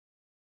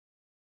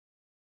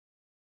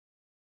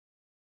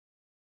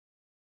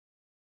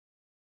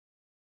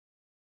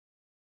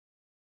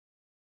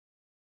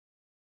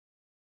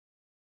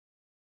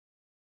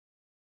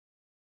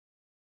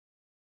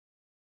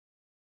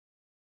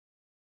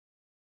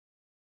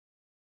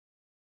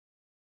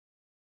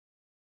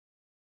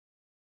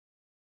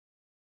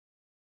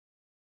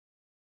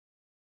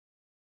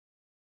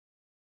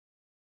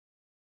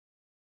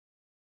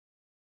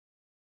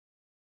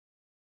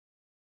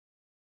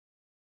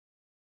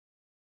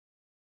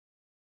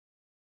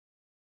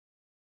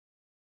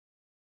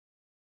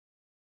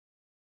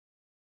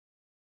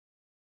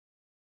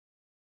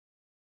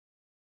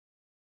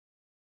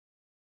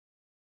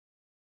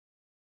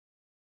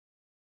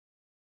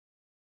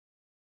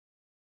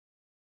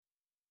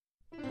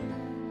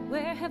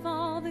have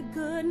all the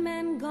good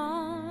men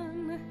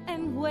gone?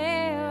 And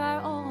where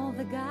are all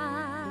the guys?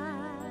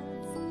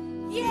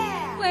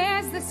 Yeah!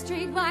 Where's the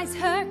streetwise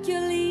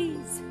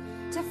Hercules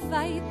to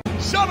fight?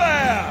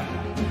 Javert!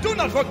 Do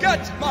not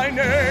forget my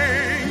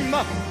name!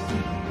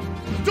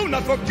 Do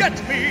not forget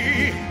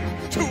me!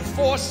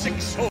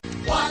 2460.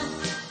 One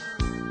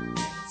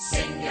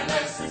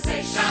singular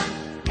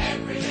sensation.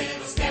 Every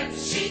little step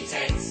she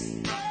takes.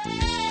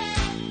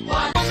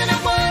 One that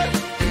I want.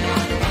 You know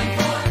the one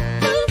for.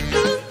 Ooh,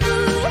 ooh,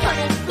 ooh,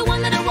 honey, the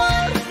one that I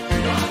want.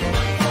 You are the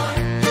one for.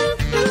 Ooh,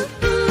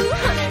 ooh, ooh,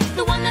 honey,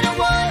 the one that I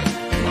want. You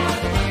are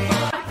the one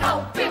for. I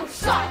don't feel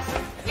shots.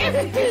 If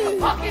you keep a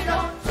pocket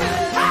on too.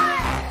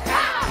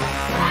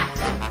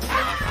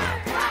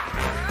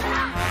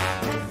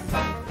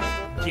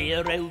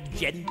 Dear old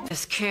gent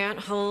just can't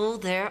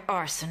hold their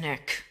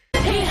arsenic.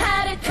 He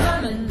had it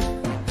coming.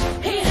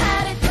 He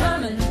had it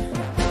coming.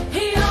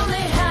 He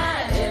only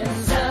had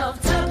himself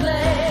to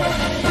blame.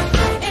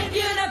 If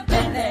you'd have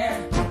been there,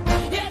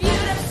 if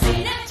you'd have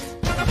seen it,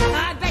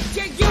 I bet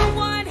you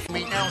would.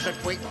 Me nails are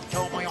tweaked and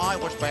told me I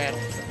was bad.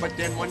 But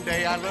then one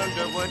day I learned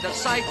a word that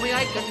saved me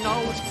aching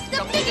nose.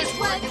 The biggest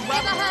word you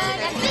ever heard,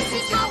 and this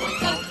is how it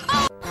goes.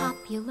 Oh.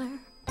 Popular.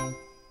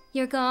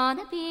 You're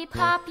gonna be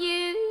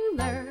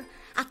popular.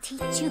 I'll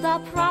teach you the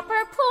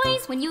proper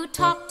poise when you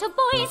talk to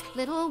boys.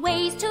 Little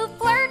ways to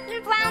flirt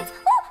and glance.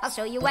 Ooh, I'll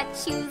show you what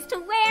shoes to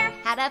wear,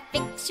 how to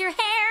fix your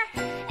hair.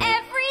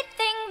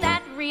 Everything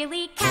that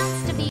really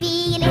counts to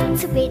be a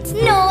little bit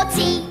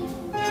naughty.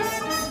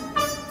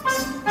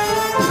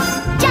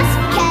 Just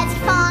because you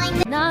find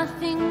that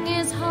nothing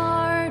is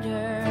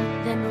harder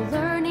than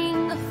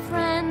learning a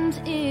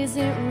friend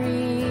isn't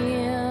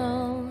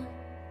real.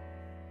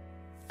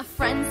 A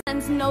friend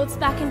sends notes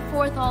back and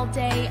forth all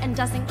day and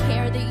doesn't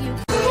care that you.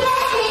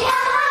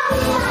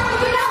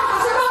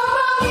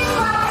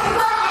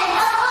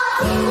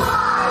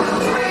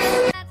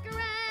 That's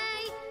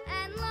gray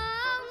and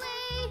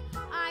lonely.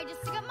 I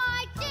just got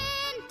my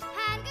gin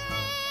and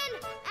grin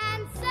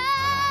and say,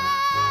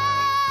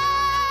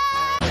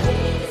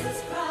 Jesus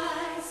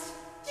Christ,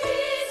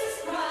 Jesus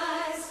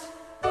Christ,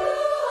 who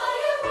are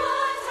you?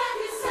 What have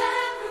you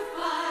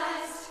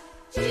sacrificed?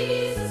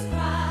 Jesus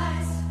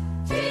Christ,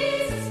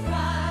 Jesus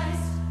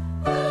Christ,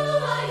 who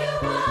are you?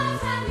 What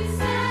have you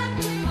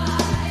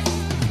sacrificed?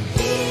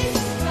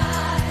 Jesus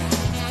Christ,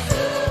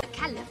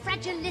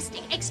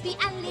 califragilistic,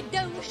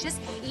 expialidocious,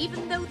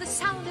 even though the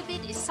sound of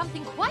it is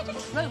something quite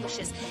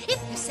atrocious. If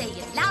you say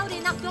it loud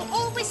enough, you'll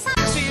always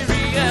sound serious.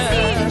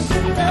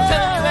 Tell you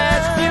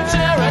as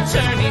future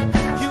attorney,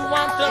 you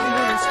want the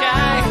moon and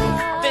sky,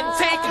 then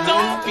take it,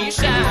 don't be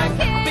shy.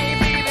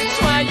 Baby, that's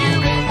why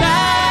you and I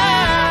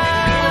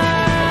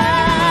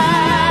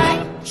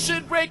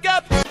should break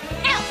up. No,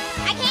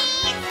 I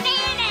can't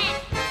stand it.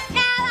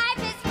 Now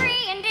life is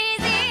free and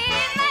easy.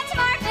 Much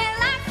more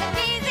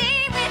philosophy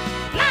with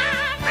my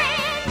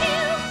friend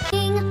you.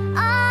 King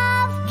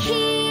of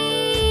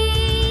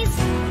keys.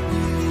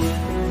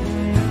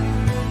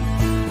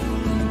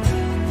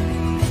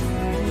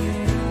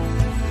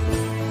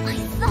 I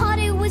thought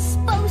it was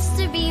supposed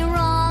to be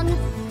wrong,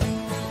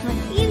 but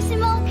you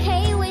seem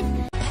okay with.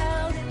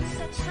 Held in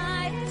such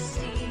high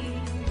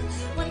esteem.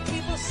 When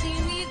people see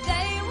me,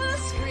 they will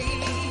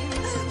scream.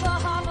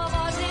 Bahama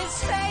was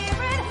his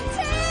favorite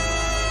team.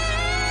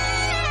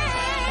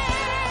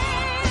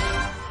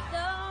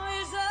 The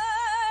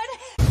wizard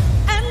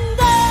and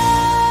I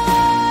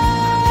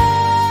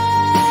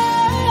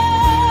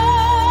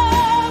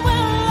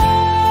will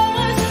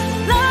always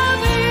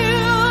love you.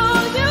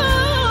 You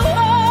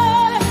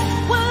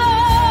will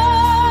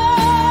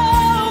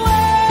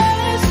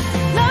always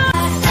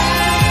love.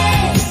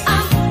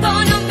 I'm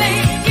gonna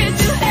make it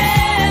to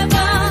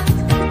heaven.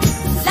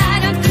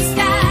 Light up the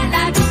sky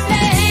like a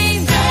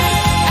flame.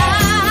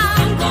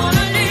 I'm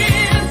gonna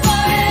live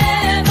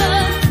forever.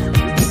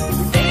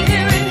 Baby,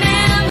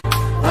 remember.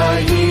 A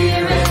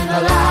year in the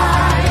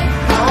life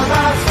of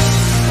us.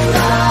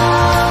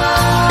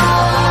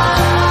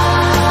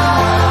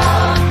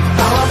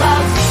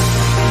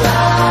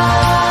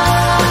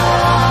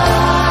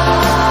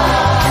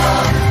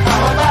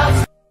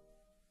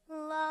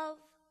 Love.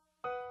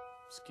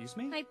 Excuse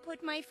me? I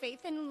put my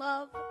faith in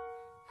love.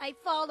 I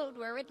followed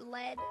where it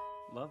led.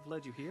 Love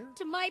led you here?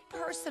 To my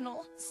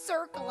personal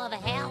circle of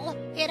hell.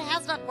 It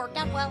has not worked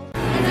out well.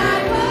 And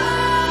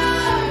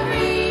I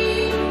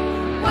worry,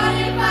 what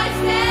if I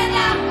stand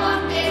out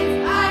one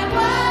day?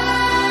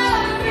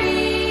 I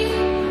worry,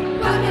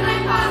 what can I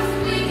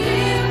possibly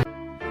do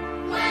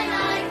when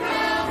I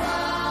grow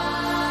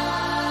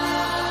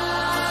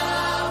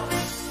up?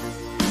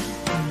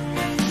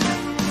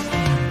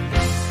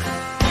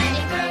 When I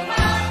grow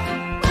up,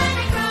 when I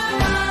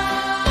grow up,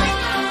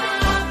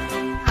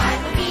 I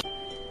will be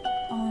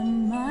On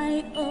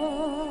my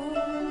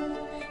own,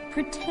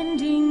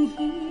 pretending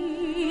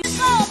he's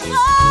so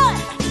fun.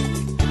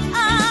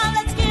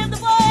 Let's give the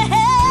boy a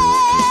hand.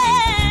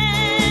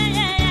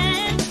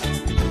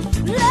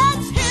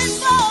 Let's hit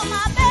for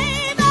my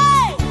baby.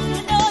 You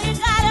know you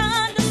gotta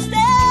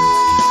understand.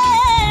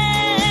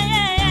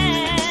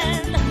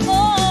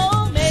 Oh,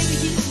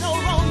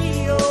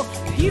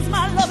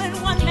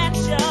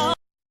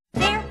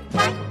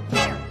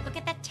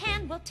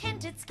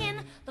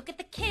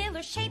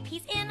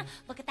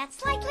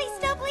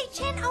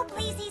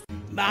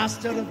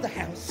 of the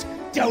house,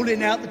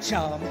 doling out the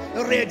charm,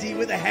 ready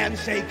with a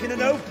handshake and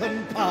an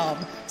open palm.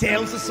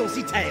 Tells a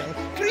saucy tale,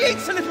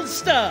 creates a little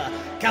stir.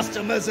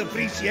 Customers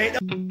appreciate.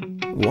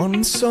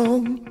 One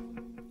song,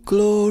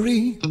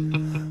 glory.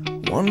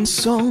 One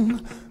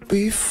song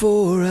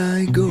before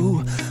I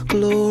go,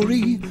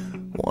 glory.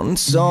 One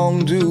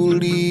song to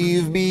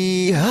leave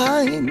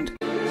behind.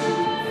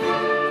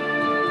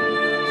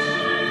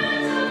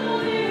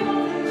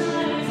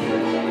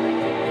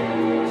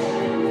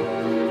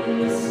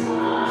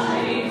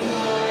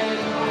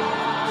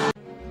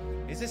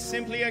 Is this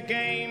simply a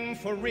game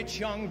for rich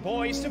young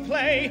boys to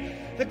play?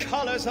 The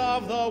colors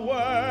of the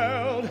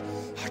world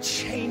are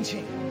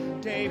changing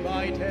day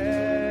by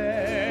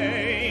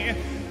day.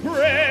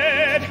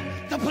 Red,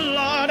 the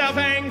blood of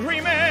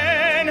angry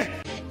men.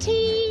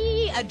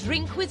 Tea, a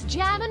drink with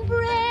jam and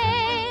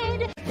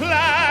bread.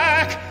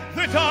 Black,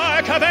 the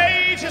dark of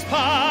ages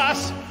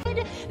past.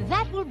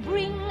 That will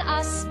bring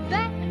us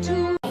back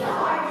to.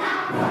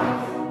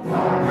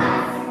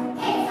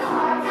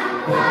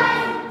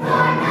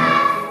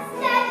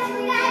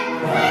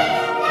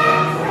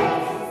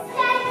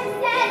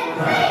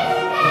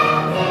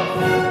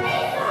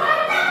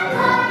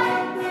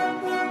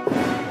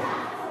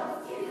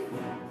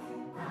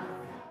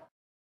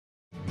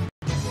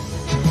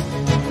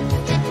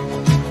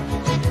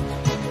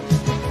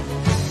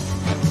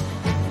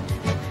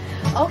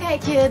 Okay,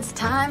 kids,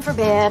 time for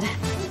bed.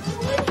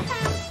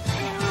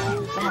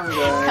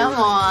 Come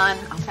on,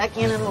 I'll tuck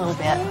you in a little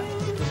bit.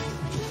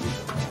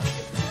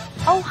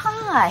 Oh,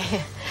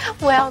 hi.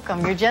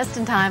 Welcome. You're just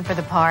in time for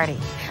the party.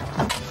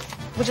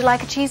 Would you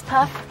like a cheese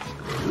puff?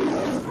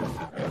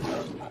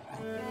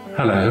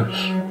 Hello.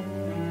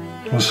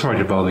 I'm sorry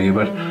to bother you,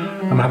 but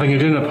I'm having a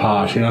dinner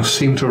party and I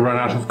seem to have run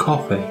out of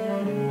coffee.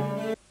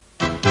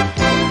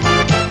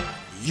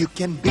 You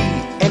can be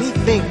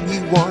anything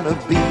you want to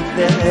be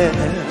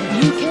there.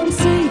 You can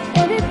see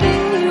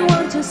anything you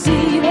want to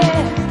see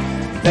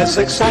there. There's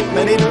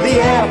excitement in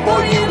the air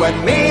for you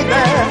and me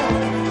there.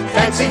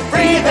 Fancy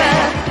free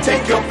there.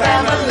 Take your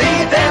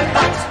family there,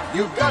 but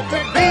you've got to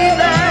be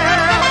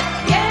there.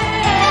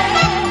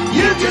 Yeah.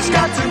 You just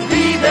got to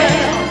be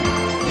there.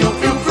 You'll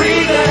feel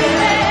free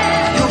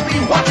there. You'll be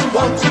what you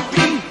want to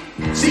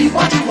be. See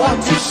what you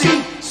want to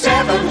see.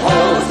 7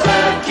 holes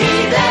the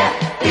key there.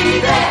 Be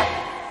there.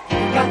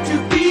 Got to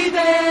be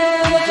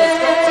there. You just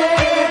got to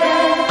be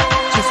there.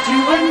 Just you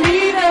and me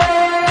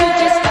there. You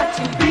just got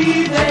to be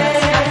there.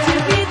 Got to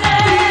be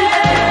there.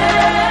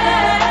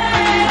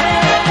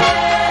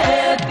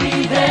 Be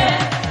there.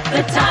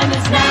 The time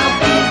is now.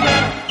 Be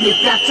there.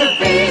 You've got to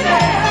be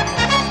there.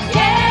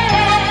 Yeah.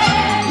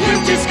 You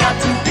just got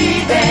to be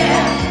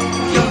there.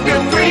 You'll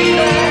feel free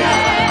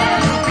there.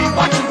 You'll be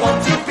what you want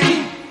to be.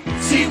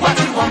 See what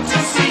you want to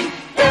see.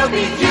 There'll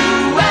be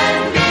you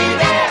and me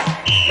there.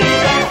 Be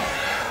there.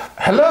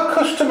 Hello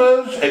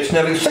customers, it's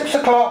nearly 6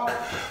 o'clock.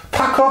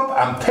 Pack up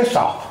and piss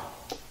off.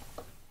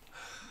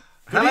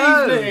 Good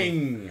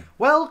evening.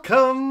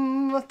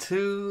 Welcome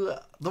to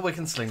the Wig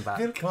Slingback.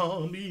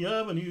 Welcome the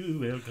avenue,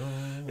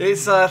 welcome.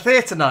 It's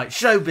theatre night,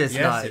 showbiz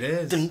night.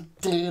 Yes, it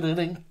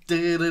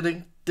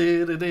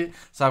is.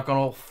 So I've gone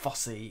all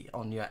fussy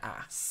on your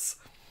ass.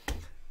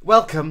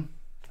 Welcome.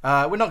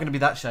 We're not going to be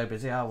that show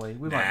busy, are we?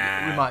 We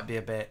might be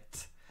a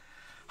bit.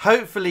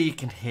 Hopefully you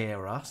can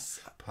hear us.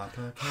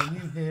 Papa, can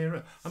you hear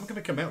it? I'm going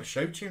to come out with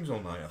show tunes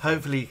all night.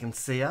 Hopefully you can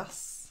see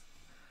us.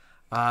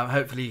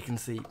 Hopefully you can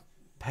see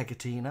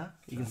Pegatina.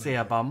 You can see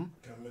her bum.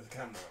 Come with the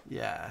camera.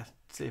 Yeah,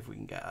 see if we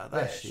can get her.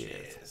 There she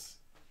is.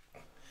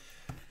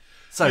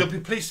 So you'll be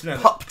pleased to know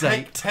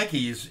update. that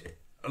Peggy is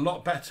a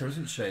lot better,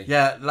 isn't she?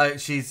 Yeah, like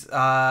she's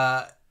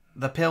the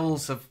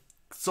pills have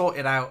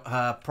sorted out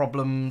her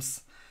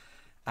problems,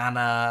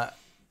 and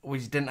we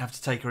didn't have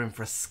to take her in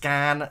for a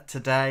scan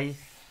today,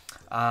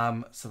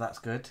 so that's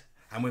good.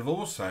 And we've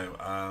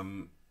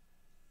also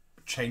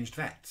changed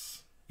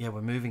vets. Yeah,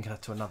 we're moving her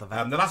to another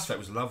vet. The last vet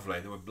was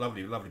lovely. They were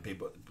lovely, lovely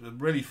people, but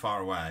really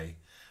far away.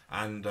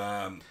 And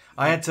I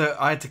had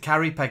to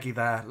carry Peggy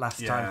there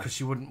last time because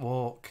she wouldn't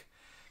walk.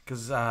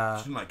 Because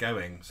she didn't like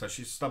going, so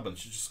she's stubborn.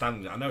 She's just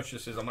standing there. I know she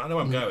says, I know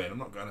I'm going. I'm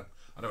not going to.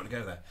 I don't want to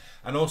go there.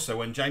 And also,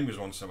 when Jamie was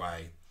once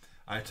away,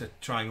 I had to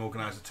try and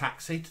organise a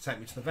taxi to take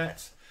me to the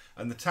vet.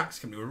 And the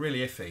taxi company were really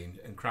iffy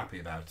and crappy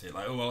about it.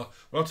 Like, oh well,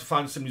 we'll have to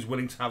find somebody who's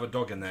willing to have a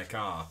dog in their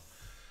car.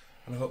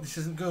 And I thought, this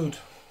isn't good.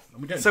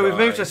 And we don't so we've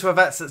moved her to a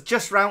vet that's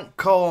just round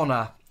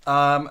corner.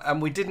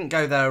 And we didn't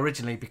go there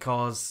originally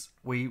because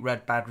we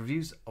read bad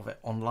reviews of it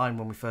online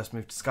when we first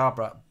moved to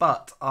Scarborough.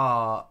 But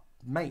our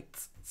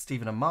mates,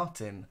 Stephen and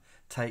Martin,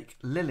 take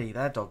Lily,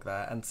 their dog,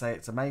 there and say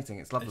it's amazing.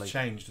 It's lovely. It's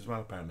changed as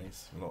well, apparently.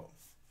 It's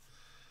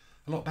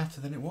a lot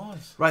better than it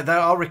was. Right, there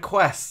are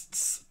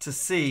requests to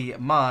see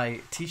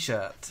my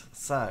T-shirt.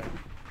 So,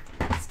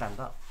 stand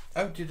up.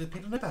 Oh, did the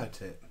people know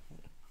about it?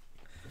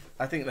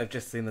 I think they've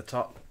just seen the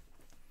top.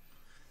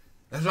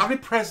 There's a lovely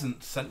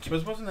present sent to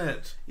us, wasn't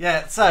it?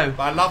 Yeah, so...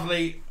 By a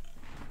lovely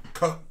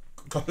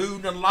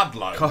Cahoon and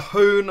Ludlow.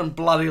 Cahoon and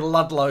bloody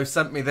Ludlow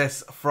sent me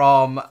this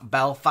from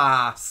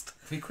Belfast.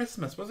 For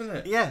Christmas, wasn't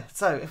it? Yeah,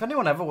 so if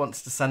anyone ever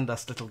wants to send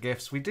us little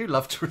gifts, we do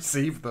love to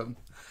receive them.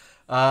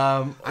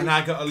 And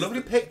I got a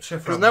lovely picture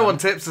from Because no one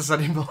tips us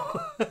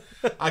anymore.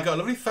 I got a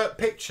lovely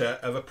picture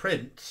of a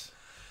print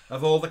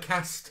of all the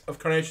cast of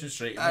Coronation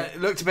Street.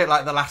 It looked a bit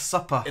like The Last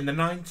Supper. In the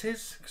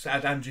 90s, because it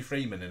had Andrew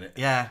Freeman in it.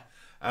 Yeah.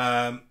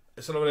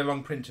 It's a lovely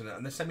long print in it,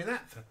 and they sent me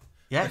that for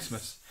Yes.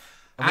 Christmas.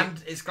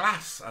 And it's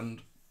glass,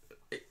 and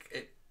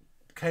it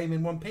came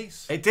in one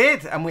piece. It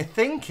did, and we're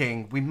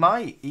thinking we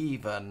might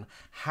even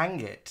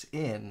hang it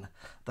in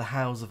the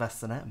House of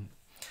S&M.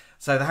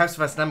 So the House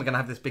of S&M are going to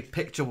have this big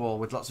picture wall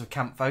with lots of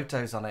camp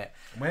photos on it.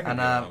 We're going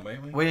to be on it,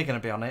 aren't we? We're going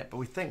to be on it, but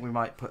we think we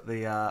might put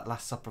the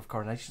Last Supper of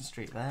Coronation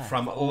Street there.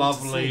 From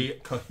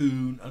lovely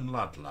Cahoon and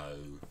Ludlow.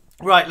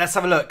 Right, let's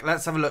have a look.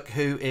 Let's have a look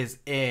who is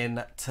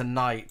in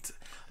tonight.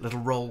 Little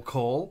roll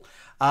call.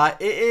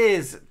 It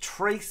is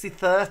Tracy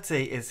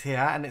 30 is here,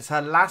 and it's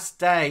her last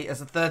day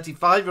as a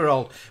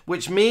 35-year-old,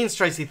 which means,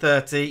 Tracy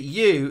 30,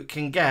 you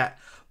can get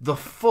the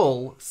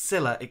full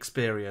Cilla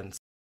experience.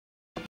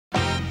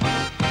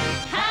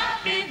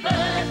 Happy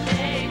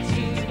birthday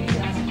to you.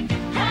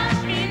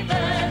 Happy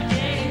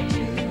birthday to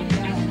you.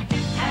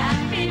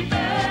 Happy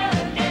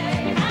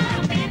birthday.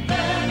 Happy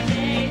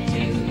birthday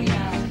to you.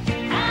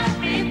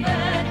 Happy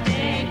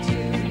birthday to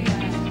you.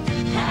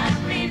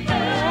 Happy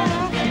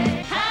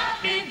birthday.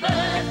 Happy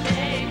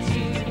birthday to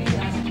you.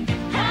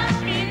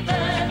 Happy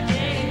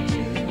birthday to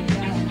you.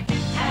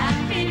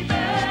 Happy birthday. Happy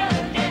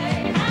birthday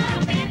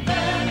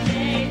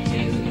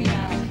to you.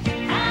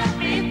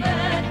 Happy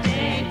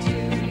birthday to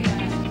you.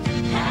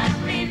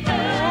 Happy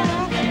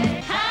birthday.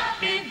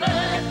 Happy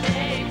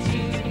birthday to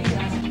you.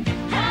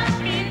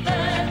 Happy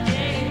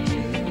birthday to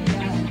you.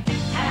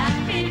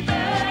 Happy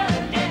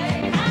birthday.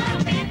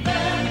 Happy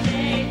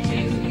birthday to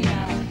you.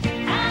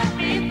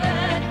 Happy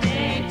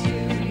birthday to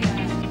you.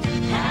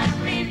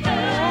 Happy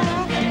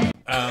birthday.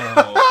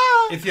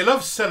 Oh, if you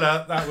love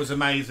Cilla, that was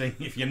amazing.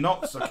 If you're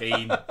not so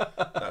keen,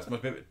 that's a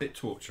bit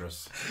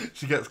torturous.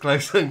 She gets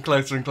closer and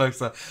closer and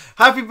closer.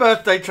 Happy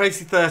birthday,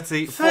 Tracy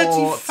 30, for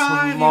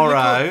 35,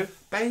 tomorrow.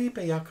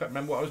 Baby, I can't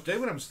remember what I was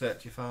doing when I was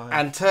 35.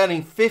 And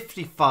turning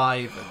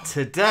 55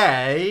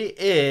 today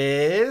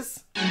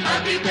is...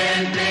 Happy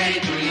birthday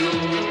to you.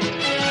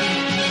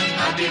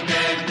 Happy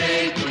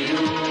birthday to you.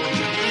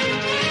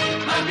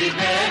 Happy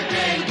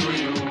birthday to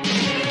you.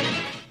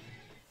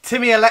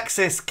 Timmy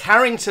Alexis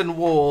Carrington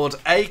Ward,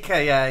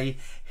 a.k.a.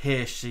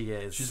 Here She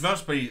Is. She's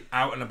mostly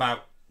out and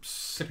about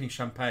sipping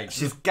champagne.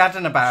 She's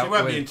gadding about. She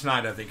won't be in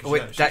tonight, I think.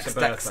 With Dex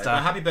Dexter.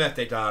 Well, happy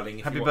birthday, darling.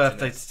 Happy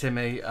birthday to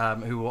Timmy,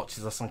 who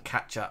watches us on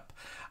Catch Up.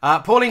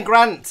 Pauline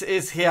Grant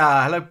is here.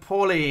 Hello,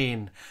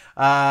 Pauline.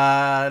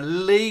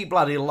 Lee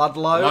bloody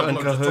Ludlow and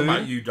Just talking Cahoon.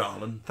 about you,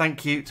 darling.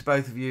 Thank you to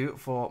both of you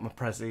for my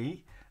Prezi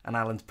and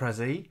Alan's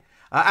Prezi.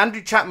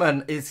 Andrew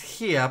Chapman is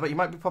here, but he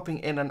might be popping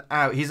in and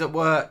out. He's at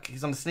work.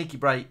 He's on a sneaky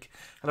break.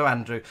 Hello,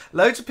 Andrew.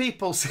 Loads of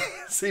people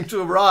seem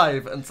to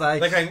arrive and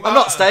say, I'm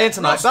not staying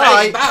tonight.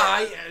 Bye.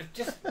 Bye.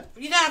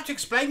 You don't have to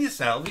explain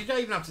yourself. You don't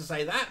even have to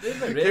say that, do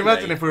they, really? Can you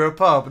imagine if we were a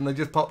pub and they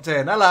just popped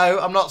in? Hello,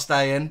 I'm not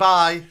staying.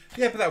 Bye.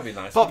 Yeah, but that would be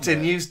nice. Popped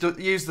in, used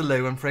the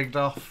loo and frigged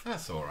off.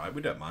 That's all right.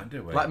 We don't mind,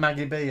 do we? Like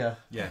Maggie Beer.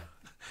 Yeah.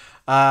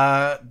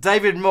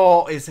 David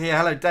Moore is here.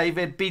 Hello,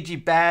 David.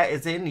 BG Bear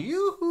is in.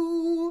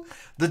 Yoo-hoo.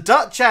 The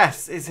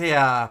Duchess is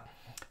here.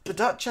 The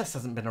Duchess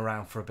hasn't been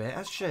around for a bit,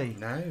 has she?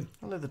 No.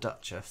 Hello, the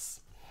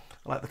Duchess.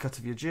 I like the cut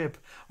of your jib.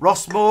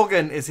 Ross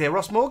Morgan is here.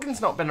 Ross Morgan's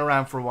not been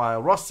around for a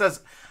while. Ross says,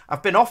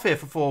 I've been off here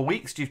for 4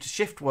 weeks due to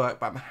shift work,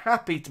 but I'm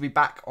happy to be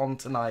back on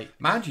tonight.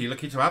 Mind you, you're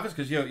lucky to have us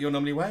because you're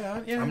normally away,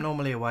 aren't you? I'm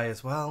normally away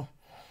as well.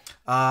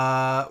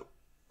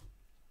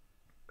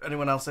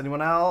 Anyone else?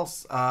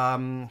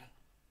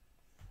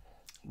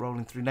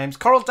 Rolling through names.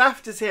 Coral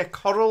Daft is here.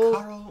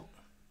 Coral.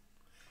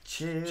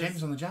 Cheers.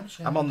 James on the Jam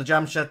Shed. I'm on the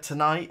Jam Shed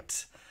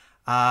tonight.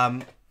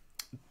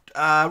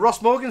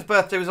 Ross Morgan's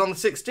birthday was on the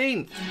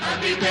 16th.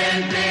 Happy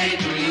birthday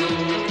to you.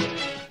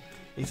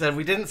 He said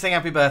we didn't sing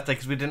happy birthday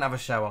because we didn't have a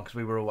show on because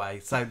we were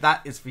away. So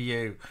that is for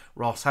you,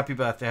 Ross. Happy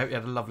birthday. Hope you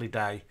had a lovely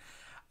day.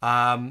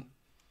 Who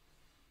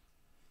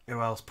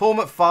else? Paul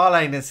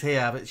McFarlane is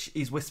here, but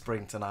he's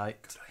whispering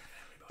tonight.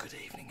 Good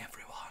evening,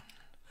 everyone.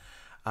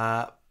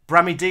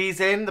 Brammy D's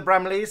in, the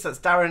Bramleys. That's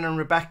Darren and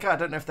Rebecca. I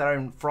don't know if they're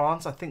in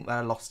France. I think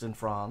they're lost in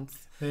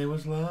France. He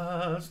was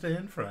lost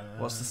in France.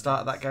 What's the start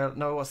of that go?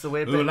 No, what's the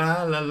weird bit? Ooh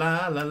la la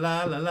la la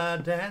la la la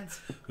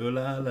dance. Ooh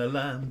la la la,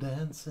 I'm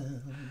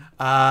dancing.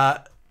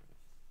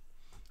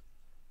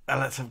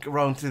 Let's have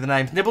rolling through the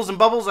names. Nibbles and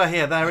Bubbles are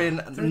here. They're in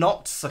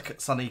not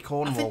sunny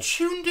Cornwall. Have they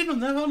tuned in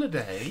on their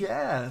holiday?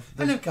 Yeah.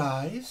 Hello,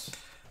 guys.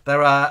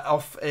 They're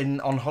off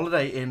on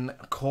holiday in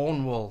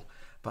Cornwall,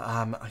 but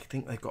I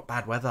think they've got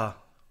bad weather.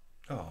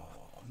 Oh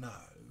no.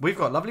 We've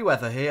got lovely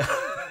weather here.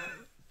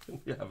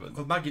 We haven't.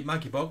 Well,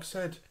 Maggie Boggs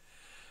said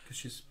because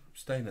she's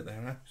staying at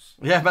their house.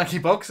 Yeah, Maggie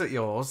Boggs at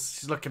yours.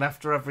 She's looking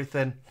after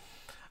everything.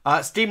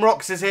 Steam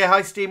Rocks is here.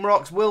 Hi, Steam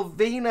Rocks. Will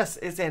Venus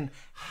is in.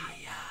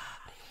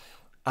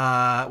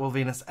 Hiya. Will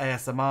Venus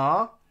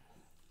ASMR.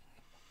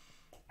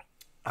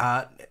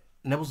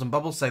 Nibbles and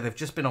Bubbles say they've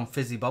just been on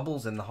fizzy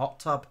bubbles in the hot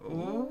tub.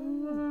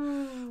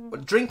 Ooh.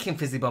 Drinking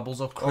fizzy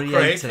bubbles or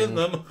creating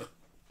them.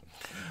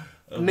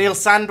 Neil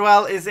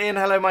Sandwell is in.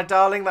 Hello, my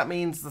darling. That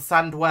means the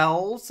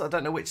Sandwells. I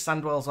don't know which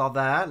Sandwells are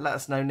there. Let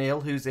us know,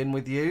 Neil, who's in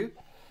with you.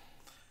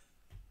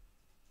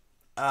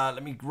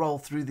 Let me roll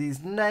through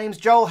these names.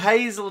 Joel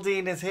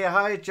Hazeldine is here.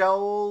 Hi,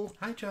 Joel.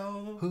 Hi,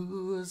 Joel.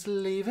 Who's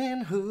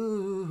leaving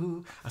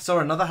who? I saw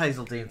another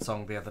Hazeldine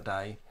song the other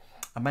day.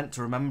 I meant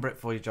to remember it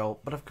for you, Joel,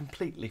 but I've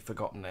completely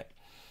forgotten it.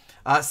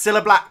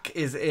 Cilla Black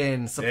is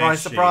in.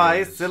 Surprise,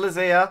 surprise. Cilla's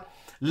here.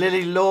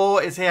 Lily Law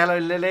is here. Hello,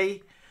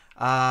 Lily.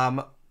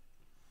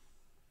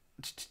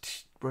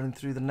 Running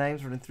through the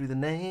names.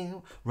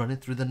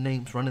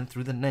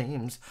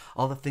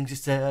 All the things you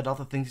said.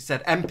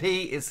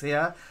 MP is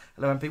here.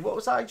 Hello, MP. What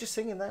was I just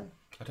singing then?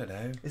 I don't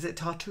know. Is it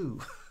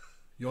Tattoo?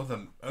 You're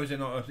the... Oh, is it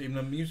not even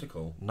a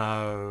musical?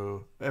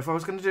 No. If I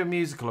was going to do a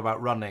musical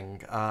about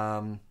running,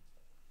 I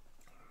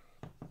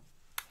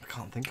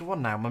can't think of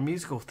one now. My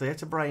musical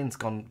theatre brain's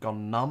gone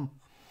numb.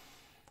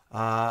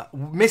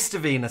 Mr.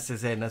 Venus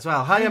is in as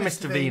well. Hiya,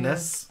 Mr.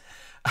 Venus.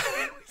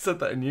 Said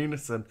that in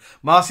unison.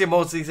 Marcia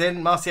Maudsley's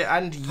in. Marcia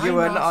and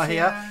Ewan are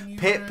here.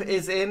 Pip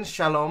is in.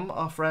 Shalom,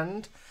 our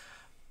friend.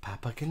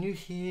 Papa, can you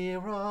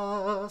hear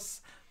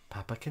us?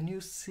 Papa, can you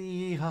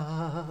see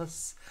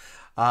us?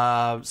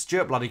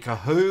 Stuart Bloody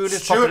Cahoon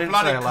is popping in.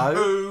 Say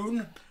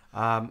hello.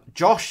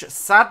 Josh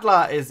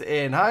Sadler is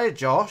in. Hi,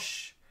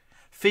 Josh.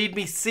 Feed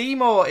Me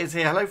Seymour is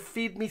here. Hello,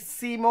 Feed Me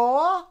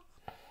Seymour.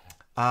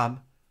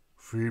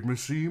 Feed me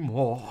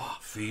Seymour.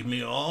 Feed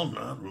me all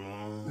night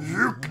long.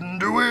 You can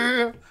do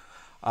it.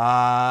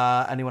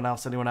 Anyone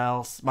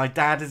else? My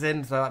dad is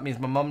in, so that means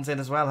my mum's in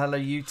as well. Hello,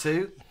 you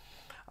two.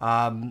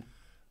 I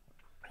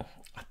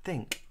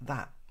think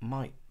that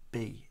might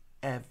be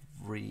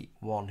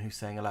everyone who's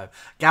saying hello.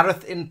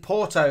 Gareth in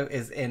Porto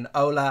is in.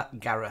 Ola,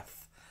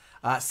 Gareth.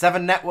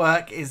 Seven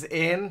Network is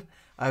in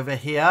over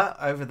here,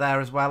 over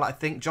there as well. I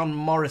think John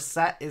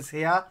Morissette is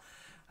here.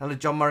 Hello,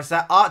 John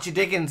Morissette. Archie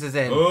Diggins is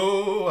in.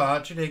 Oh,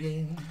 Archie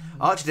Diggins.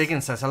 Archie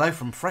Diggins says hello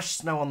from fresh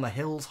snow on the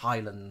hills,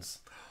 Highlands.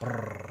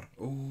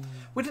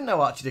 We didn't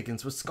know Archie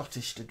Diggins was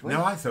Scottish, did we?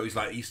 No, I thought he was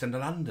like East End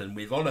of London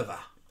with Oliver.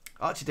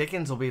 Archie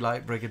Diggins will be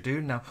like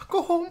Brigadoon now.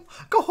 Go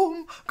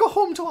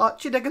home to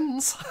Archie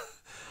Diggins.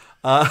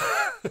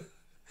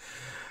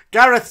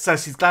 Gareth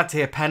says she's glad to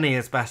hear Penny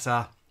is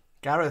better.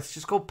 Gareth,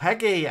 she's called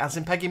Peggy, as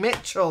in Peggy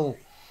Mitchell.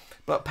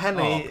 But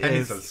Penny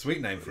Penny's is... a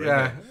sweet name for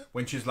her,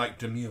 when she's like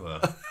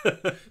demure.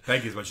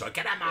 Peggy's when she's like,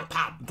 get out my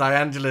pub.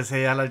 Diangela's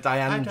here. Hello,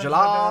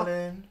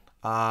 Diangela.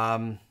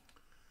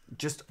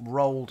 Just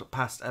rolled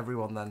past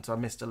everyone then, so I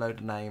missed a load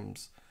of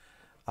names.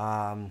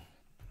 That's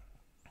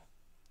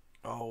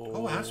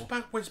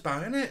backwards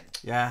by, isn't it?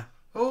 Yeah.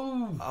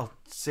 Oh. I'll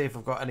see if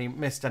I've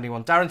missed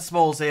anyone. Darren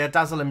Small's here.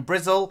 Dazzle and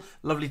Brizzle.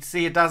 Lovely to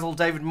see you, Dazzle.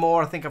 David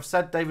Moore. I think I've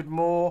said David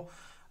Moore.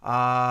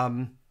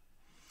 I'm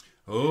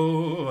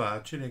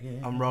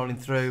rolling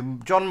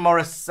through. John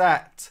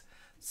Morissette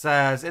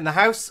says, in the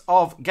House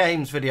of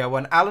Games video,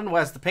 when Alan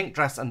wears the pink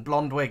dress and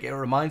blonde wig, it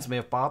reminds me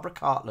of Barbara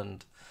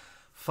Cartland.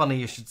 Funny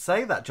you should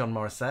say that, John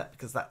Morissette,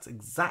 because that's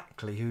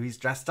exactly who he's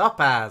dressed up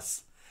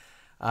as.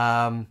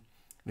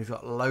 He's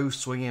got low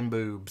swinging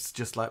boobs,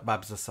 just like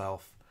Babs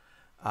herself.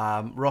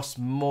 Ross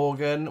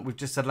Morgan, we've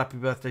just said happy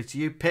birthday to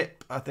you.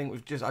 Pip, I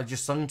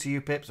just sung to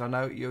you, Pip, so I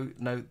know you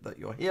know that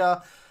you're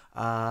here.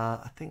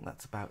 I think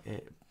that's about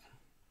it.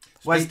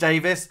 Wes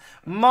Davis.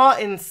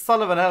 Martin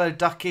Sullivan, hello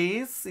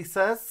duckies, he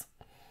says.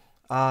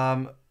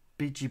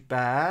 BG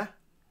Bear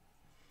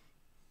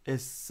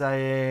is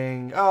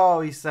saying,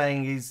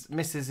 he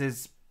misses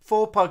his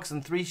 4 pugs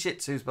and 3 shih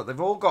tzus, but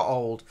they've all got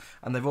old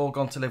and they've all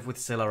gone to live with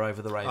Cilla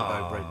over the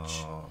Rainbow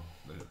Bridge.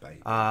 Little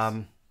babies.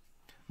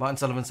 Martin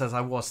Sullivan says,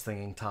 I was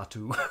thinking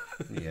tattoo.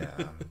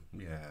 Yeah.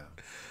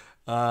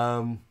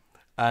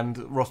 And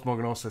Ross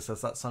Morgan also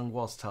says that song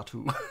was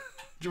Tattoo.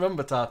 Do you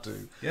remember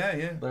Tattoo? Yeah.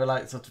 They were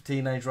like sort of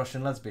teenage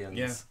Russian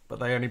lesbians, but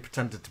they only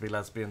pretended to be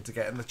lesbian to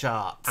get in the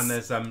charts. And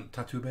there's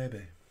Tattoo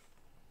Baby.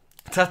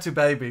 Tattoo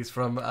Babies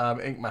from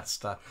Ink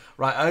Master.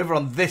 Right, over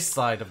on this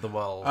side of the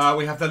world.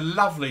 We have the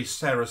lovely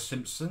Sarah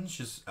Simpson.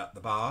 She's at the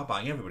bar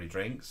buying everybody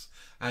drinks.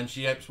 And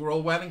she hopes we're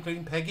all well,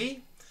 including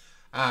Peggy.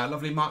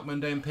 Lovely Mark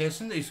Mundane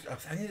Pearson. I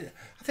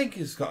think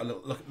he's got a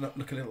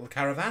little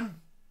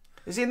caravan.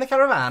 Is he in the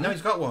caravan? No,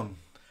 he's got one.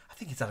 I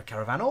think he's had a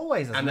caravan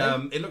always, hasn't he?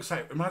 And it looks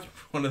like, reminds me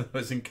of one of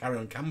those in Carry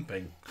On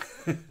Camping.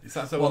 Is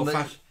that so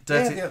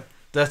old-fashioned?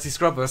 Dirty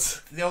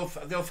scrubbers. The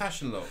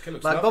old-fashioned look. It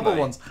looks like lovely. bubble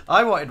ones.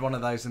 I wanted one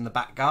of those in the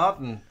back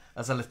garden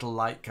as a little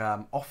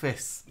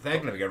office. They're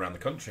going to go around the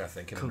country, I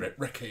think, and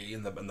Ricky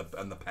and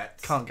the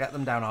pets. Can't get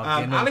them down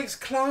our Guinness. Alex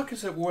Clark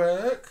is at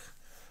work,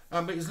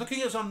 but he's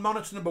looking at us on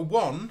monitor number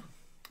 1.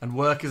 And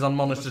work is on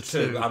monitor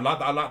 2. I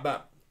like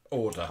that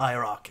order.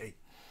 Hierarchy.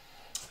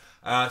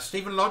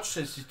 Stephen Lodge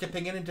says he's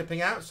dipping in and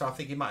dipping out, so I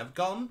think he might have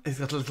gone. He's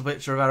got a little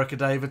picture of Erica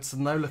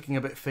Davidson, though, looking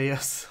a bit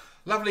fierce.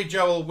 Lovely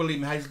Joel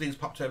William Hazley's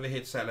popped over here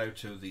to say hello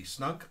to the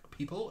Snug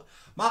people.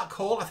 Mark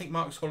Hall, I think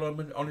Mark's Hall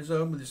on his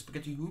own with his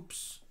spaghetti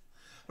hoops.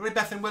 Lovely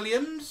Bethan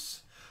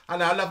Williams.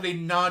 And our lovely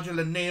Nigel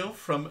and Neil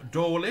from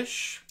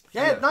Dawlish.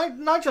 Yeah,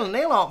 Nigel and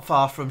Neil aren't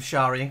far from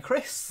Shari and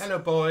Chris. Hello,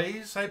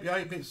 boys. I hope you're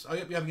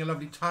having a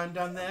lovely time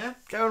down there.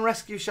 Go and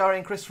rescue Shari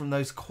and Chris from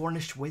those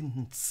Cornish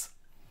winds.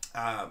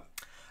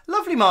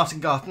 Lovely Martin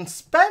Garton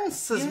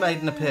Spence has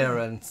made an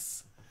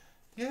appearance.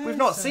 Yes, We've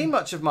not seen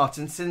much of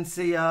Martin since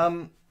he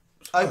opened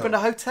a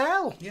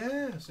hotel.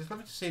 Yes, it's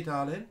lovely to see you,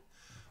 darling.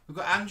 We've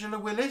got Angela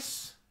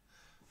Willis,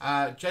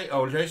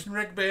 Jason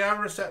Rigby, our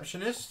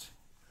receptionist.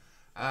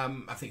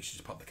 I think she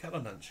just popped the kettle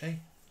on, hasn't she?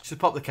 She's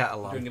popped the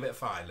kettle on. Doing a bit of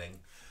filing.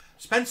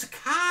 Spencer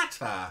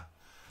Carter,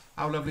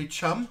 our lovely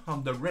chum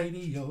on the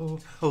radio.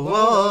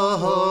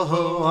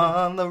 Whoa,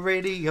 on the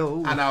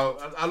radio. And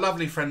our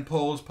lovely friend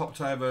Paul's popped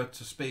over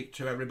to speak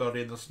to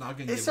everybody in the snug.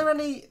 Is there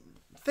any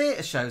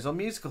theatre shows or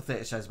musical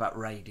theatre shows about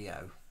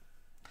radio?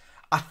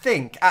 I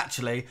think,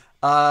 actually,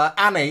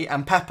 Annie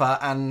and Pepper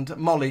and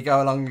Molly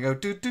go along and go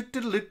do do do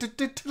do do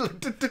do do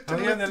do do. Oh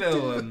yeah, the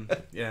little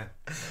yeah.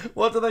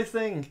 What do they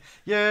sing?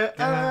 You're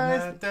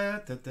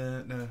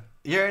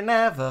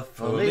never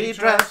fully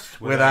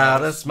dressed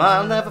without a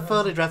smile. Never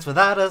fully dressed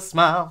without a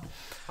smile.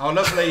 Oh,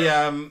 lovely.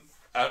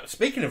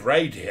 Speaking of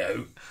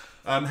radio,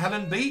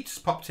 Helen Beats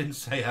popped in to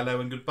say hello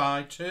and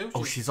goodbye too.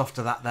 Oh, she's off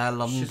to that there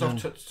London. She's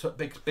off to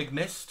Big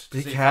Mist.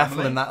 Be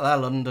careful in that there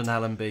London,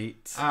 Helen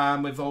Beats.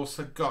 We've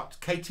also got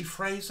Katie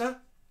Fraser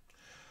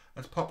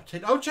has popped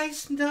in. Oh,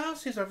 Jason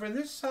Darcy's over on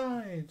this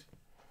side.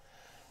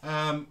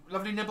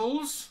 Lovely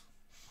Nibbles.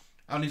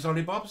 And his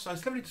Ollie Bobs.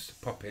 It's lovely to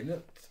pop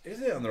in.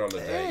 Is it on the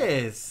holiday?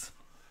 It is.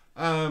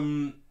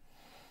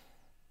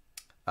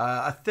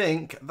 I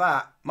think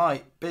that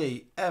might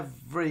be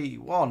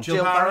everyone.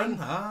 Jill Barron.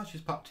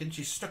 She's popped in.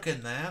 She's stuck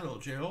in there, little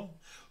Jill.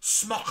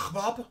 Smock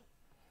Bob.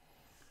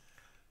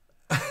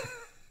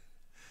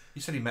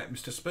 He said he met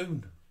Mr.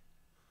 Spoon.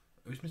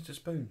 Who's Mr.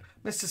 Spoon?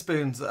 Mr.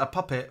 Spoon's a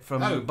puppet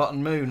from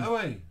Button Moon.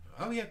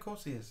 Oh, yeah, of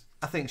course he is.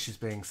 I think she's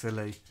being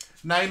silly.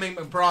 Naomi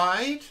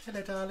McBride.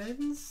 Hello,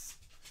 darlings.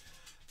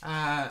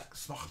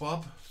 Smock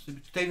Bob.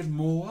 David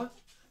Moore.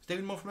 Is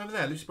David Moore from over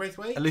there? Lucy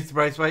Braithwaite? Lucy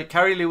Braithwaite.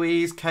 Carrie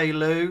Louise. Kay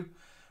Lou.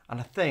 And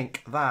I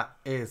think that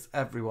is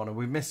everyone. And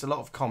we've missed a lot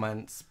of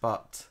comments,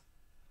 but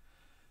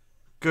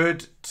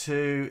good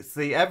to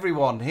see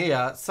everyone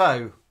here.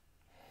 So,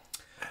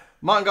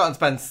 Martin Garton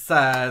Spence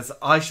says,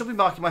 I shall be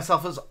marking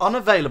myself as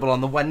unavailable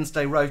on the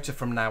Wednesday rota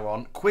from now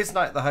on. Quiz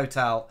night at the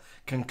hotel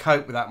can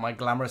cope without my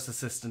glamorous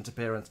assistant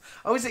appearance.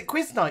 Oh, is it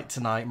quiz night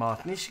tonight,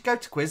 Martin? You should go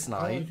to quiz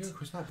night. Oh, do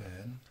quiz night,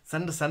 Ben.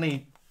 Send us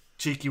any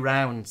cheeky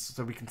rounds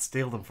so we can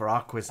steal them for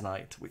our quiz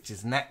night, which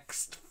is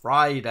next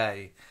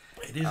Friday.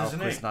 It is, isn't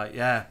quiz it? Night,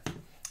 yeah.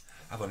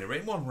 I've only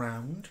written one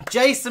round.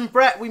 Jason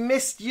Brett, we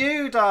missed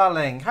you,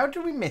 darling. How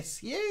did we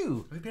miss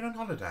you? Have you been on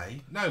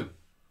holiday? No.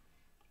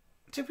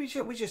 We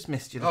just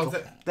missed you.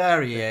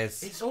 There he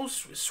is. It's all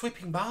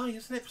sweeping by,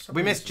 isn't it?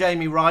 We missed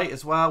Jamie Wright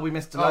as well. We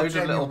missed a load of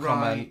Jamie little Wright.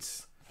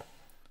 comments.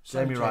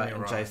 Jamie Wright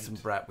and Wright. Jason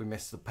Brett. We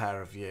missed the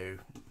pair of you.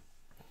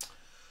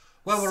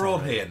 Well, we're all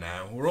here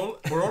now. We're all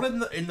in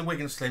the Wig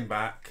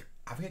Slingback,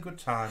 having a good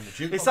time. The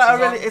jukebox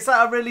is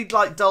that a really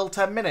like dull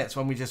 10 minutes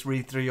when we just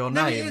read through your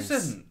names? No, it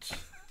isn't.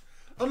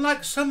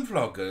 Unlike some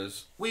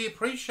vloggers, we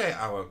appreciate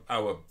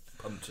our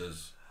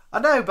punters. I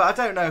know, but I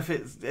don't know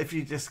if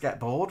you just get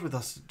bored with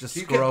us just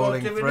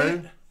scrolling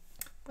through.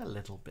 A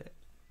little bit.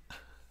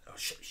 Oh,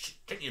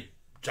 don't you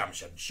jam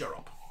shut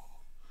up.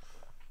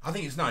 I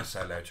think it's nice to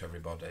say hello to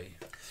everybody.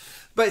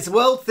 But it's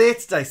World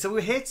Theatre Day, so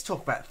we're here to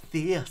talk about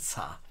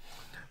theatre.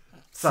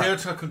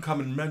 Theatre can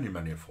come in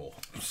many forms.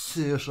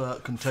 Theatre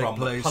can take From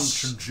place the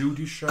Punch and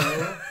Judy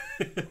show,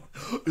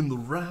 in the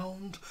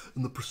round,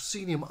 in the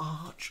proscenium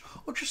arch,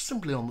 or just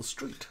simply on the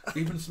street.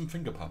 Even some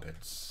finger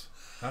puppets.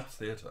 That's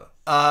theatre.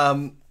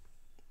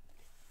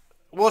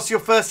 What's your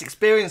first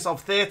experience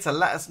of theatre?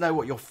 Let us know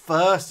what your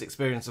first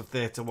experience of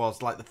theatre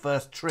was, like the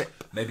first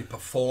trip. Maybe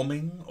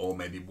performing or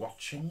maybe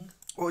watching.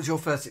 What was your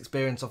first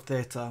experience of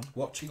theatre?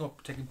 Watching or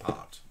taking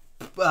part.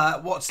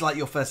 What's like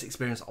your first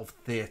experience of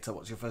theatre?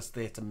 What's your first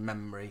theatre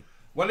memory?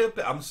 Well,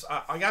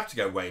 I have to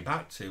go way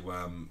back to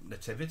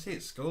Nativity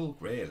at school,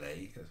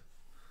 really.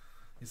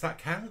 Does that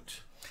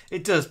count?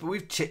 It does, but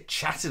we've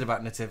chit-chatted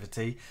about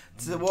Nativity.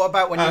 So what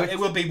about when you... It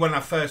will be when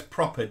I first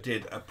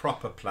did a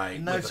proper play.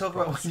 No, talk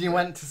about when you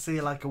went to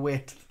see like a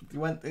weird... You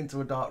went into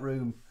a dark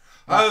room.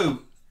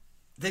 Oh,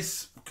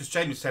 this... Because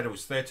Jamie said it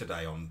was Theatre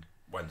Day on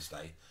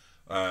Wednesday.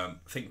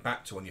 Think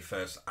back to when you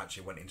first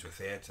actually went into a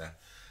theatre.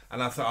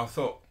 And I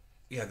thought,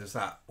 yeah, there's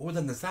that. Oh,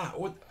 then there's that.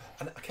 Oh,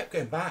 and I kept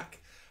going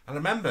back. And I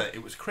remember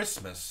it was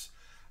Christmas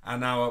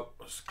and our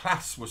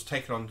class was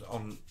taken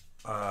on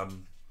a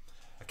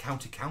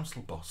county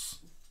council bus.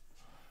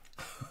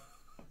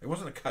 It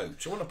wasn't a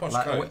coach. It wasn't a posh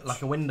coach.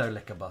 Like a window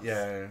licker bus.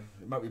 Yeah,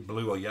 it might be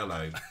blue or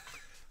yellow.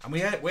 And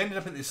we ended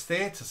up in this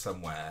theatre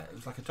somewhere. It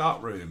was like a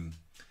dark room.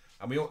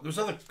 And there was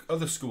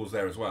other schools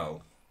there as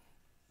well.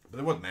 But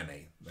there weren't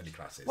many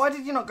classes. Why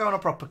did you not go on a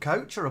proper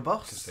coach or a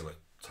bus? Because they were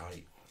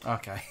tight.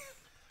 Okay.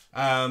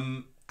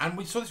 And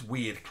we saw this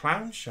weird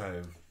clown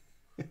show.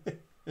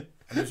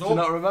 And Do you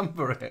not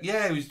remember it?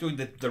 Yeah, he was doing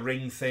the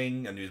ring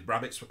thing, and his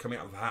rabbits were coming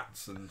out of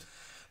hats, and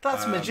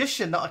That's a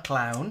magician, not a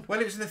clown. Well,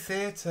 it was in the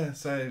theatre,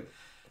 so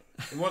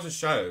it was a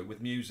show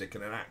with music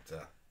and an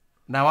actor.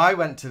 Now,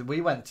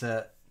 we went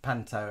to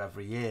Panto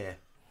every year,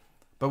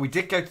 but we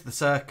did go to the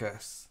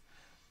circus.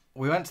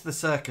 We went to the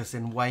circus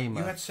in Weymouth.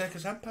 You had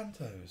circus and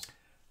pantos?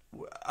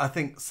 I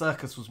think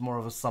circus was more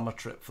of a summer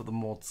trip for the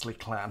Maudsley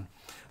clan.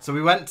 So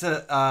we went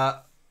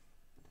to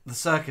the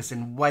circus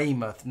in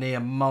Weymouth near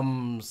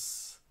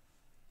Mum's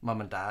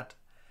mum and dad,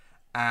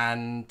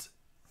 and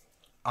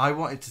I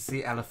wanted to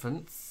see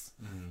elephants.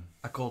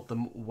 I called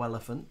them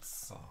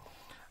Welephants.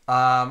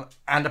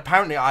 And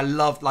apparently I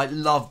loved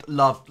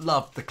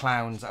the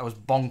clowns. I was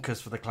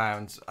bonkers for the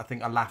clowns. I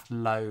think I laughed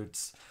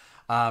loads.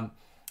 I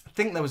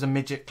think there was a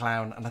midget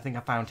clown, and I think I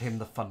found him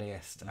the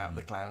funniest out of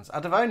the clowns.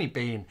 I'd have only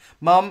been...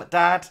 Mum,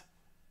 Dad,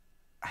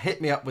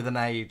 hit me up with an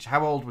age.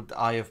 How old would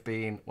I have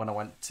been when I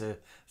went to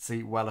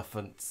see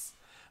Welephants?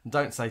 And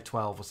don't say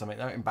 12 or something.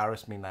 Don't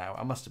embarrass me now.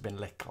 I must have been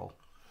little.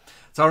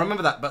 So I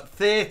remember that. But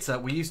theatre,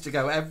 we used to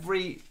go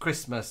every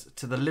Christmas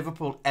to the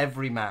Liverpool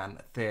Everyman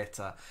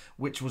Theatre,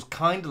 which was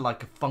kind of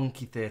like a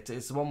funky theatre.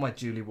 It's the one where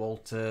Julie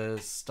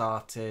Walters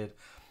started,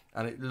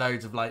 and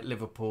loads of like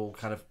Liverpool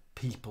kind of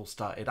people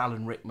started.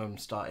 Alan Rickman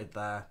started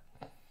there.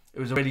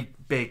 It was a really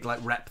big like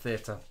rep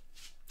theatre.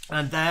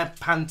 And their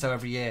panto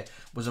every year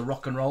was a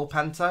rock and roll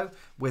panto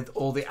with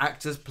all the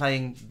actors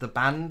playing the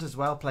band as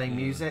well, playing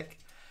music.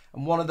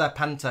 And one of their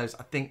pantos,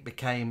 I think,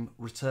 became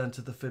Return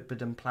to the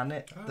Forbidden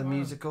Planet, the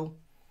musical.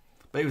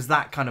 But it was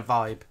that kind of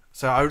vibe.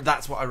 So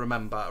that's what I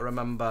remember. I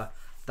remember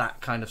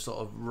that kind of sort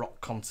of rock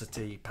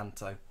concerty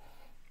panto.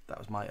 That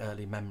was my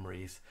early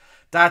memories.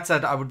 Dad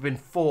said I would have been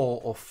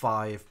 4 or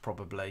 5,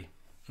 probably.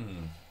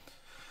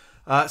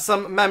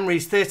 Some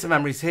memories, theatre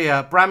memories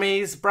here.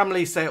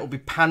 Bramley say it will be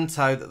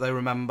panto that they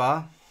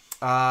remember.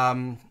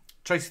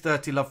 Tracy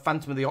 30 loved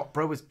Phantom of the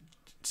Opera with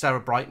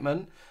Sarah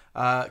Brightman.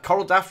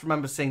 Coral Daft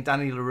remembers seeing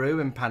Danny LaRue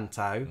in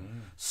panto.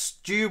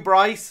 Stu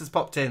Bryce has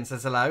popped in,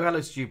 says hello.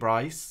 Hello, Stu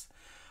Bryce.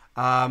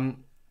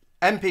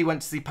 MP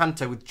went to see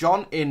panto with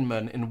John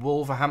Inman in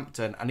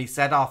Wolverhampton, and he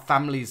said our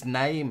family's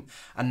name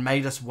and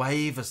made us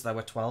wave as there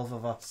were 12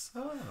 of us.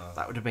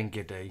 That would have been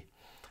giddy.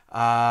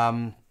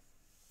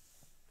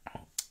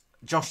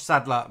 Josh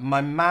Sadler,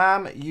 my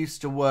mum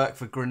used to work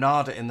for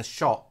Granada in the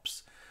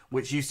shops,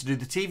 which used to do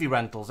the TV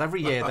rentals.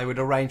 Every year they would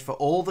arrange for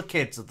all the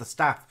kids of the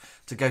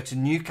staff to go to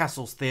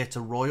Newcastle's Theatre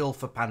Royal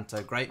for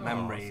panto. Great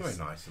memories. That's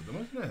very nice of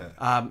them, wasn't it?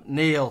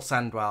 Neil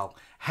Sandwell.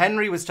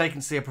 Henry was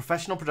taken to see a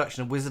professional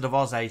production of Wizard of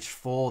Oz aged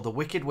 4. The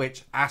Wicked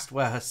Witch asked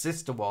where her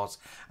sister was,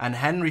 and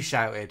Henry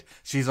shouted,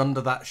 "She's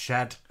under that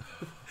shed."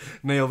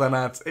 Neil then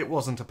adds, "It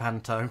wasn't a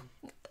panto."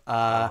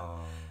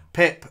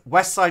 Pip,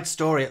 West Side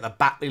Story at the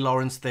Batley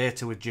Lawrence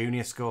Theatre with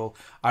junior school.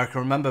 I can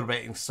remember it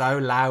being so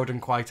loud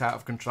and quite out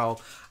of control.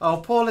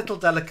 Oh, poor little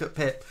delicate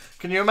Pip.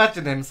 Can you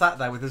imagine him sat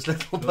there with his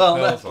little pearl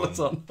necklace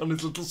on and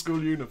his little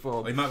school uniform?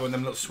 Well, he might have one of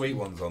them little sweet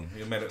ones on.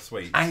 You made it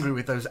sweet. Angry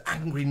with those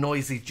angry,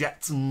 noisy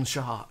Jetson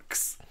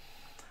sharks.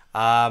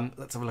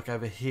 Let's have a look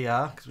over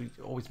here, because we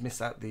always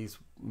miss out these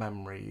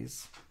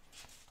memories.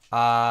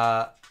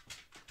 Mark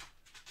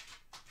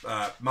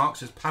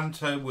says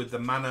panto with the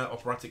Manor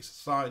Operatic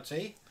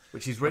Society,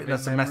 which he's written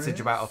us a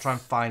message about. I'll try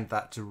and find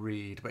that to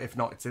read, but if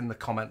not, it's in the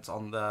comments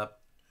on the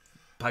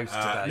post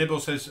today. Nibble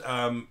says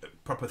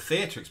proper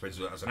theatre experience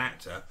as an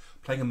actor,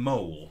 playing a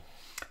mole.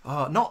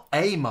 Oh, not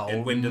a mole.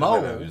 In Wind of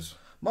mole. the Willows.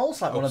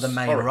 Mole's like one of the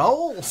main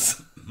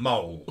roles.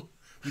 Mole.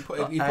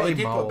 You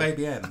did put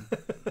baby M.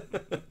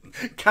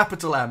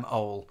 Capital M,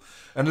 Ole.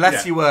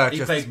 Unless you were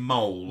just played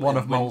Mole one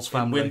of Mole's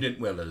family. In Wind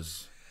of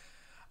Willers.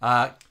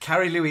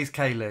 Carrie Louise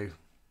Kalu.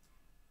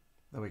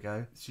 There we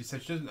go. She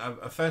said she doesn't have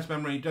a first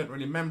memory, don't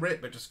really remember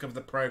it, but discovered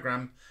the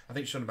programme. I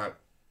think she's on about...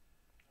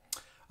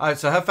 Oh,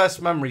 so her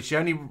first memory, she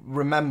only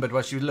remembered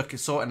where she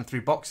was sorting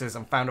through boxes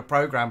and found a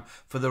programme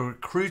for the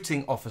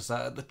recruiting officer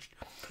at the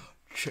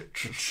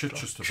She's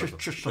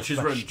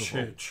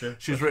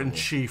written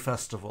Chi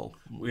Festival.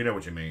 We know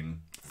what you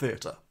mean.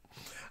 Theatre.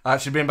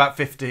 She'd been about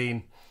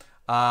 15.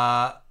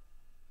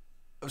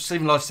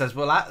 Stephen Lodge says,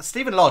 well,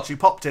 Stephen Lodge, who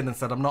popped in and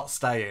said, I'm not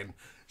staying.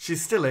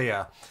 She's still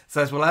here.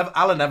 Says, will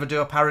Alan ever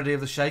do a parody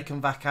of the Shake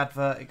and Vac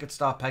advert? It could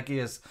star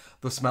Peggy as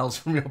the smells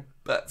from your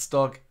pet's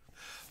dog.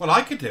 Well,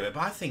 I could do it,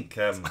 but I think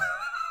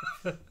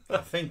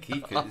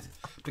he could,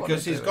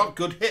 because he's got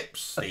good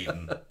hips,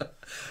 Stephen.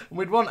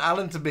 We'd want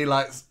Alan to be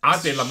like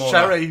I'd be more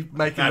Sherry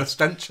making the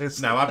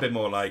stenches. No, I'd be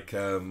more like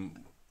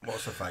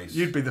what's her face?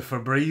 You'd be the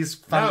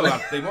Febreze family. No,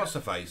 I'd be what's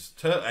her face?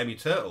 Amy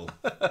Turtle.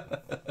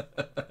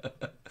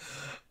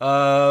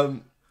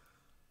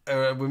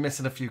 We're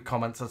missing a few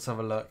comments. Let's have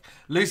a look.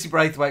 Lucy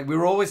Braithwaite. We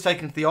were always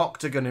taken to the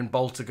Octagon in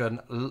Bolton.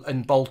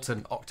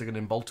 Octagon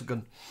in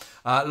Bolton.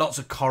 Lots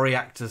of Corrie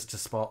actors to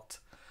spot.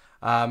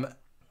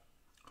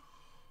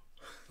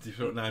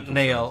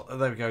 Neil,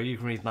 there we go. You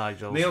can read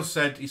Nigel. Neil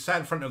said he sat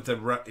in front of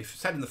he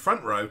sat in the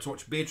front row to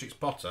watch Beatrix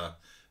Potter,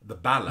 the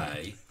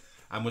ballet,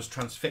 and was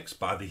transfixed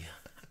by the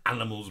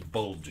animal's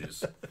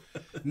bulges.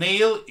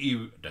 Neil,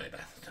 you.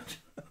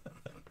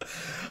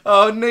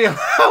 Oh, Neil,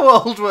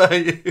 how old were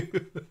you?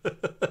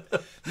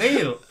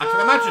 Neil, I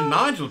can imagine Imagine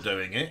Nigel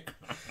doing it.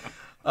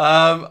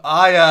 No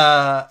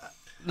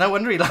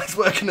wonder he likes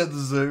working at the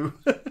zoo.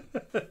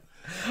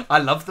 I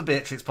love the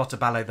Beatrix Potter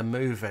Ballet, the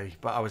movie,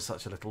 but I was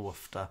such a little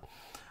woofter.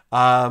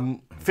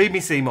 Feed Me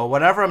Seymour.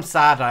 Whenever I'm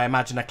sad, I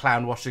imagine a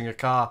clown washing a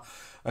car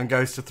and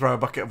goes to throw a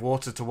bucket of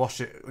water to wash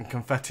it and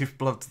confetti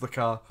floods the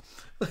car.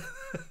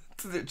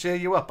 Does it cheer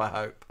you up, I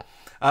hope?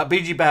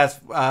 BG Bear's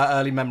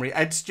early memory.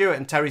 Ed Stewart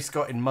and Terry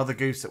Scott in Mother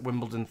Goose at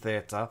Wimbledon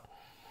Theatre.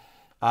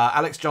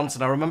 Alex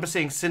Johnson. I remember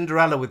seeing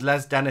Cinderella with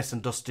Les Dennis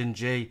and Dustin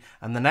G.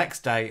 And the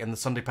next day in the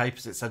Sunday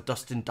papers it said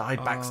Dustin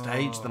died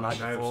backstage the night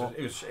before.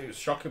 It was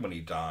shocking when he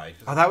died.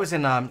 Oh, that was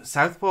in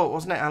Southport,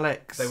 wasn't it,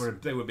 Alex?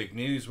 They were big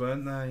news,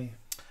 weren't they?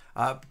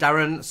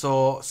 Darren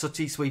saw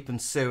Sooty, Sweep and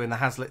Sue in the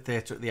Hazlitt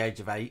Theatre at the age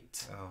of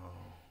 8.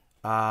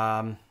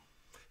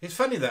 It's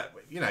funny that,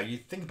 you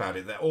think about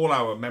it, that all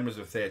our memories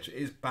of theatre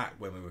is back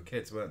when we were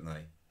kids, weren't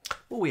they?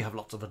 Well, we have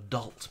lots of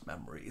adult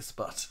memories,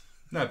 but...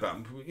 No, but,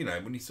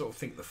 when you sort of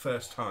think the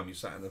first time you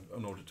sat in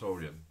an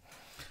auditorium.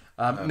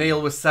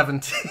 Neil was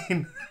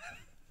 17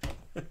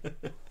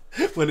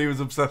 when he was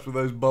obsessed with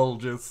those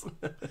bulges.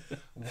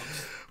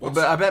 But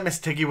I bet Miss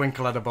Tiggy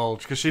Winkle had a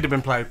bulge, because she'd have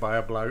been played by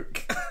a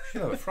bloke.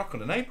 She'd have a frock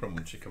on an apron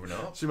when she covered it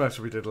up. She most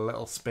probably did a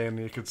little spin,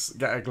 you could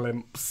get a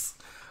glimpse.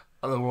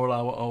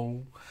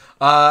 Bethan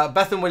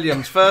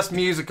Williams' first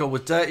musical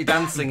was Dirty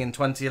Dancing in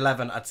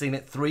 2011. I'd seen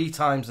it 3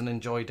 times and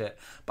enjoyed it,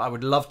 but I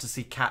would love to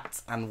see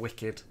Cats and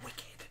Wicked.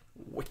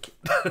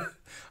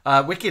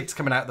 Wicked's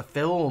coming out of the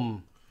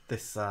film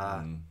this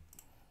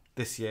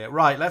year.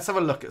 Right, let's have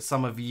a look at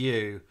some of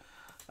you.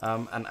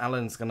 And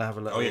Alan's going to have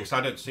a look. Oh, yeah, because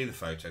I don't see the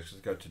photos. Let's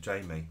go to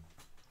Jamie.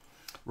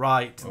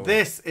 Right,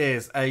 This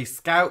is a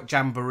Scout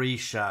Jamboree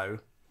show.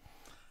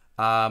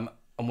 And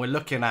we're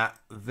looking at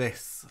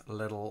this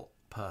little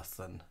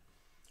person.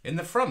 In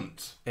the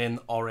front? In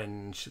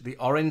orange. The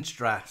orange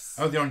dress.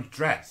 Oh, the orange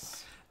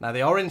dress. Now,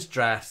 the orange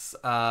dress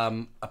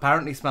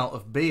apparently smelt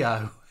of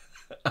BO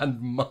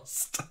and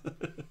must.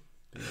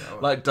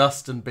 Like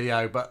dust and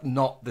BO, but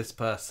not this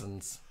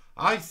person's.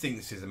 I think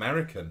this is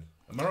American.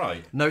 Am I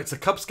right? No, it's a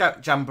Cub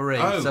Scout Jamboree.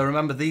 Oh. So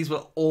remember, these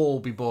will all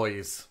be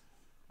boys.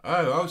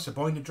 Oh, it's a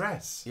boy in a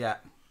dress. Yeah.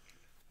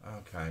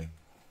 Okay.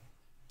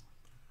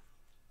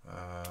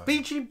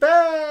 BG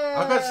Bear! I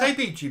was about to say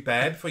BG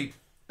Bear before you...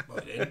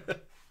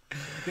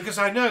 Because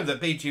I know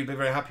that BG would be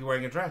very happy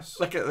wearing a dress.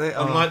 Look at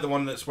the... Unlike the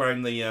one that's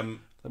wearing the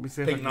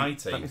pink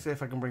nightie. Let me see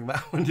if I can bring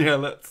that one. Yeah,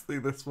 let's see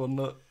this one.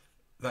 Look.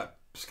 That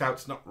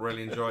Scout's not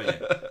really enjoying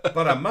it.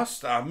 But I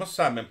must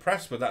say I'm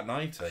impressed with that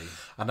nightie.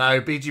 I know,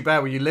 BG Bear,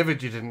 were you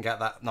livid you didn't get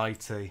that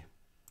nightie?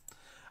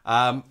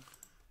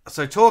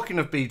 So talking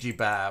of BG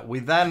Bear, we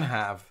then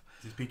have...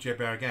 Is BG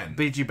Bear again?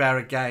 BG Bear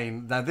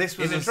again. Now this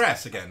was in a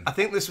dress again. I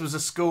think this was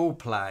a school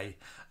play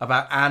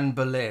about Anne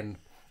Boleyn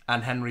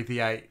and Henry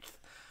VIII.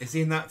 Is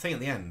he in that thing at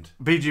the end?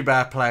 BG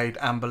Bear played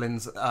Anne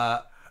Boleyn's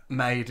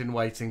maid in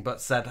waiting, but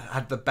said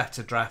had the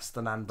better dress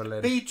than Anne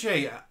Boleyn.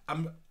 BG,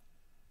 I'm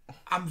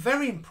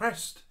very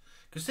impressed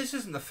because this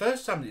isn't the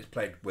first time that he's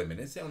played women,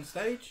 is it, on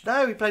stage?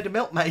 No, he played a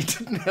milkmaid,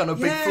 didn't he, on a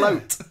big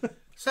float.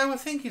 So I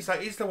think he's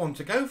the one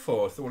to go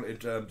for if they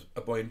wanted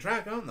a boy in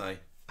drag, aren't they?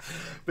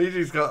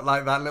 BG's got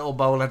like that little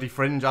bowl-heady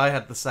fringe. I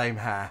had the same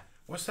hair.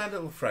 What's that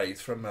little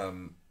phrase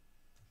from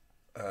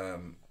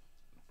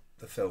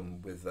the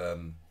film with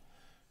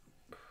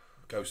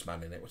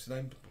Ghostman in it? What's his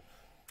name?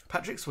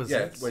 Patrick Swayze.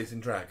 Yeah, where he's in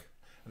drag.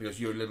 And he goes,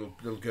 "You're a little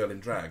girl in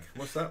drag."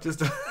 What's that?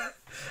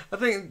 I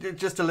think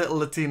just a little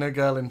Latino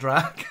girl in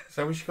drag.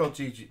 So we should call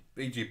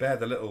BG Bear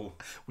the little...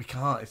 We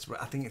can't.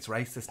 I think it's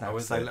racist now to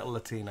say little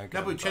Latino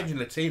girl. No, but we're changing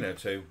Latino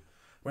to...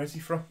 Where's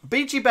he from?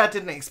 BG Bear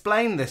didn't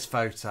explain this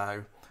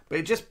photo, but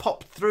it just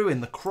popped through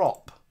in the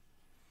crop.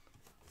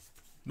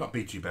 Not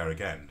BG Bear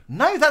again.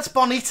 No, that's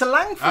Bonita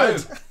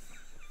Langford. Oh.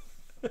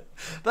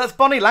 That's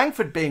Bonnie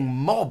Langford being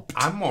mobbed.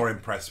 I'm more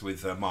impressed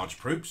with Marge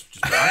Proops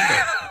just behind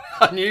her.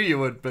 I knew you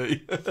would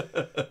be.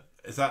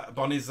 Is that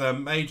Bonnie's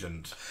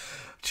agent?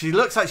 She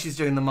looks like she's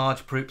doing the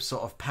Marge Proops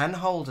sort of pen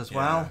hold as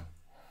well.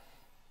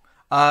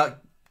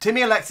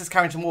 Timmy Alexis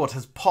Carrington Ward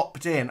has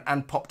popped in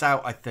and popped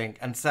out, I think,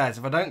 and says,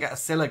 if I don't get a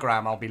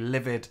Cillagram, I'll be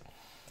livid.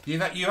 You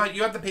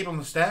had the people on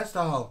the stairs,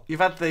 doll. You've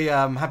had the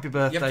happy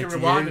birthday to you. You have to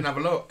rewind and have a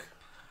look.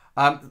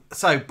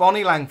 So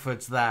Bonnie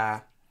Langford's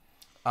there.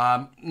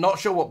 Not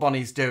sure what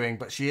Bonnie's doing,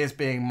 but she is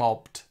being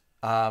mobbed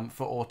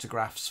for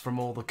autographs from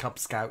all the Cub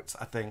Scouts,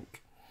 I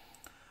think.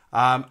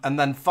 And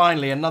then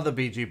finally, another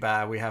BG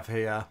Bear we have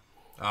here.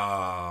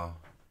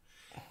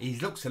 He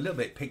looks a little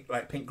bit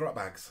like Pink Grot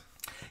Bags.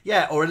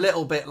 Yeah, or a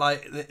little bit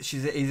like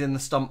he's in the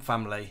Stump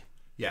family.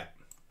 Yeah.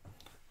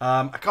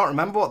 I can't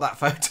remember what that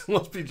photo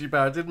was, BG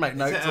Bear. I did make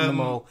notes on them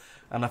all,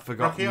 and I've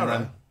forgotten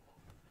them.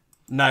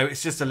 No,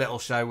 it's just a little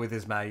show with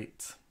his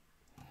mate.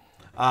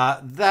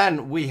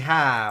 Then we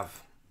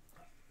have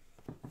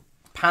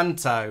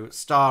Panto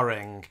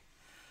starring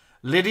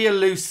Lydia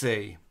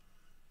Lucy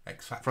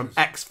from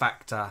X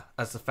Factor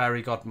as the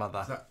fairy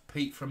godmother. Is that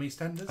Pete from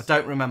EastEnders? I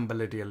don't remember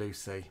Lydia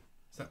Lucy.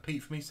 Is that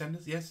Pete from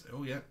EastEnders? Yes.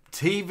 Oh, yeah.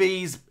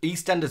 TV's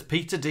EastEnders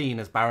Peter Dean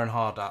as Baron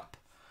Hardup.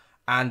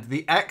 and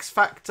the X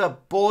Factor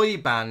boy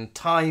band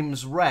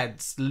Times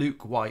Red's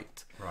Luke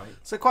White. Right.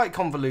 So quite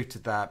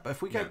convoluted there. But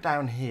if we go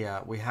down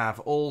here, we have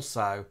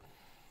also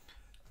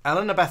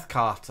Eleanor Beth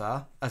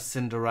Carter as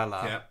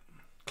Cinderella. Yeah.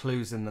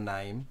 Clues in the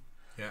name.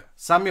 Yeah.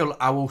 Samuel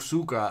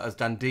Awusuga as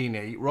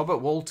Dandini. Robert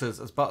Walters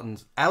as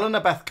Buttons. Eleanor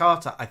Beth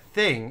Carter, I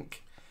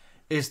think,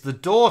 is the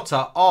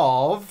daughter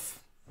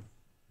of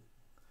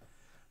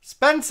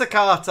Spencer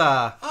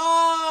Carter.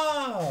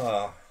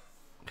 Ah!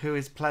 Who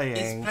is playing...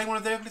 He's playing one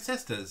of the Ugly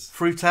Sisters.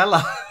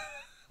 Frutella.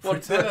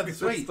 Frutella, the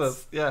sweets.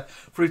 Sisters. Yeah.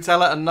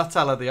 Frutella and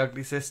Nutella, the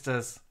Ugly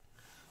Sisters.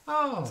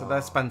 Oh. So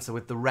there's Spencer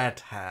with the red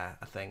hair,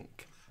 I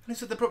think. And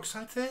it's at the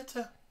Brookside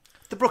Theatre.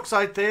 The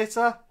Brookside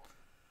Theatre.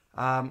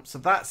 So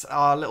that's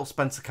our little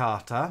Spencer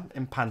Carter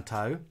in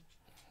Panto.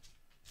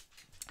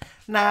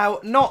 Now,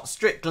 not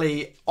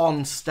strictly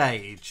on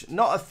stage,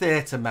 not a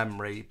theatre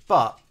memory,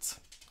 but...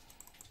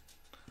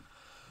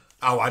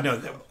 Oh, I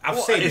know. I've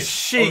what seen it. is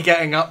she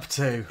getting up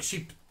to?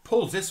 She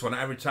pulls this one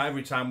every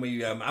time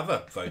we have a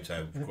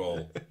photo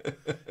call.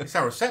 It's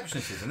our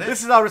receptionist, isn't it?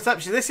 This is our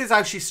reception. This is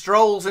how she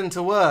strolls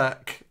into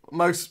work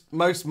most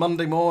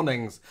Monday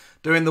mornings,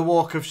 doing the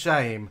walk of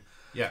shame.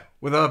 Yeah.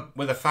 With a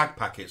fag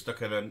packet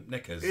stuck in her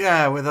knickers.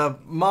 Yeah, with a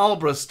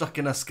Marlboro stuck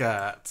in her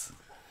skirt.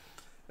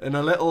 In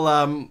a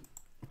little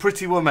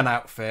Pretty Woman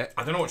outfit.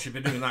 I don't know what she'd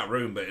been doing in that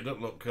room, but it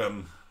doesn't look...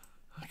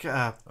 Look at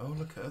her. Oh,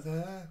 look at her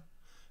there.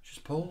 She's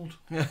pulled.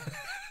 Yeah.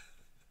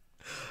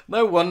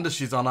 No wonder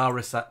she's on our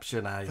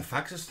reception, eh? The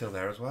fags are still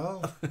there as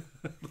well.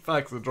 The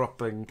fags are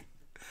dropping.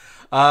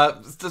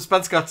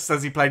 Spencer Carter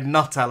says he played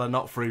Nutella,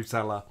 not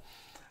Frutella.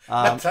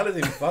 Nutella's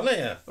even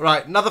funnier.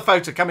 Right, another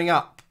photo coming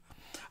up.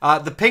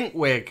 The pink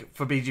wig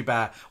for BG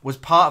Bear was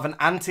part of an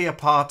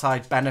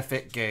anti-apartheid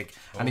benefit gig,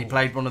 and he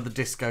played one of the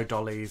disco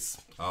dollies.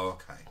 Oh,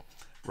 okay.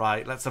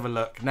 Right, let's have a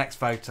look. Next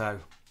photo.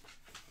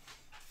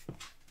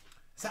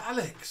 Is that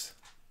Alex?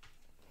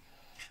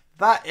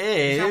 That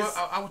is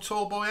our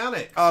tall boy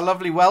Alex. Our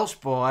lovely Welsh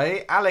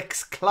boy,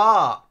 Alex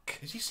Clark.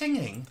 Is he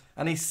singing?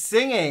 And he's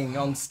singing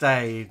on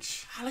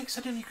stage. Alex,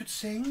 I didn't know you could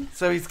sing.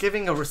 So he's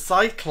giving a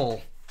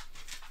recital.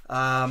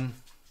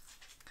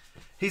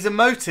 He's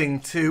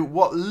emoting to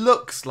what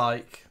looks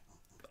like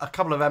a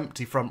couple of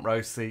empty front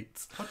row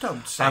seats. Oh,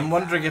 don't say I'm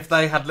wondering if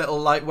they had little,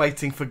 like,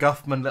 waiting for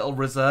Guffman, little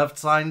reserved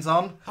signs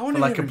on. I want for,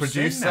 to like, hear a him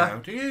producer. sing now,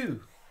 do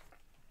you?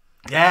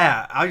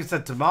 Yeah, I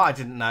said to Mark, I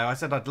didn't know. I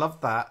said I'd love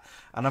that.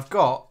 And I've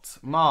got,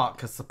 Mark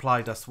has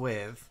supplied us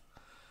with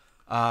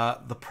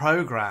the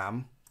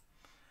programme.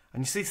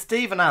 And you see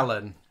Stephen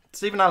Allen.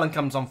 Stephen Allen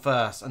comes on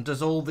first and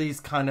does all these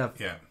kind of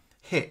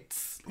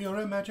hits. You're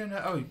imagining...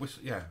 Oh,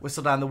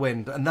 Whistle Down the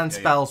Wind. And then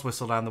spells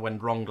Whistle Down the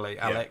Wind wrongly,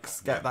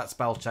 Alex. Get that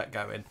spell check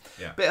going.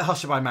 Yeah. Bit of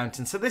Hushabye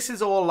Mountain. So this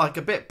is all like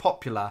a bit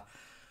popular.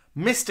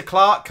 Mr.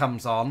 Clark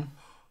comes on.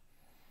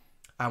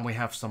 And we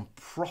have some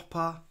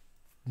proper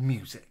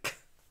music.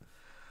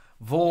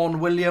 Vaughan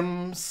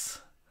Williams,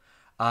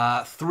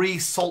 3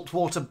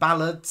 saltwater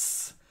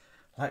ballads,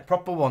 like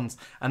proper ones.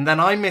 And then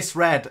I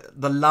misread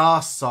the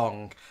last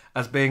song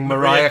as being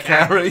Mariah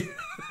Carey.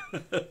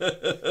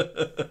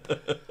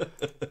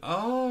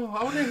 Oh,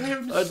 I want to hear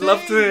him I'd sing.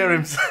 love to hear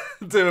him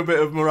do a bit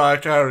of Mariah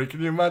Carey.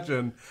 Can you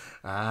imagine?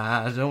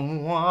 I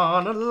don't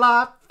want a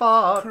lot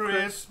for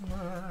Christmas.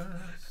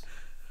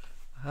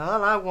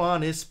 All I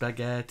want is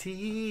spaghetti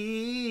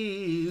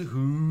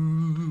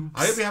hoops.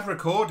 I hope you have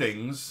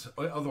recordings.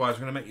 Otherwise,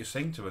 we're going to make you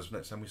sing to us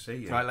next time we see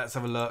you. Right, let's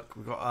have a look.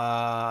 We've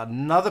got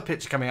another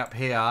picture coming up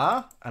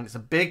here. And it's a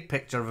big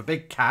picture of a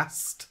big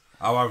cast.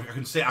 Oh, I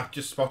can see it. I've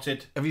just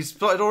spotted. Have you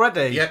spotted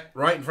already? Yep,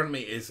 right in front of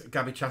me is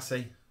Gabby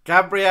Chassis.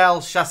 Gabrielle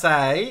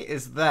Chassé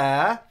is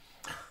there.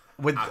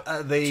 With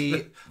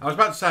the... I was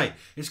about to say,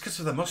 it's because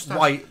of the moustache.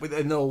 White,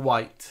 in all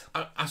white.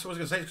 That's what I was going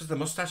to say, it's because of the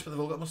moustache, but they've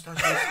all got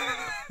moustaches.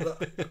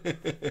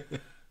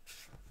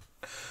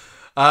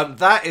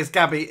 That is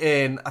Gabby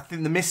in, I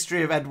think, The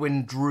Mystery of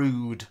Edwin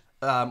Drood,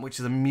 which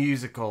is a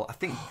musical. I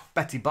think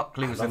Betty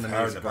Buckley was in the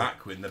musical.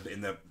 in the back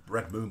in the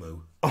red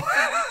moo-moo.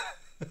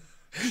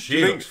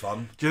 She looks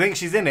fun. Do you think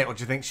she's in it, or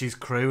do you think she's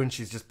crew and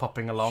she's just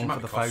popping along for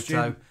the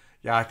photo?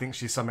 Yeah, I think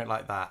she's something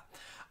like that.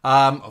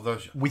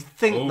 We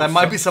think there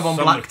might be someone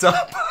blacked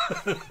up.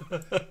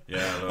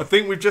 Yeah, I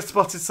think we've just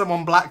spotted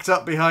someone blacked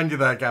up behind you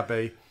there,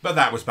 Gabby. But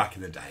that was back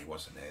in the day,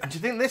 wasn't it? And do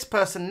you think this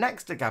person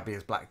next to Gabby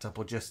is blacked up,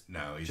 or just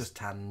he's just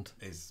tanned?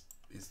 He's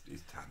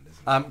tanned,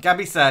 isn't he?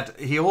 Gabby said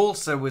he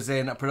also was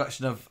in a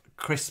production of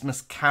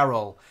Christmas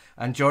Carol,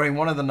 and during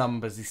one of the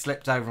numbers he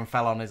slipped over and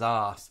fell on his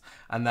arse,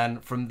 and then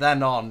from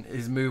then on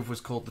his move was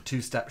called the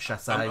two-step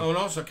chassé. And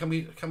also, can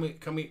we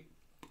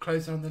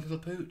close down the little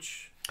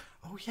pooch?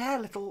 Oh yeah,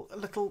 a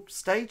little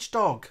stage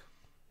dog.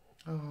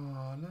 Oh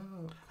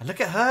no! And look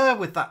at her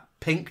with that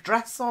pink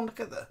dress on. Look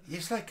at that.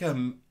 It's like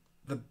the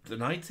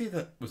 90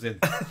 that was in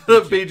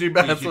BG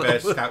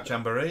Bear's Scout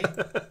Jamboree.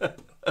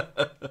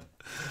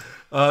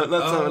 Let's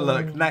have a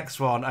look.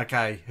 Next one.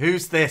 Okay,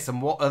 who's this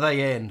and what are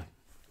they in?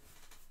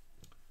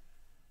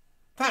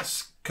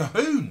 That's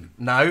Cahoon.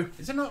 No.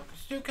 Is it not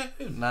Stu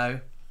Cahoon?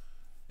 No.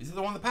 Is it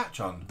the one with the patch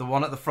on? The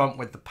one at the front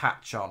with the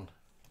patch on.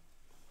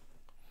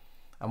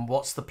 And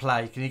what's the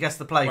play? Can you guess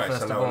the play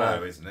first of all?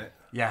 Hello, isn't it?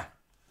 Yeah.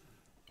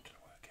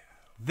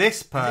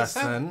 This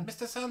person,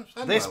 Mr.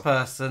 Sandwell? this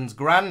person's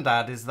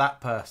granddad is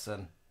that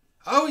person.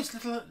 Oh, it's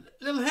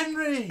little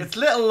Henry. It's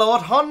little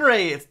Lord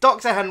Henry. It's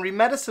Dr. Henry,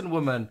 medicine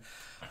woman,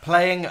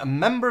 playing a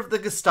member of the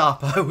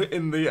Gestapo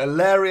in the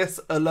hilarious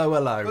Hello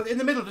Hello. Well, in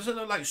the middle, does it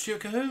look like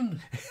Stuart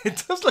Cahoon?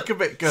 It does look a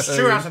bit good.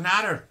 Stuart has an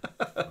adder.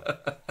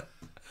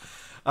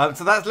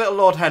 So that's little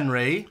Lord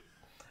Henry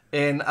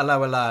in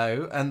Hello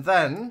Hello, and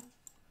then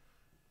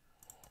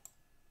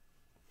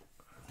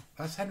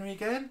that's Henry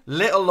again.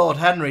 Little Lord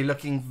Henry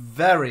looking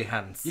very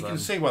handsome. You can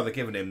see why they're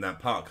giving him that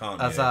part,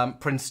 can't you? As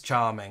Prince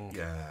Charming.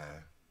 Yeah.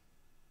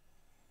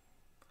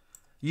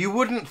 You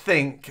wouldn't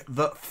think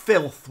that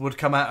filth would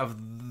come out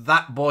of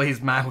that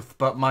boy's mouth,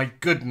 but my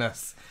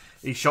goodness,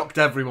 he shocked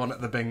everyone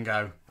at the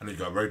bingo. And he's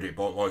got a very deep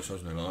voice,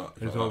 hasn't he? Like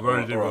He's got a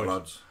very deep voice.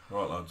 Lads.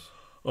 All right, lads.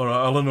 All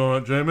right, Alan. All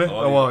right, Jamie.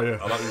 How are you?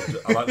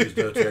 I like these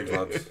dirty eggs,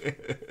 lads.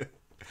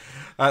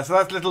 So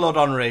that's Little Lord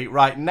Henry.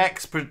 Right,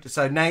 next.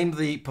 So name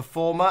the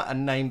performer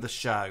and name the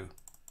show.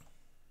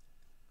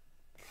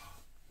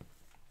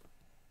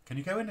 Can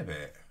you go in a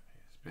bit?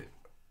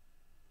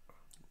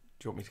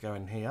 Do you want me to go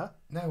in here?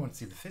 No, I want to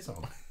see the fizz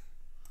on.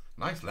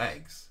 Nice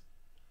legs.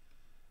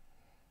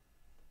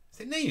 Is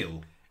it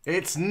Neil?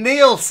 It's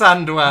Neil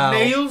Sandwell.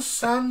 Neil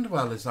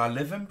Sandwell is I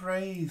Live and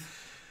Breathe.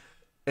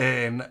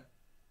 In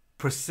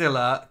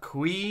Priscilla,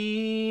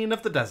 Queen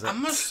of the Desert. I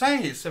must say,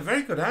 it's a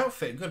very good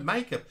outfit, good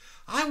makeup.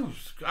 I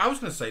was going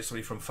to say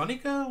somebody from Funny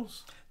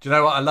Girls. Do you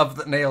know what? I love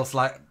that Neil's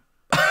like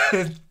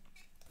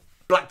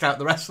blacked out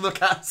the rest of the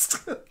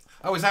cast.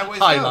 Oh, is that what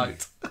he's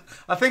highlight? Done?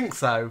 I think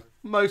so.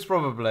 Most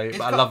probably,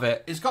 but I love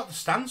it. He's got the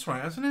stance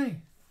right, hasn't he?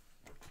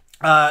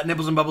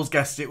 Nibbles and Bubbles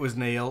guessed it was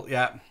Neil,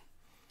 yeah.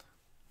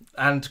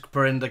 And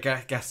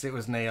Perinda guessed it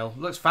was Neil.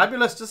 Looks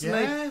fabulous, doesn't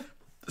he?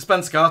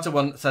 Spencer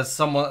Carter says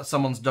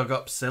someone's dug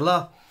up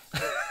Cilla.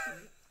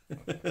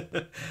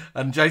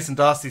 And Jason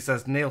Darcy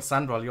says, Neil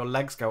Sandwell, your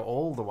legs go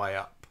all the way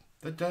up.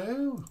 They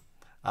do.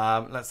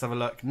 Let's have a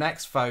look.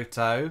 Next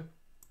photo.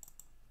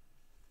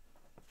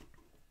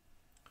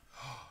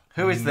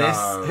 Who is this?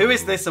 Who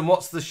is this and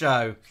what's the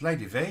show? It's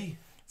Lady V.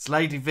 It's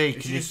Lady V.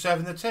 Is she just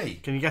serving the tea?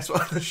 Can you guess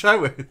what the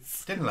show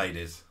is? Dinner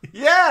Ladies.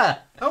 Yeah.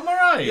 Oh, am I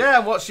right? Yeah,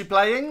 and what's she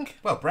playing?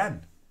 Well,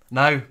 Bren.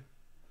 No.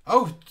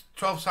 Oh,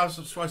 12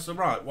 slices of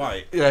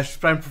white. Yeah, she's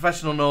playing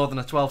Professional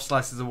Northerner, 12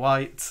 slices of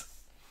white.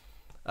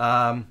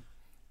 Yeah,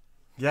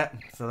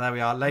 so there we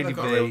are. Lady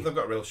V. They've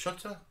got a real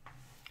shutter.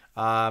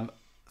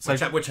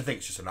 Which I think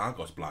is just an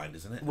Argos blind,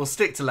 isn't it? We'll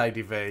stick to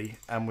Lady V,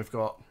 and we've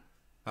got...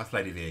 That's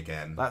Lady V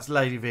again. That's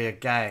Lady V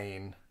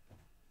again.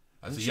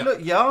 She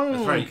looked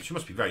young. She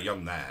must be very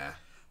young there.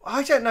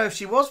 I don't know if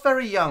she was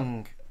very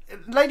young.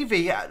 Lady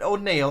V or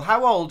Neil,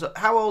 how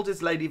old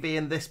is Lady V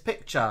in this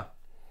picture?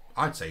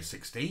 I'd say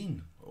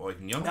 16 or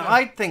even younger. No,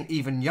 I'd think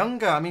even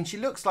younger. I mean, she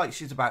looks like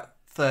she's about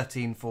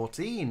 13,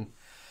 14.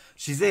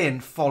 She's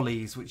in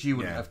Follies, which you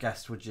wouldn't have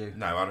guessed, would you?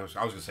 No, I was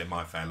going to say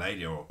My Fair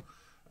Lady or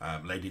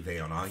Lady V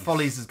on Ice.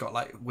 Follies has got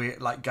like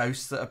weird, like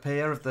ghosts that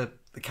appear of the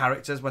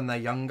characters when they're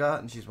younger,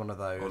 and she's one of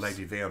those. Or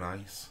Lady V on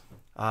Ice.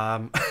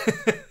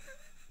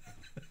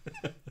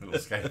 Little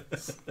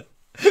skates.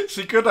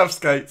 She could have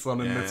skates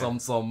on in this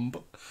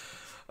ensemble.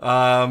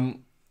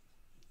 I've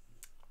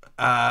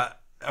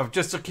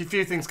just a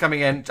few things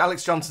coming in.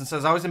 Alex Johnson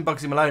says, I was in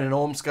Bugsy Malone in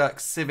Ormskirk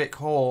Civic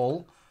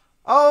Hall.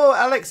 Oh,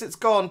 Alex, it's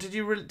gone. Did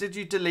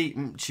you delete?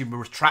 She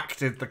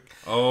retracted the...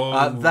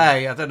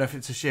 they. I don't know if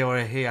it's a she or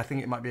a he. I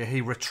think it might be a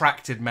he.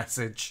 Retracted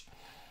message.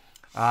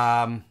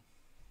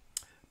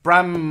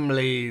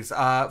 Bramley's...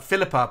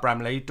 Philippa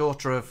Bramley,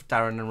 daughter of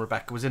Darren and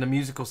Rebecca, was in a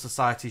musical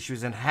society. She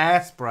was in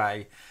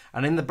Hairspray.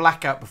 And in the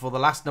blackout before the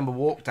last number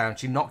walked down,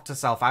 she knocked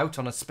herself out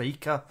on a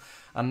speaker.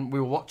 And we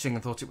were watching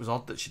and thought it was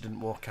odd that she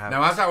didn't walk out.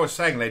 Now, as I was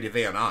saying, Lady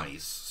V on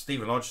Ice,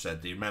 Stephen Lodge said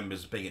he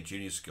remembers being at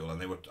junior school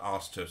and they were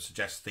asked to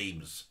suggest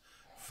themes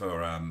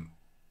for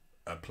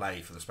a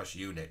play for the special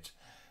unit.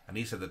 And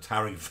he said the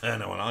Towering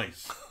Inferno on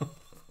Ice.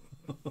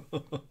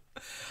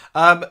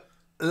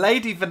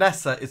 Lady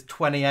Vanessa is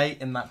 28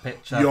 in that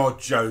picture. You're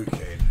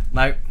joking.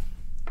 No.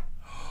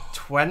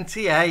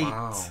 28.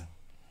 Wow.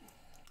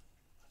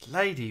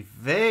 Lady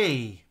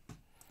V.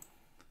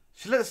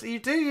 She looks...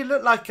 You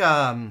look like...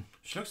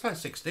 She looks like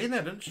 16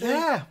 there, doesn't she?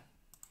 Yeah.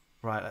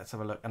 Right, let's have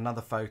a look.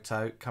 Another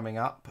photo coming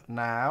up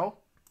now.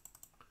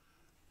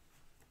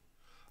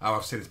 Oh,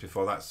 I've seen this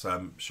before. That's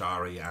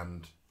Shari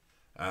and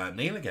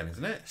Neil again,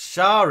 isn't it?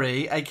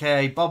 Shari,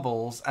 a.k.a.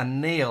 Bubbles,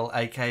 and Neil,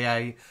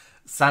 a.k.a.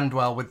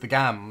 Sandwell with the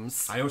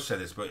Gams. I always say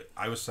this, but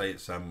I always say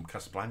it's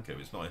Casablanca.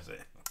 It's not, is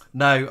it?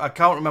 No, I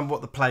can't remember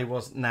what the play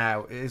was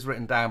now. It is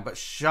written down, but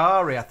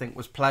Shari, I think,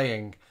 was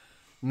playing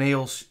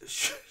Neil's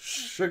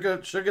sugar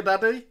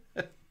daddy?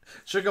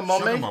 Sugar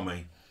mommy? Sugar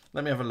mommy.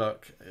 Let me have a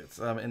look. It's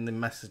in the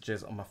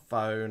messages on my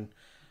phone.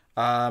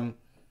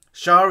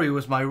 Shari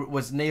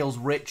was Neil's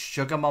rich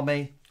sugar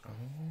mommy. Oh.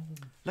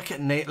 Look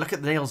at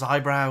Neil's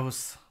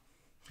eyebrows.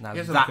 Now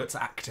that's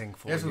acting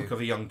for you. He has a look of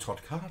a young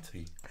Todd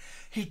Carty.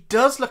 He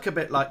does look a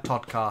bit like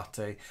Todd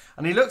Carty,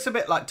 and he looks a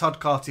bit like Todd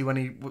Carty when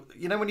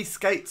he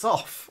skates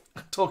off.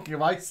 Talking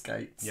of ice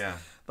skates, Yeah,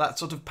 that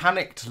sort of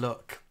panicked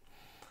look.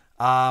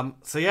 So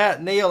yeah,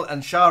 Neil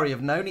and Shari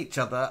have known each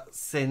other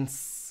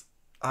since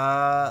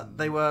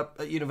they were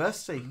at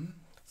university,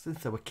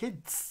 since they were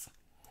kids.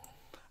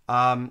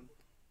 Right,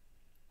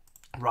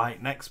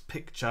 next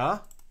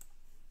picture.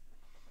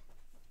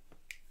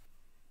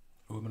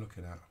 Who am I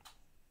looking at?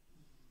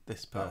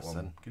 This That person.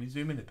 one. Can you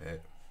zoom in a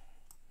bit?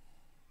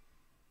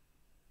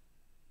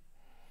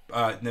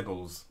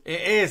 Nibbles.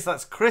 It is.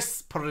 That's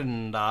Chris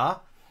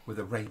Prinda With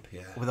a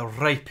rapier. with a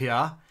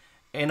rapier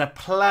in a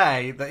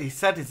play that he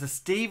said is a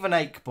Stephen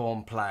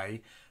Akeborn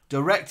play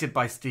directed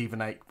by Stephen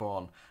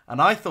Akeborn.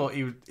 And I thought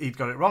he'd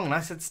got it wrong. And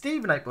I said,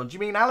 Stephen Akeborn, do you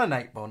mean Alan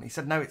Akeborn? He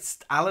said, no, it's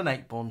Alan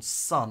Akeborn's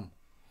son.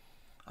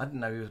 I didn't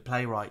know he was a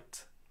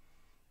playwright.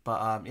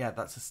 But yeah,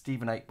 that's a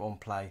Stephen Akeborn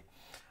play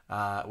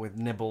with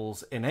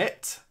Nibbles in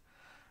it.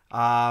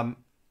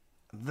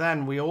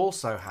 Then we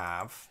also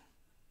have...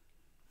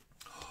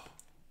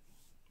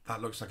 That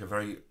looks like a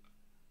very...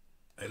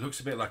 It looks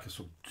a bit like a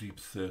sort of deep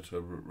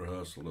theatre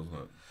rehearsal, doesn't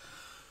it?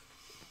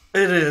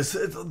 It is.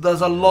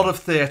 There's a lot of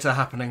theatre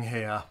happening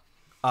here.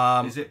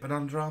 Is it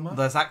banana drama?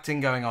 There's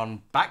acting going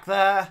on back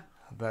there.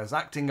 There's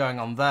acting going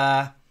on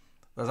there.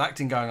 There's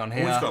acting going on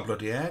here. Oh, he's got a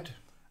bloody head.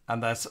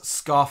 And there's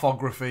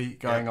scarfography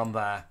going on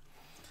there.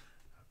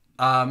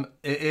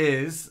 It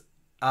is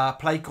a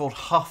play called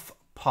Huff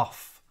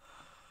Puff,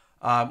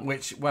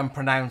 which, when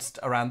pronounced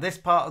around this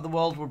part of the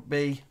world, would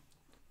be...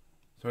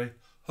 Sorry?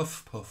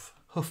 Huff Puff.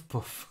 Huff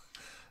Puff.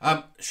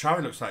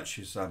 Shari looks like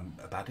she's a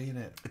baddie in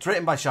it. It's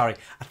written by Shari.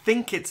 I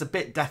think it's a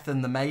bit Death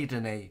and the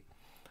Maiden-y.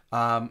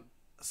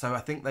 So I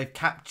think they've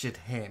captured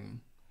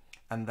him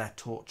and they're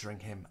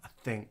torturing him, I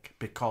think,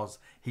 because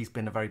he's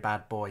been a very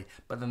bad boy.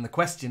 But then the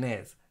question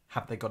is,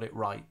 have they got it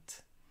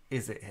right?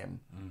 Is it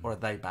him or are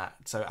they bad?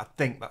 So I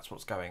think that's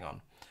what's going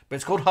on. But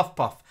it's called Huff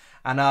Puff.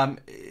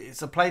 And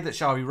it's a play that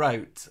Shari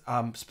wrote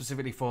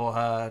specifically for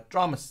her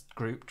drama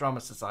group, Drama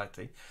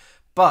Society.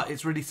 But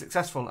it's really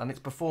successful and it's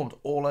performed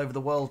all over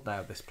the world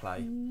now, this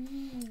play.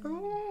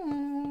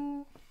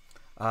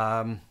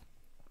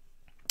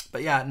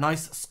 But yeah,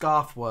 nice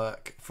scarf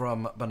work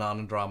from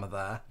Banana Drama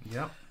there.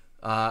 Yep.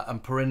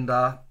 And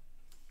Perinda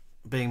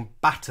being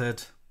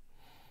battered.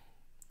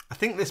 I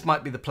think this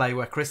might be the play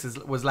where Chris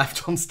was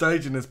left on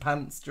stage in his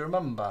pants. Do you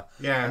remember?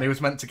 Yeah. And he was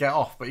meant to get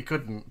off, but he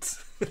couldn't.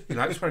 He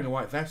likes wearing a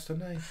white vest,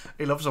 doesn't he?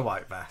 He loves a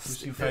white vest. Have you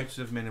seen photos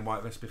of him in a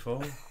white vest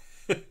before?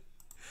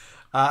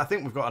 I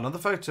think we've got another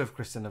photo of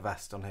Chris in a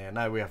vest on here.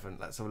 No, we haven't.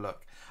 Let's have a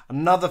look.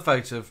 Another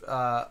photo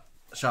of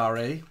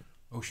Shari.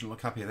 Oh, she doesn't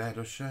look happy there,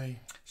 does she?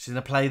 She's in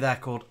a play there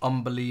called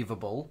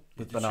Unbelievable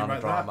with Did she Banana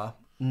write Drama.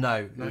 that? No,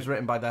 it was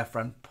written by their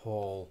friend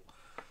Paul.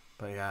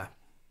 But yeah.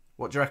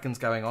 What do you reckon's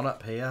going on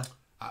up here?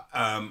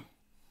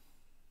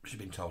 She's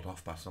been told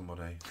off by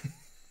somebody.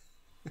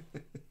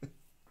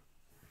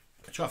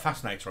 She got a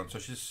fascinator on, so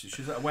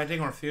she's at a wedding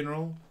or a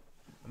funeral,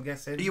 I'm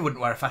guessing. You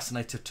wouldn't wear a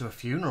fascinator to a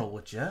funeral,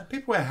 would you?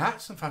 People wear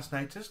hats and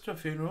fascinators to a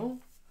funeral.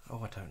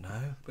 Oh, I don't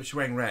know. But she's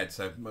wearing red,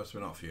 so most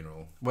of it not a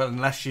funeral. Well,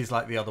 unless she's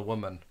like the other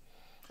woman.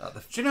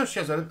 Do you know she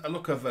has a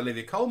look of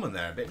Olivia Colman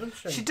there a bit, doesn't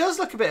she? She does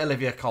look a bit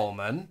Olivia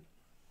Colman.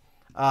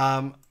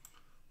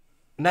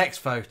 Next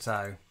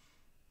photo.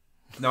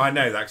 No, I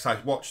know that because I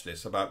watched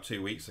this about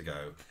 2 weeks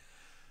ago.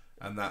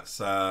 And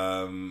that's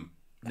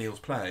Neil's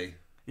play.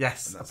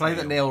 Yes, a play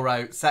that Neil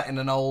wrote, set in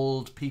an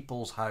old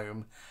people's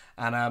home.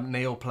 And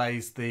Neil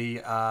plays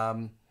the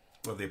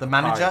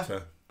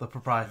manager. The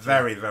proprietor.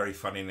 Very, very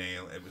funny,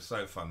 Neil. It was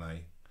so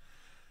funny.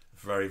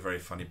 Very, very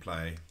funny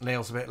play.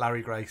 Neil's a bit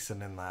Larry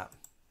Grayson in that.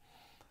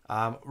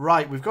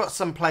 Right, we've got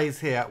some plays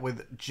here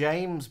with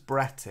James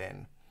Brett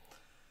in.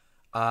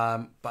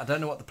 But I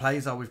don't know what the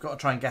plays are. We've got to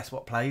try and guess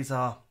what plays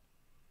are.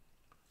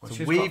 Well,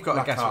 so we've got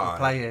to guess what the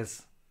play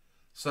is.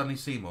 Suddenly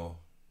Seymour.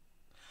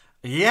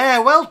 Yeah,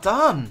 well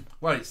done.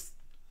 Well, it's...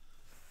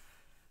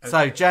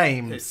 So,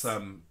 James, it's,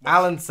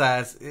 Alan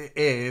says it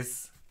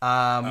is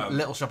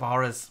Little Shop of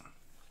Horrors.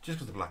 Just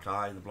because the black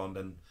eye, the blonde,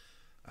 and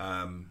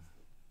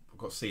we've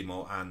got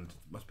Seymour and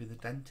must be the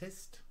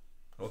dentist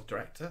or the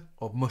director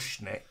or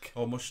Mushnick.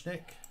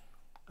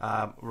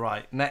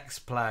 Right, next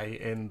play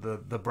in the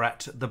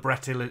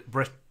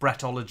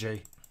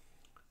Brettology.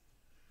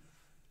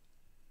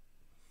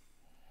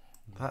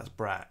 That's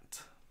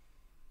Brett.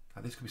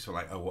 This could be sort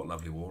of like Oh What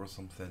Lovely War or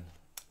something.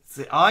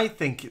 See, I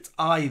think it's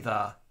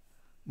either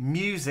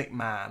Music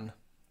Man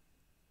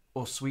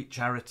or Sweet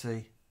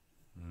Charity.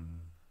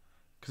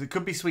 Because it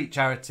could be Sweet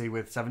Charity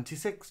with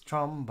 76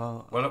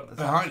 trombone. Well,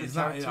 behind is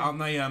that aren't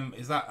they?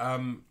 Is that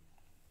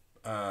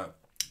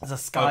there's a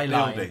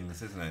skyline.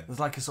 Buildings, isn't it? There's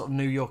like a sort of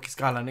New York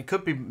skyline. It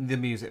could be the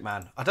Music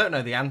Man. I don't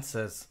know the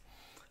answers.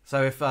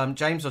 So if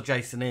James or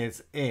Jason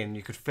is in,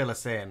 you could fill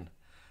us in.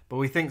 But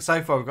we think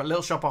so far we've got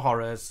Little Shop of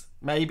Horrors,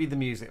 maybe the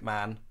Music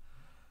Man.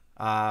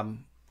 Or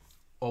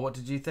what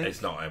did you think?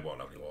 It's not What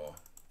Lovely War.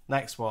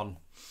 Next one.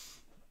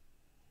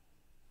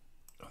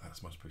 Oh,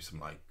 that must be some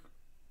like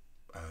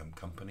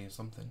company or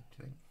something. Do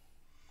you think?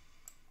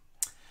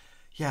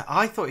 Yeah,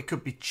 I thought it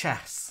could be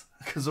chess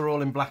because they're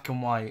all in black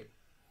and white.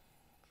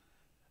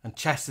 And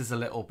chess is a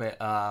little bit...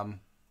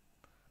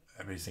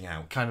 Everything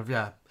out. Kind of,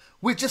 yeah.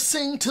 We just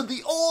sing to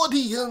the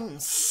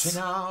audience.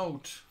 Sing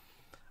out.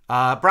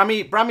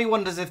 Brammy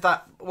wonders if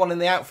that one in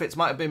the outfits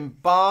might have been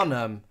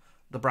Barnum,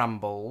 the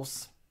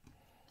Brambles.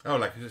 Oh,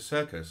 like a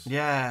circus?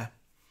 Yeah.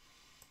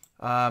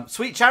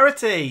 Sweet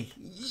Charity.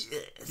 Yes.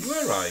 You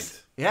were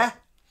right. Yeah.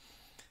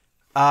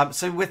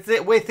 So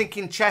we're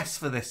thinking chess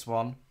for this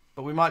one,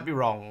 but we might be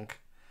wrong.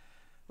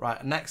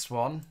 Right, next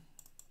one.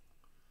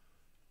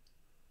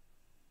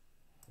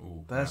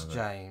 Ooh, there's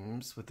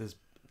James with his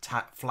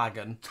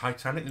flagon.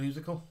 Titanic the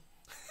musical?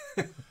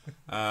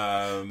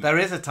 There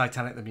is a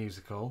Titanic the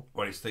musical.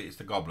 Well, it's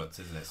the goblets,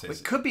 isn't it? So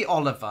it could be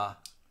Oliver.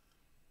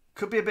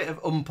 Could be a bit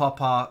of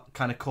papa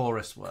kind of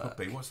chorus work.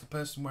 Could be. What's the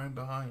person wearing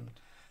behind?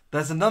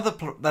 There's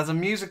a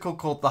musical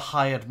called The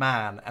Hired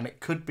Man, and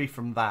it could be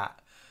from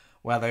that,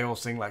 where they all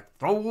sing like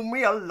 "Throw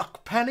me a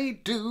luck penny,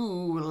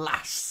 do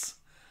lass."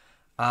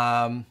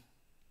 The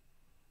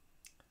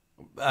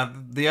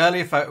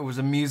earlier photo was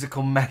a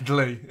musical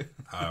medley.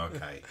 Oh,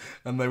 okay.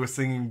 And they were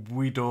singing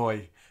 "We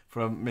Doy"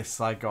 from Miss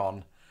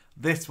Saigon.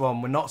 This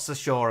one we're not so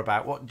sure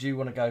about. What do you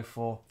want to go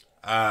for?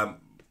 I'm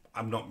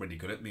not really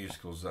good at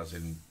musicals, as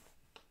in.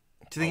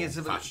 Do you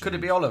think could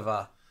it be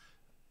Oliver?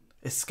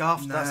 Is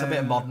Scarf? No. That's a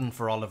bit modern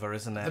for Oliver,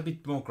 isn't it? That'd be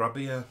more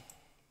grubbier.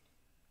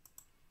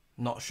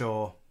 Not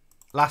sure.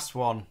 Last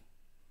one.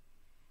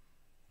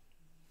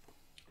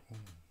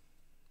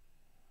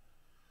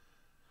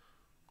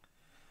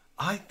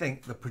 I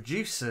think the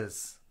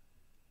producers.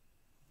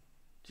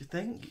 Do you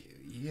think?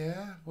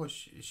 Yeah.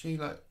 Is she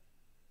like?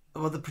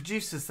 Well, the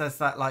producer says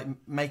that like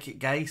 "Make It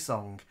Gay"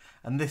 song,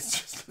 and this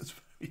just looks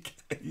very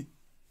gay.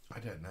 I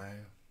don't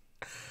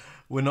know.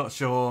 We're not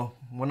sure.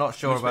 We're not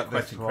sure about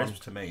this one.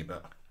 Crisp to me,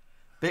 but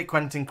bit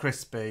Quentin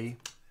Crispy.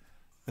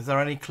 Is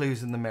there any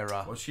clues in the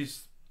mirror? Well,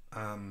 she's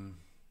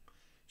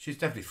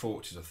definitely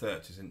 40s or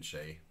 30s, isn't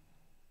she?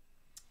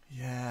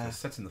 Yeah.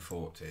 So set in the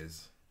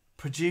 40s.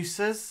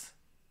 Producers?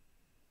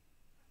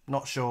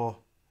 Not sure.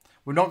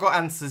 We've not got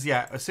answers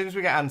yet. As soon as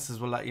we get answers,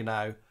 we'll let you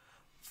know.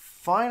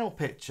 Final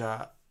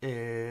picture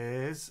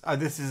is... Oh,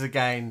 this is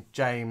again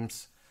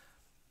James.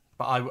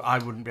 But I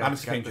wouldn't be able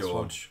to get this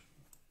George.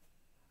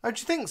 One. Oh, do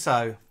you think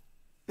so?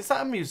 Is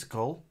that a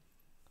musical?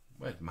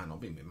 Well, it might not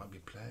be. It might be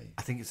a play.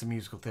 I think it's a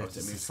musical theatre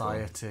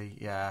society.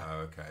 Yeah.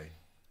 Oh,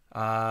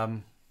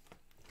 okay.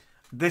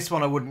 This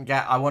one I wouldn't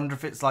get. I wonder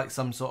if it's like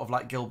some sort of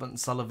like Gilbert and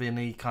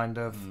Sullivan-y kind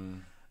of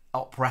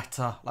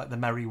operetta, like The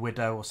Merry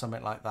Widow or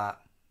something like that.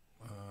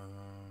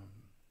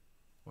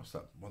 What's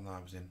that one that I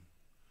was in?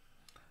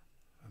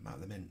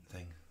 About the Mint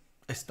thing.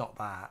 It's not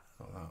that.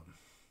 Not that.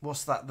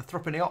 What's that? The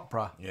Threepenny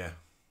Opera? Yeah.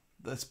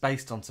 That's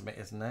based on something,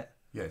 isn't it?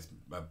 Yeah, it's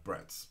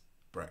Brecht's.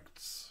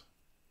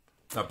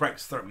 No,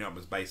 Brecht's Threepenny Opera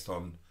was based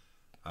on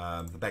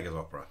the Beggar's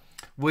Opera.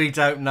 We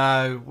don't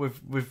know.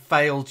 We've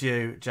failed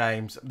you,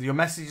 James. Your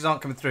messages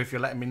aren't coming through if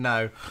you're letting me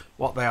know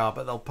what they are,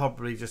 but they'll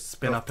probably just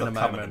spin up in a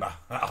moment. In about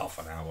half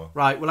an hour.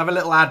 Right, we'll have a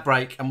little ad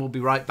break and we'll be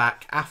right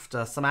back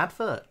after some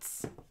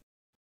adverts.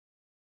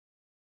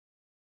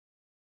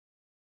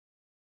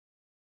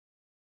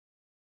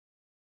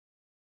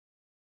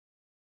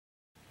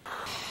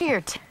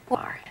 Here,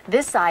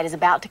 this side is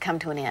about to come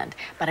to an end,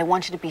 but I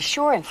want you to be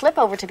sure and flip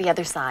over to the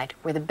other side,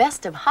 where the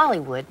best of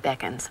Hollywood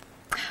beckons.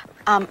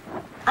 I'm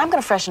going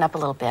to freshen up a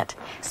little bit,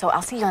 so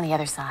I'll see you on the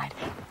other side.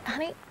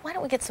 Honey, why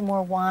don't we get some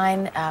more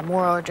wine,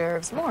 more hors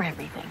d'oeuvres, more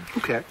everything?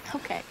 Okay.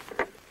 Okay.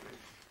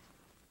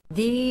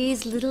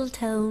 These little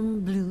town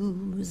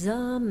blues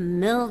are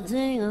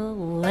melting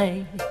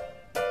away.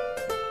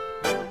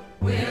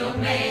 We'll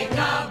make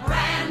a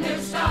brand new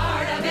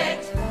start of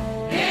it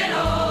in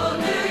old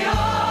New York.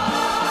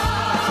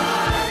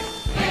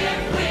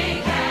 If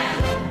we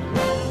can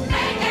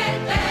make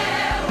it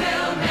there,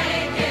 we'll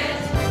make it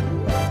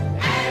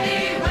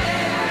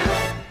anywhere.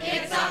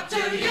 It's up to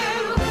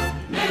you,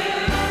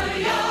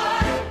 New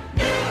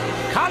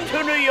York. Come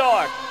to New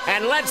York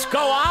and let's go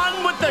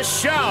on with the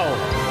show.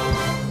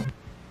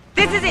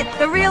 This is it,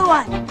 the real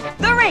one.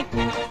 The rink.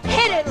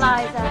 Hit it,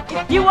 Liza.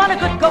 If you want a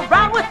good go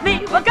round with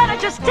me, we're gonna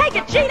just take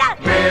it, Cheetah.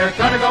 We're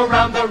gonna go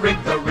round the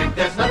rink,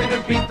 there's nothing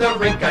to beat the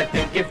rink, I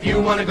think. If you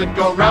want a good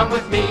go round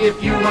with me,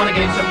 if you want to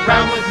gain some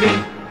ground with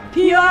me.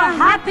 Pure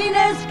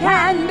happiness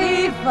can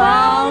be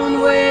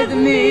found with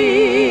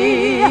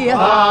me.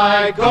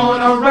 By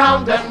going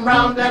around and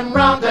round and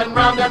round and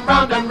round and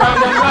round and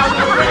round and round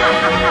the rink.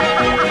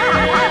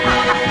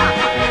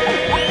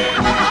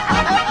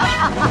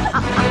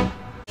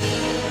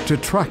 To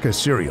track a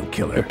serial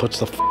killer, it puts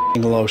the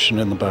f***ing lotion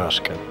in the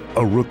basket.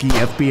 A rookie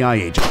FBI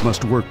agent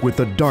must work with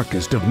the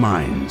darkest of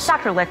minds.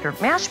 Dr. Lecter,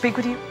 may I speak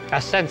with you? A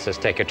census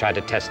taker tried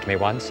to test me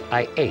once.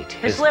 I ate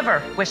his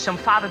liver with some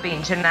fava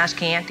beans and an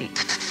Chianti.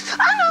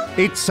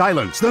 It's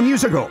Silence, the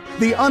musical,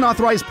 the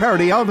unauthorized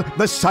parody of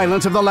The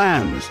Silence of the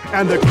Lambs.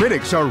 And the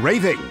critics are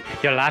raving.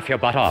 You laugh your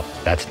butt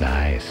off. That's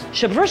nice.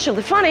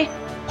 Subversively funny.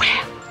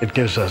 Well, it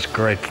gives us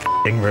great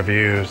f***ing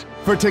reviews.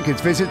 For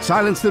tickets, visit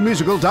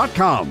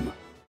silencethemusical.com.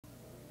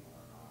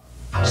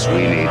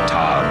 Sweeney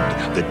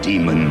Todd, the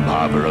demon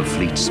barber of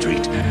Fleet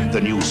Street, the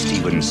new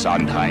Stephen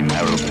Sondheim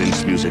Harold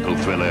Prince musical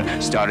thriller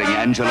starring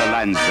Angela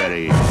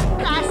Lansbury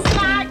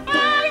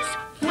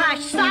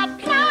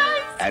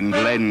and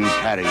Glenn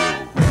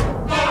Carreyrou.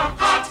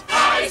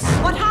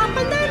 What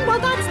happened then? Well,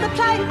 that's the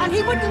play, and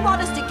he wouldn't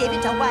want us to give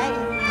it away.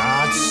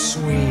 Not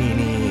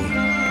Sweeney.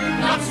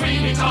 Not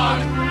Sweeney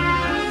Todd,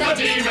 the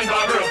demon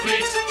barber of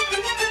Fleet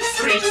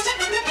Street.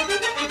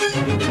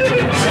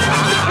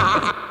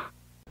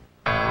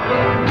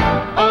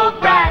 Oh,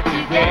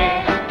 brighty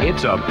day.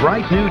 It's a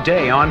bright new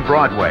day on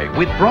Broadway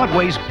with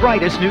Broadway's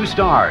brightest new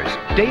stars,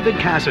 David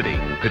Cassidy,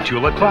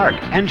 Petula Clark,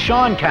 and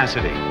Sean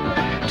Cassidy.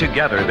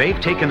 Together,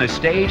 they've taken the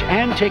stage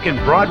and taken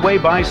Broadway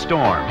by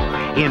storm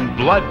in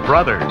Blood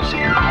Brothers.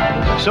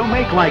 So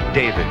make like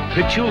David,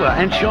 Petula,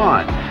 and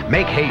Sean.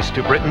 Make haste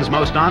to Britain's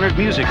most honored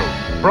musical,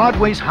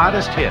 Broadway's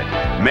hottest hit.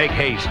 Make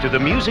haste to the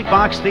Music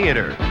Box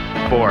Theater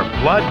for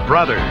Blood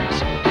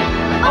Brothers.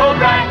 Oh,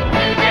 bright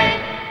new day.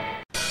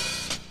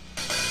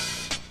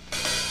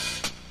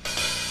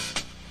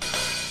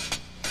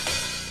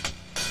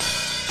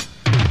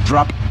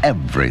 Drop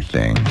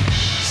everything.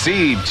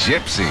 See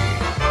Gypsy,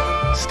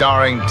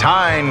 starring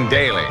Tyne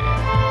Daly.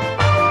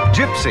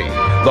 Gypsy,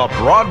 the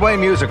Broadway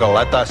musical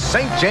at the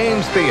St.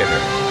 James Theater.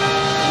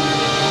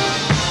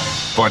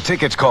 For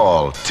tickets,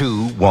 call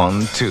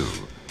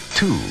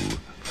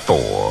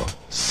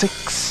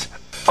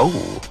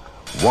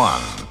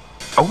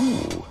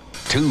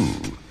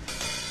 212-216-0102.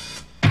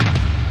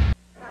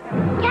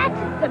 Cats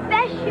is the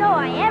best show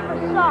I ever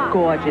saw.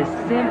 Gorgeous,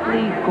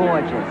 simply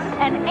gorgeous.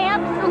 An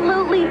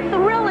absolutely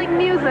thrilling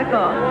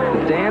musical.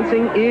 The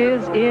dancing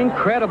is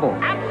incredible.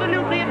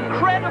 Absolutely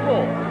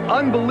incredible.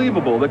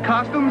 Unbelievable. The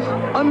costumes,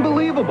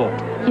 unbelievable.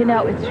 You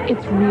know,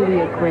 it's really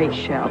a great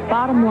show.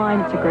 Bottom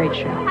line, it's a great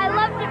show. I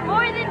loved it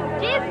more than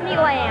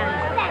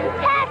Disneyland.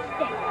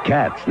 Fantastic.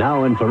 Cats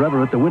now and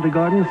forever at the Winter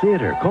Garden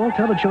Theater. Call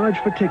Telecharge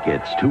for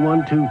tickets,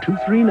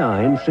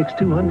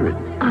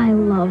 212-239-6200. I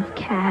love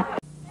Cats.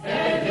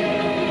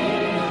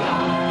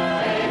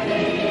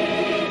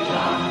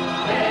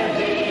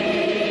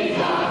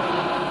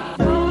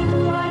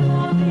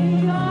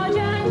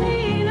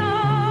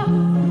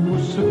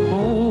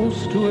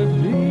 To have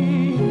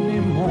been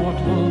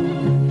immortal,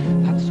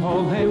 that's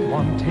all they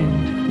wanted,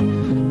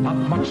 not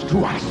much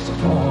to ask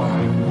for.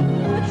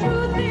 The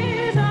truth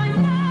is I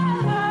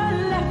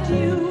never left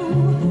you,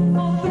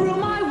 all through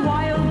my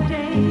wild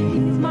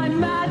days, my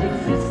mad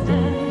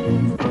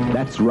existence.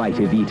 That's right,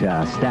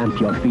 Evita. Stamp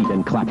your feet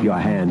and clap your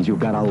hands. You've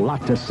got a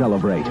lot to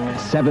celebrate.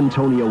 7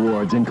 Tony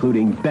Awards,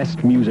 including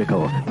Best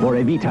Musical. For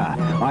Evita,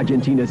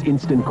 Argentina's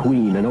instant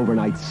queen and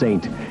overnight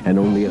saint. And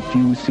only a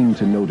few seem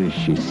to notice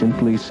she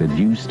simply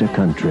seduced a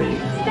country.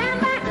 Stand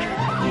back,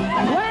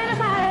 Buenos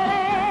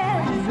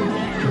Aires,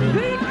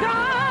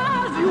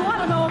 because you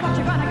want to know what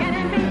you're gonna get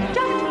in me.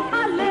 Just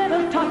a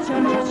little touch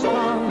and just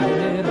a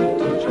little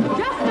touch,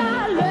 just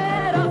a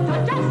little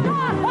touch, just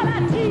what I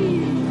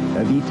need.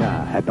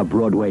 Evita at the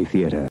Broadway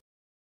Theater.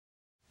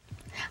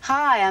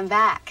 Hi, I'm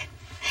back.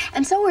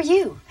 And so are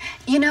you.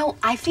 You know,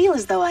 I feel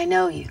as though I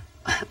know you.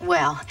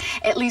 Well,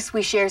 at least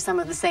we share some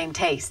of the same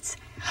tastes.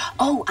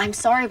 Oh, I'm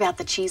sorry about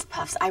the cheese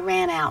puffs. I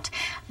ran out.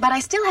 But I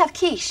still have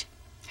quiche.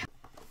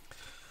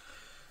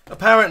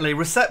 Apparently,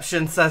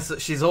 reception says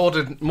that she's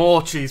ordered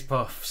more cheese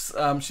puffs.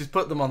 She's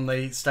put them on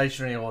the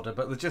stationary order,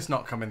 but they're just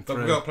not coming through.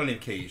 But we've got plenty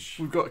of quiche.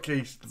 We've got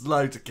quiche. There's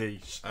loads of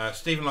quiche.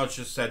 Stephen Lodge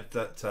just said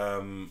that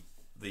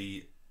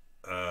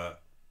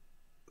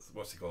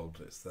what's it called?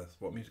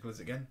 What musical is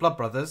it again? Blood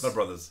Brothers. Blood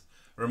Brothers.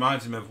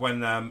 Reminds him of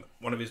when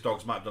one of his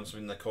dogs might have done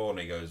something in the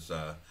corner. He goes,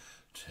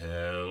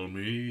 "Tell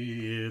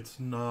me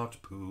it's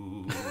not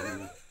poo."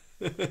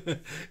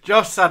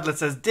 Josh Sadler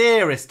says,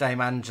 "Dearest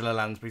Dame Angela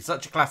Lansbury,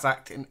 such a class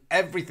act in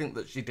everything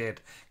that she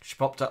did." She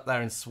popped up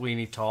there in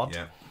Sweeney Todd.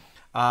 Yeah.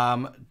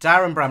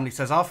 Darren Bramley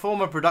says, "Our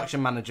former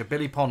production manager,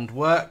 Billy Pond,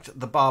 worked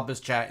the barber's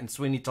chair in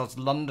Sweeney Todd's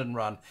London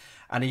run,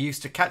 and he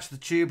used to catch the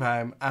tube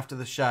home after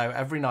the show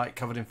every night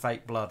covered in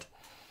fake blood."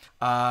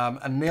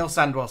 And Neil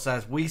Sandwell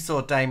says, "We saw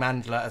Dame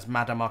Angela as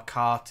Madame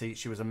Arcati.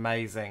 She was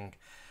amazing."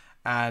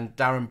 And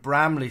Darren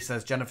Bramley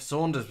says, "Jennifer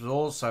Saunders was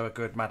also a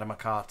good Madame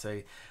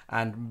Arcati,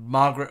 and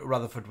Margaret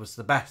Rutherford was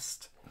the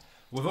best."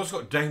 We've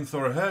also got Dame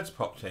Thora Hertz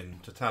popped in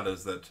to tell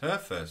us that her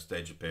first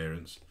stage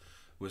appearance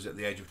was at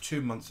the age of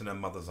 2 months in her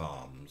mother's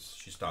arms.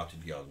 She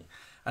started young.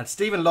 And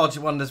Stephen Lodge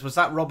wonders, was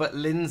that Robert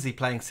Lindsay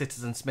playing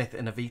Citizen Smith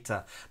in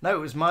Evita? No, it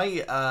was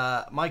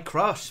my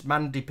crush,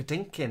 Mandy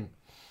Patinkin.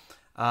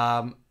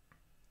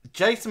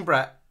 Jason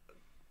Brett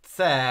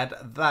said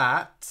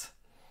that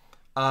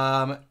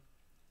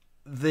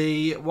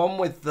the one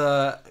with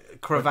the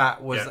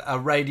cravat was a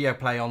radio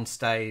play on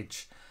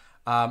stage.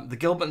 The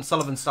Gilbert and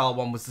Sullivan style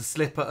one was The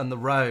Slipper and the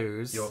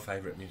Rose. Your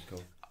favourite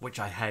musical. Which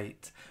I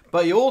hate.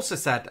 But he also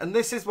said, and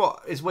this is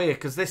what is weird,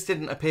 because this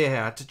didn't appear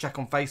here, I had to check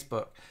on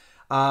Facebook,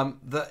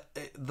 that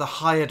The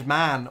Hired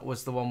Man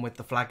was the one with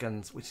the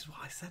flagons, which is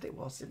what I said it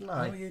was, didn't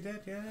I? Oh, you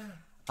did,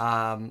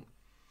 yeah.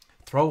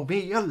 Throw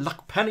me a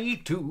luck penny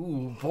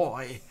too,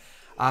 boy.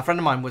 A friend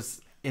of mine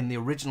was in the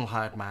original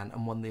Hired Man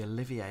and won the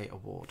Olivier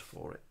Award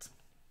for it.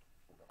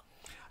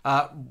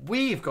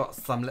 We've got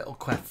some little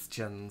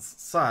questions.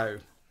 So,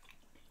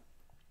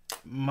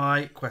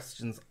 my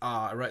questions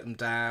are, I wrote them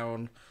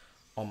down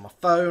on my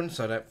phone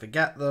so I don't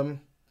forget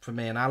them, for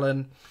me and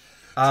Alan.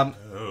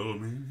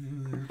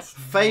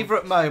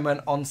 Favourite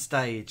moment on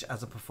stage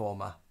as a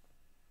performer?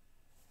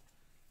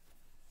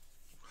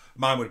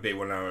 Mine would be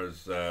when I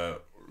was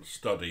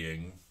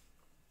studying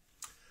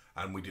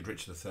and we did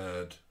Richard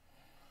III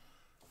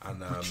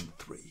and Richard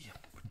III.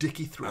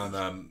 Dickie III.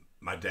 And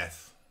my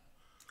death.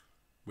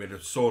 We had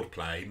a sword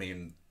play, me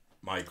and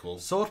Michael.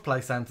 Sword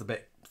play sounds a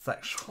bit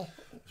sexual.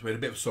 So we had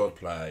a bit of sword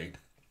play,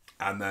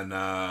 and then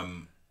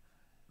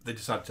they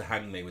decided to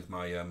hang me with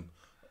my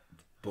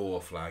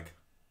boar flag.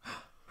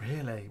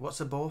 Really?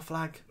 What's a boar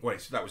flag? Wait,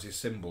 so that was his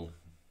symbol.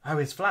 Oh,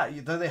 his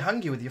flag. They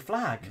hung you with your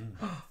flag.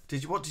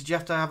 Did you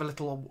have to have a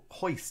little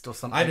hoist or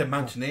something? I had a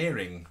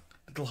mountaineering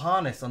little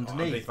harness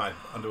underneath.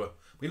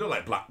 We look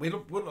like black. We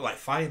look like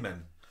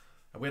firemen.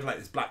 And we had like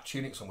these black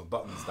tunics on with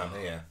buttons down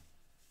here.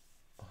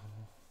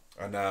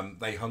 And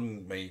they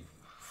hung me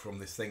from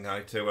this thing. I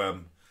had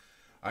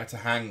to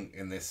hang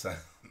in this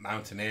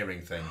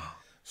mountaineering thing,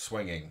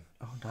 swinging.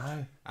 Oh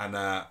no! And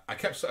I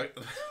kept for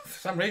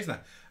some reason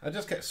I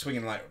just kept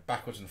swinging like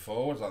backwards and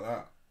forwards like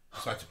that.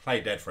 So I had to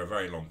play dead for a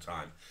very long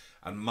time.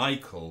 And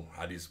Michael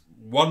had his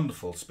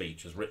wonderful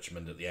speech as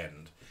Richmond at the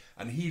end,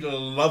 and he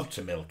loved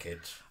to milk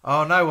it.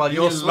 Oh no! While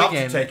you're swinging, loved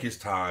to take his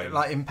time,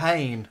 like in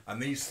pain.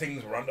 And these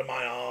things were under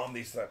my arm.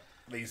 These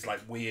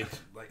like weird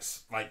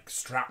like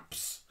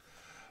straps.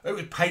 It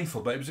was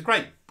painful, but it was a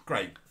great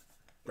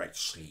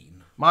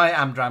scene. My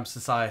Amdram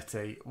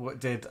Society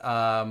did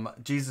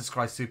Jesus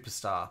Christ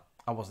Superstar.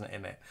 I wasn't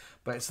in it,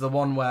 but it's the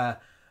one where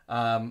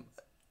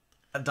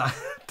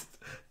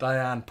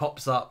Diane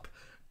pops up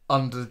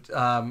under.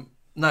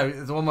 No,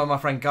 it's the one where my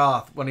friend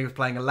Garth, when he was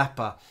playing a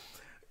leper,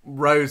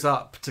 rose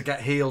up to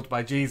get healed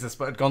by Jesus,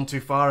 but had gone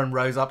too far and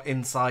rose up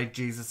inside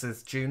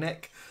Jesus's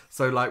tunic,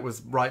 so like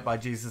was right by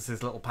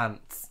Jesus's little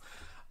pants.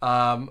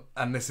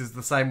 And this is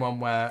the same one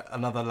where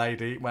another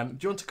lady went,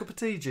 "Do you want a cup of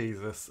tea,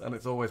 Jesus?" And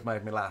it's always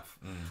made me laugh.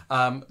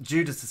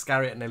 Judas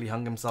Iscariot nearly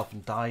hung himself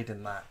and died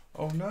in that.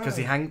 Oh no! Because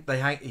he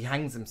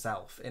hangs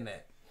himself in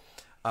it,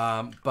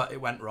 but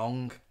it went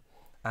wrong,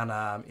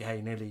 and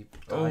he nearly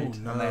died. Oh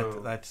no!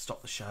 And they had to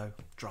stop the show.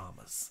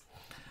 Dramas.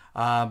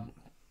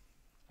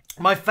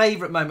 My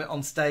favourite moment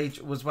on stage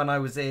was when I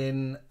was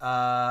in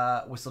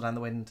Whistle Down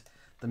the Wind,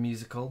 the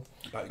musical,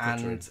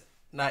 and.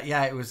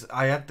 Yeah, it was.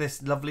 I had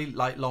this lovely,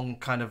 like, long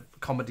kind of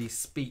comedy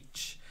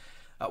speech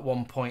at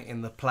one point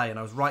in the play, and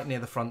I was right near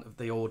the front of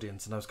the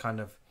audience, and I was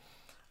kind of,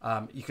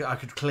 I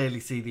could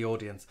clearly see the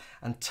audience,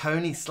 and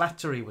Tony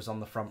Slattery was on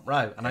the front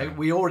row, and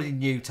we already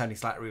knew Tony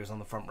Slattery was on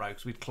the front row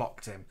because we'd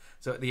clocked him.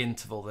 So at the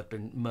interval, there'd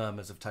been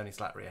murmurs of Tony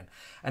Slattery, and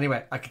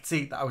anyway, I could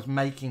see that I was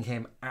making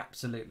him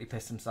absolutely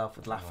piss himself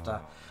with laughter,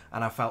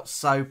 and I felt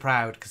so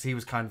proud because he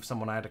was kind of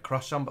someone I had a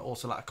crush on, but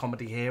also like a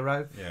comedy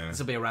hero. Yeah. This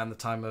will be around the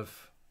time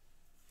of.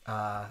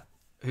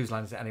 Whose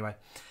line is it anyway?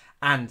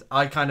 And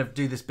I kind of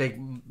do this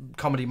big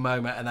comedy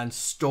moment and then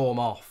storm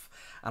off.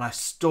 And I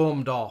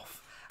stormed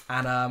off,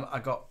 and I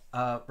got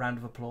a round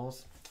of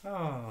applause.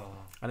 Oh.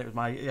 And it was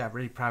my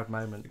really proud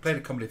moment. You played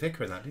a comedy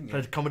vicar in that, didn't you?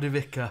 Played a comedy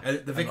vicar.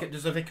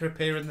 Does the vicar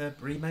appear in the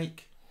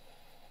remake?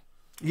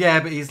 Yeah,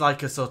 but he's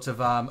like a sort of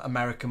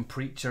American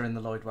preacher in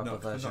the Lloyd Webber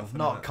version.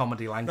 Not a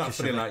comedy Lancashire not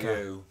funny like vicar.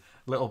 you.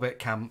 A little bit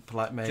camp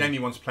like me. Jamie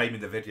once played me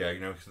the video,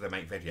 because they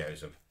make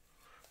videos of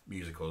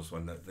musicals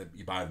when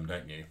you buy them,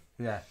 don't you?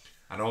 Yeah.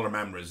 And all I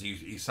remember is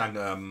he sang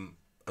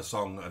a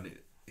song, and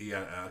he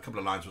a couple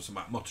of lines were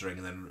something about muttering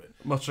and then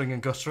muttering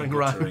and guttering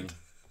around.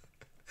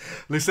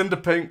 Lucinda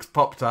Pink's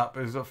popped up,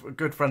 who's a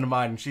good friend of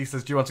mine, and she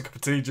says, "Do you want a cup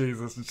of tea,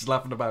 Jesus?" And she's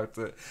laughing about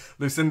it.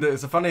 Lucinda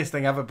is the funniest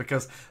thing ever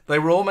because they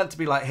were all meant to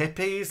be like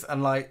hippies,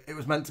 and like it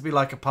was meant to be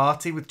like a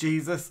party with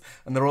Jesus,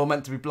 and they're all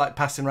meant to be like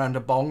passing around a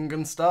bong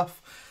and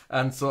stuff.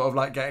 And sort of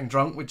like getting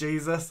drunk with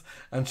Jesus,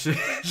 and she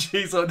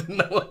sort of didn't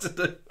know what to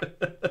do.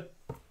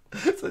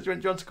 So do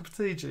you want a cup of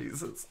tea,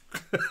 Jesus?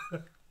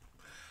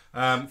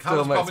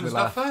 Carlos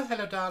Bobbins-Duffer,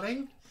 hello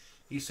darling.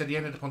 He said he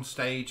ended up on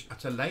stage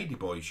at a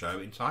Ladyboy show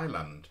in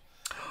Thailand.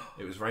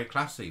 It was very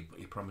classy,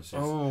 he promises.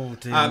 Oh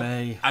dear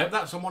me. I hope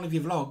that's on one of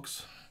your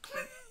vlogs.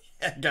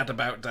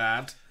 Gadabout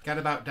Dad.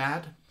 Gadabout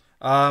Dad.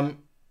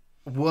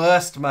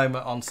 Worst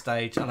moment on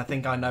stage, and I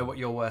think I know what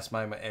your worst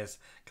moment is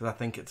because I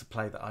think it's a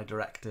play that I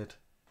directed.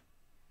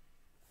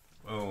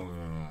 Oh,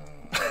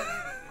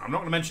 I'm not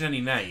going to mention any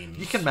names.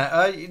 You can.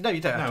 No, you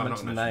don't have to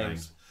mention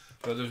names.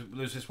 But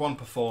there's this one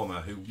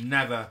performer who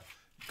never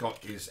got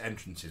his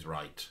entrances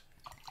right,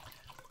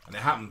 and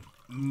it happened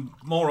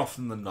more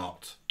often than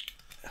not.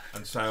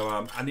 And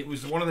so, and it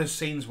was one of those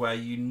scenes where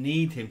you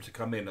need him to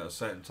come in at a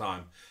certain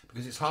time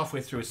because it's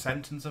halfway through a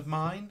sentence of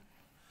mine,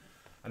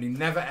 and he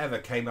never ever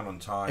came in on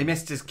time. He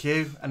missed his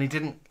cue, and he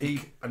didn't.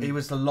 He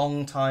was a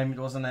long time,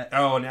 wasn't it?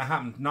 Oh, and it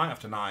happened night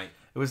after night.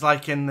 It was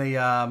like in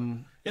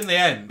the. In the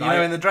end,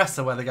 in the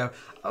dresser where they go,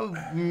 "Oh,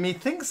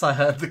 methinks I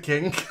heard the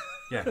king."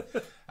 Yeah.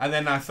 And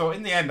then I thought,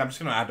 in the end, I'm just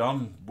going to add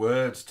on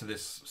words to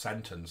this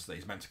sentence that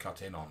he's meant to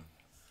cut in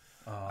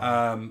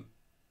on.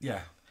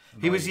 Yeah.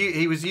 He was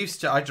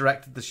used to. I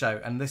directed the show,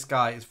 and this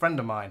guy is a friend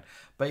of mine,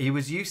 but he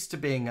was used to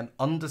being an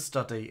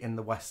understudy in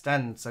the West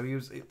End. So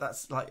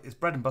that's like his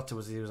bread and butter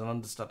was he was an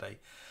understudy.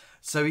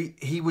 So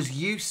he was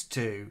used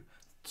to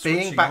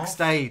being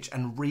backstage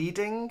and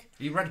reading.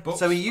 He read books.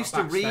 So he used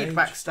to read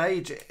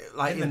backstage,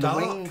 like in the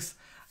wings,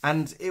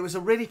 and it was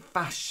a really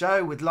fast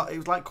show with it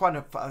was like quite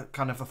a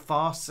kind of a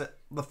farce.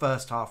 The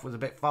first half was a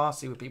bit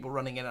farcy with people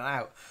running in and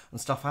out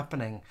and stuff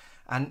happening.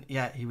 And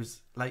yeah, he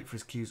was late for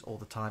his cues all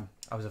the time.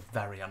 I was a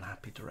very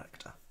unhappy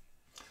director.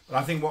 But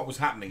I think what was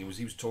happening was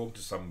he was talking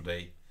to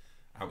somebody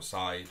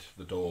outside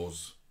the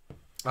doors.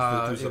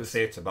 There was a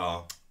theatre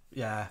bar.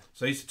 Yeah.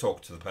 So he used to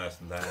talk to the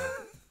person there.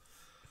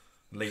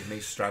 Leave me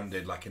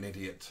stranded like an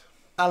idiot.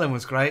 Alan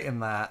was great in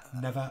that.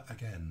 Never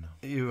again.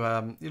 You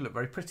looked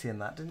very pretty in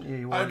that, didn't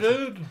you? I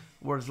did.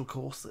 Wore a little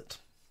corset.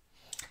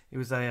 He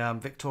was a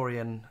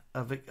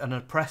an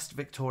oppressed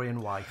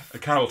Victorian wife. A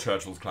Carol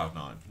Churchill's Cloud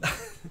 9.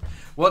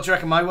 What do you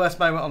reckon my worst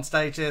moment on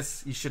stage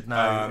is? You should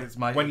know. It's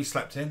when you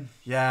slept in.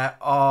 Yeah.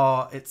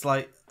 Oh, it's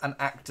like an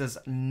actor's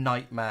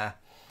nightmare.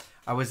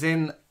 I was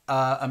in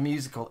a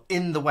musical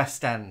in the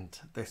West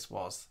End. This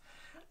was,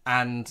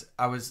 and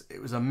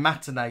it was a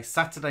matinee,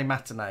 Saturday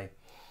matinee.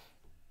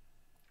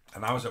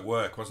 And I was at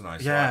work, wasn't I?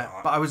 So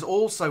yeah, but I was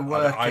also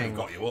working. I'd have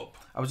got you up.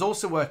 I was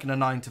also working a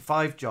 9 to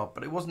 5 job,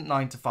 but it wasn't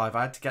 9 to 5.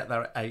 I had to get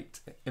there at 8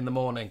 in the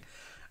morning,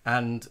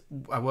 and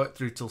I worked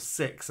through till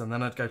 6, and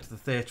then I'd go to the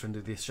theatre and do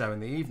this show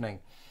in the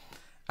evening.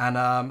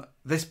 And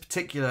this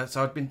particular,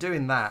 so I'd been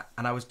doing that,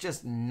 and I was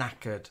just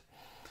knackered.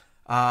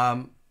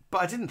 But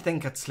I didn't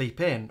think I'd sleep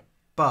in.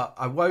 But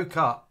I woke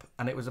up,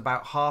 and it was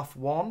about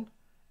 1:30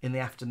 in the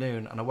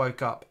afternoon, and I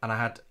woke up, and I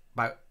had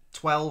about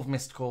 12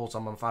 missed calls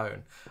on my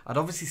phone. I'd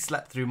obviously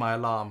slept through my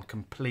alarm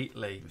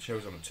completely. The show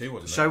was on at 2,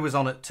 wasn't it? The show was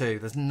on at 2.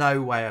 There's no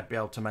way I'd be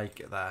able to make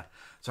it there.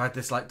 So I had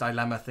this like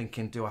dilemma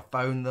thinking, do I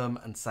phone them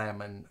and say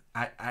I'm in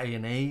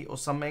A&E or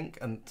something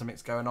and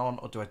something's going on,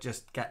 or do I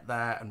just get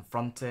there and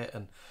front it?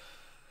 And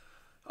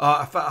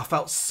I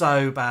felt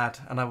so bad.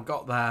 And I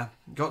got there,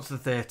 got to the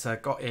theatre,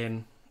 got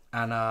in,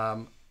 and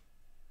I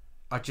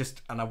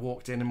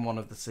walked in one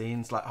of the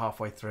scenes like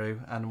halfway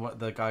through, and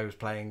the guy who was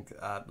playing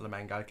the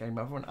main guy came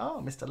over and went,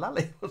 "Oh, Mr.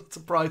 Lally, what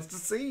surprised to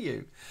see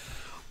you."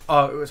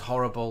 Oh, it was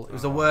horrible. It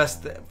was the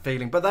worst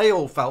feeling. But they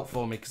all felt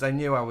for me because they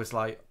knew I was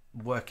like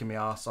working my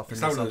arse off in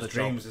this other job. It's those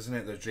dreams, isn't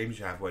it? Those dreams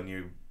you have when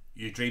you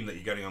dream that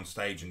you're going on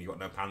stage and you've got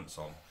no pants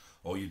on,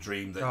 or you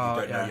dream that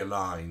you don't know your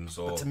lines,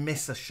 or but to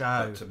miss a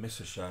show. I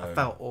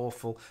felt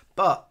awful,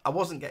 but I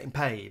wasn't getting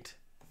paid.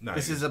 No,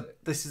 this is a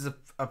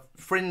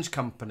fringe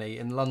company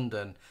in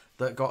London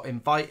that got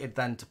invited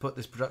then to put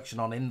this production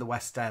on in the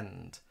West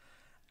End,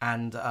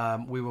 and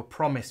we were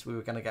promised we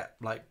were going to get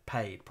like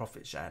paid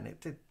profit share, and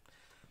it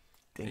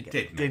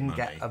didn't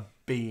get a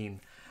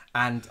bean.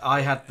 And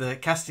I had the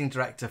casting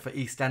director for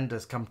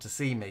EastEnders come to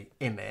see me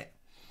in it,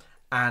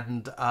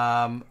 and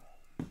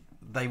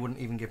they wouldn't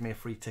even give me a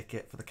free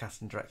ticket for the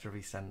casting director of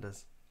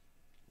EastEnders.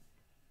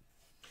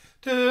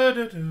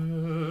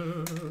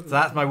 So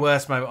that's my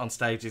worst moment on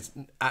stage, is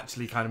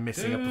actually kind of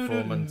missing a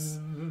performance.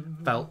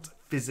 Felt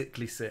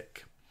physically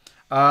sick.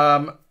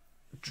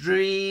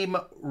 Dream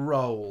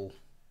role.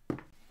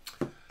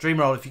 Dream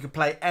role, if you could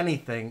play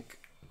anything,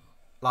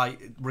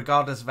 like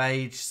regardless of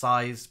age,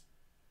 size,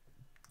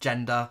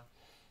 gender,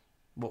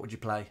 what would you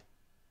play?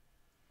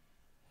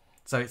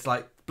 So it's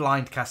like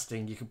blind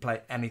casting, you can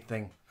play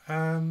anything.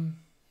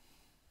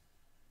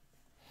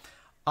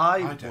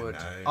 I would know.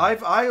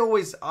 I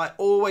always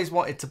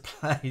wanted to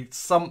play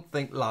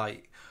something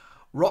like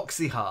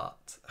Roxy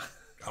Hart.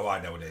 Oh,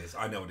 I know what it is.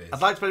 I'd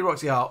like to play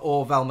Roxy Hart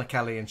or Velma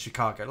Kelly in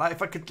Chicago. Like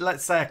if I could,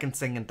 let's say I can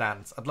sing and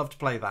dance, I'd love to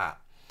play that.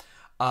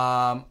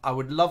 I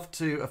would love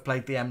to have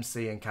played the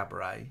MC in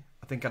Cabaret.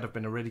 I think I'd have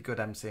been a really good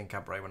MC in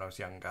Cabaret when I was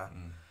younger.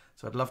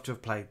 So I'd love to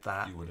have played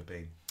that. You would have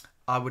been.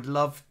 I would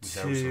love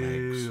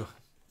to.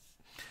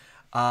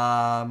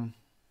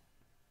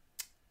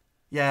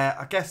 Yeah,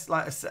 I guess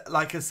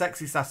like a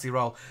sexy sassy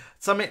role,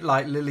 something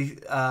like Lily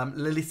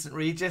St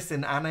Regis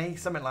in Annie,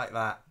 something like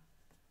that.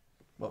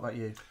 What about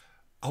you?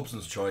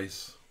 Hobson's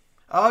Choice.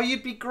 Oh,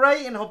 you'd be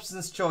great in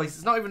Hobson's Choice.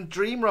 It's not even a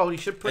dream role. You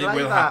should play that.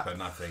 It will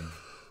happen, I think.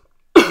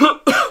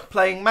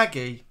 Playing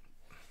Maggie.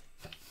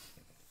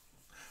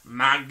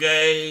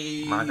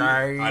 Maggie.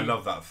 I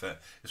love that fit.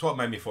 It's what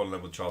made me fall in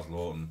love with Charles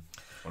Lawton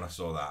when I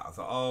saw that. I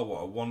thought, oh,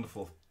 what a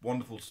wonderful,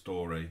 wonderful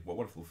story. What a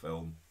wonderful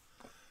film.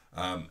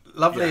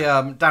 Lovely.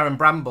 Darren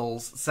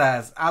Brambles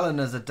says Alan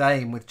as a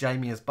dame with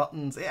Jamie as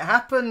buttons. It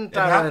happened,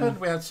 Darren. It happened.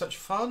 We had such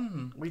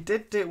fun. We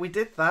did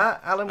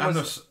that. Alan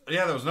was.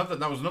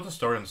 That was another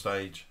story on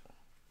stage.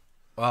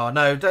 Oh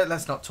no!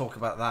 Let's not talk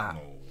about that.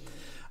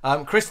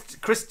 No.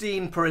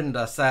 Christine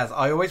Perinda says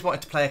I always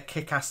wanted to play a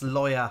kick-ass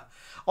lawyer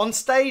on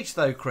stage,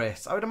 though.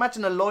 Chris, I would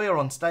imagine a lawyer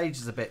on stage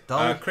is a bit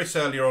dull. Chris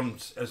earlier on,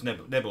 as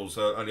Nibbles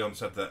early on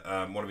said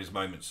that one of his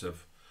moments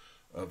of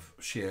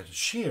sheer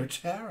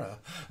terror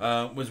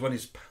was when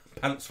his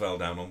pants fell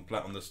down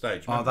on the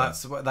stage. Oh,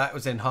 that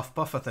was in Huff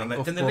Puff, I think.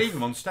 And didn't they leave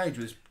him on stage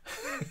with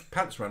his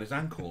pants around his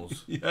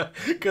ankles? Yeah,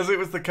 because it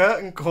was the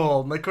curtain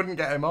call and they couldn't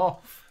get him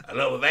off. A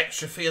little bit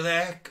extra for you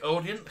there,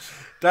 audience.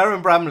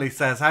 Darren Bramley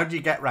says, "How do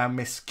you get round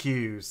Miss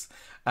Q's?"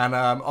 And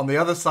on the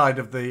other side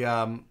of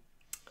the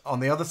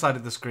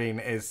screen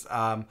is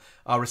our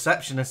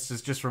receptionist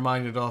has just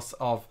reminded us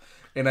of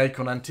in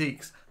Acorn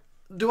Antiques.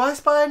 Do I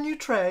spy a new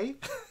tray?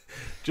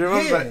 Do you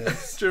remember?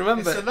 Yes. Do you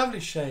remember? It's a lovely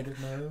shade of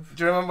mauve.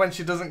 Do you remember when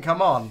she doesn't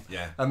come on?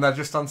 Yeah. And they're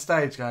just on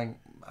stage going,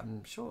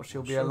 "I'm sure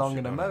she'll be along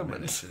in a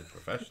moment." She's a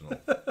professional.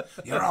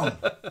 You're on.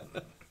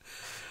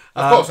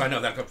 Of course, I know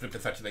that. I've got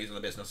 50 days in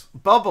the business.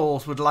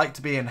 Bubbles would like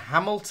to be in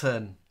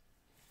Hamilton.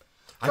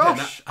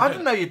 Gosh, I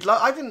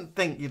didn't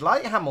think you'd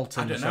like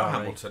Hamilton. I don't know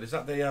Hamilton. Is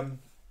that the?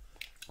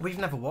 We've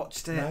never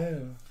watched it.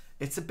 No.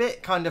 It's a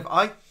bit kind of.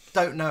 I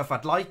don't know if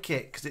I'd like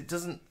it because it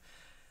doesn't.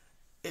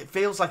 It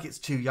feels like it's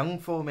too young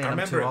for me. I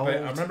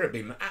remember it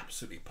being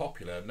absolutely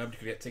popular. Nobody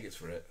could get tickets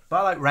for it. But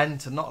I like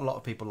Rent, and not a lot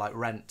of people like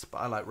Rent. But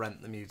I like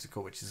Rent the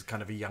musical, which is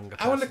kind of a younger.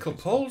 Our little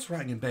Paul's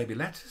writing in baby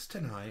letters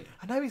tonight.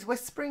 I know he's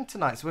whispering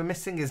tonight, so we're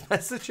missing his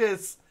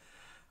messages.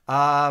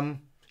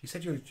 He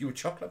said you were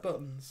chocolate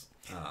buttons.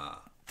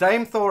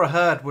 Dame Thora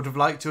Hurd would have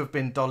liked to have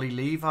been Dolly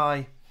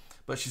Levi,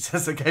 but she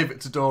says they gave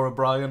it to Dora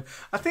Bryan.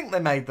 I think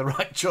they made the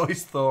right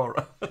choice,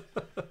 Thora.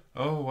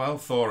 Oh well,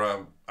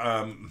 Thora.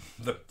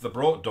 They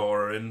brought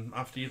Dora in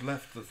after you'd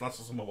left the glass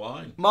of summer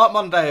wine. Mark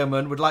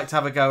Mondeoman would like to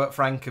have a go at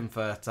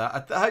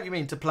Frankenfurter. I hope you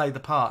mean to play the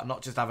part,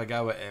 not just have a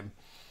go at him.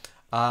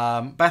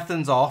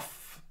 Bethan's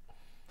off.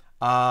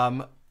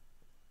 Come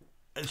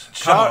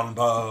on,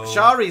 Bo.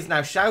 Shari's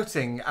now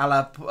shouting a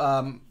la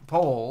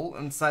Paul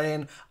and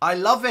saying, "I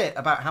love it,"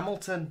 about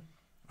Hamilton.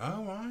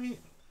 Oh, right.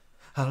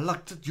 I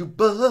like that you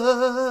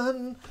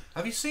burn.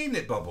 Have you seen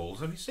it, Bubbles?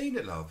 Have you seen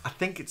it, love? I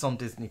think it's on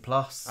Disney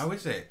Plus. Oh,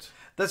 is it?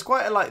 There's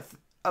quite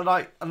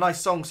a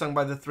nice song sung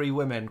by the three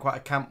women, quite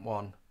a camp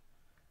one,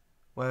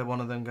 where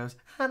one of them goes,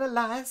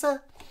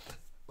 "Analyzer."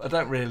 I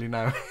don't really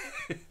know.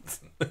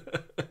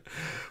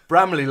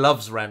 Bramley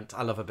loves Rent.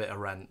 I love a bit of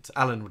Rent.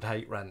 Alan would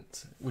hate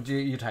Rent.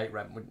 You'd hate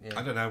Rent, wouldn't you?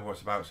 I don't know what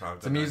it's about. So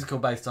it's a musical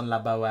based on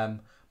La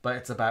Boheme, but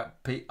it's about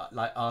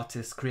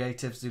artists,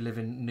 creatives who live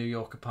in New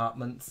York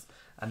apartments,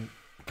 and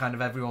kind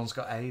of everyone's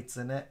got AIDS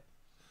in it.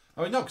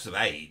 I mean, not because of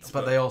AIDS.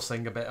 But they all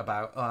sing a bit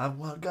about, I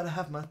gotta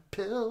have my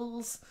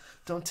pills.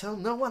 Don't tell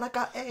no one I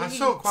got AIDS. I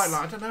sort of quite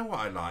like, I don't know what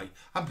I like.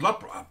 And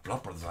Blood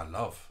Brothers I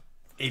love.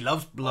 He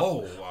loves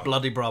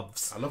Bloody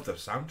Bruvs. I love the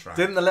soundtrack.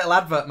 Didn't the little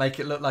advert make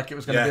it look like it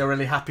was going to be a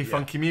really happy,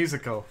 funky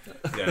musical?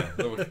 Yeah.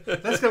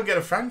 Let's go and get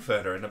a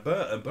Frankfurter and a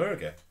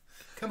burger.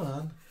 Come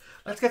on.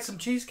 Let's get some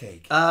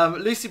cheesecake.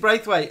 Lucy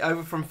Braithwaite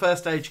over from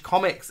First Age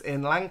Comics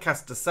in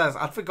Lancaster says,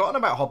 I'd forgotten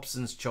about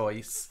Hobson's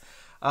Choice.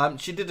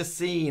 She did a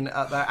scene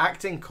at their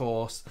acting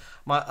course.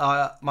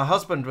 My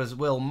husband was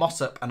Will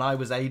Mossop and I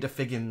was Ada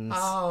Figgins.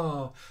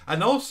 Oh,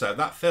 and also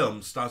that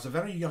film stars a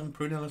very young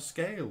Prunella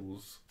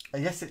Scales.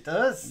 Yes, it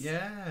does.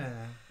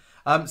 Yeah.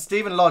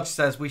 Stephen Lodge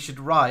says we should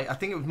write. I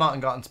think it was Martin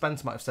Garton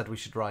Spence might have said we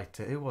should write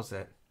it. Who was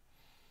it?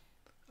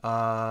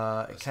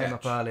 It came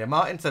up earlier.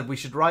 Martin said we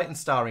should write and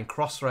star in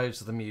Crossroads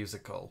the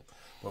musical.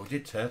 Well, we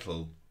did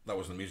Turtle. That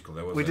wasn't a musical,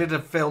 though, was it? We did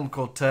a film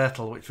called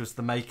Turtle, which was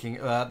the making,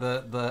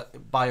 the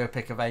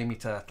biopic of Amy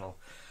Turtle.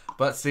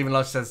 But Stephen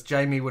Lodge says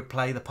Jamie would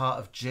play the part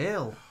of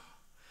Jill,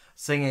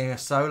 singing a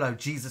solo.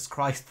 Jesus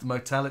Christ, the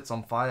motel, it's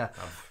on fire.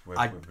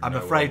 I'm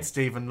afraid,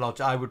 Stephen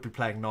Lodge, I would be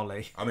playing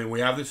Nolly. I mean,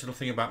 we have this little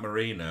thing about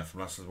Marina from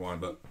Last of the Wine,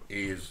 but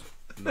he is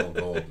Noel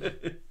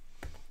Gordon.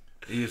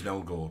 He is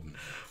Noel Gordon.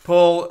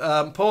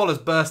 Paul has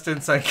burst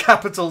in saying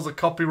capitals are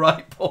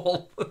copyright,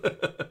 Paul.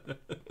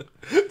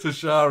 To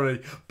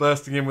Shari,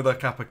 bursting in with her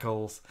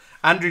capitals.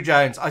 Andrew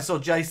Jones, I saw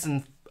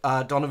Jason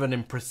Donovan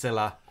in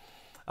Priscilla,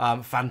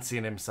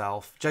 fancying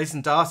himself.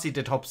 Jason Darcy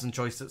did Hobson's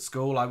Choice at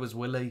school. I was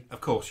Willie.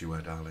 Of course you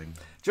were, darling.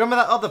 Do you remember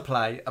that other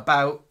play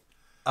about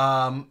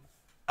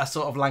a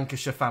sort of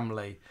Lancashire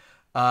family?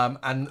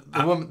 And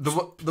the woman,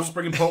 the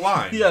Spring and Port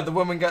Wine. Yeah, the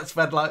woman gets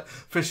fed like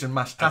fish and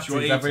mashed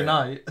tatties every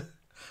night.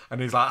 And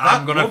he's like,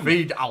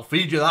 I'll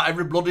feed you that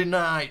every bloody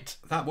night.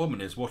 That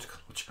woman is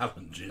Watercolour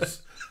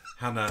Challenges.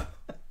 Hannah,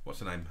 what's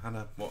her name?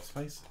 Hannah, what's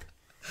face?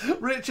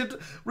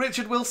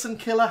 Richard Wilson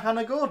killer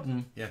Hannah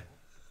Gordon. Yeah.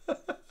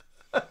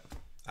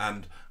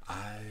 And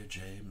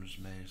James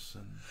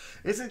Mason.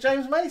 Is it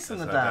James Mason,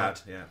 That's the her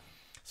dad? Yeah.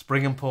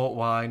 Spring and Port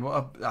Wine.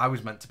 I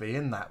was meant to be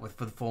in that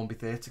for the Formby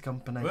Theatre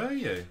Company. Were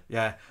you?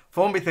 Yeah.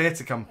 Formby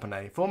Theatre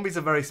Company. Formby's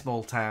a very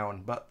small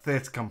town, but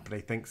Theatre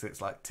Company thinks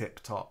it's like tip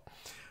top.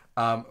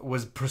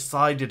 Was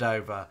presided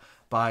over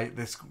by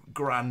this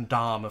grand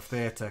dame of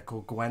theatre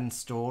called Gwen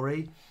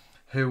Story,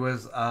 who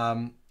was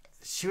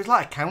she was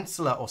like a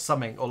councillor or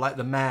something, or like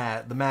the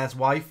mayor's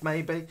wife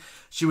maybe.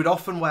 She would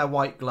often wear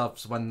white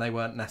gloves when they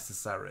weren't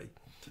necessary,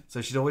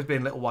 so she'd always be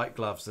in little white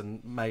gloves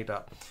and made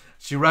up.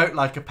 She wrote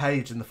like a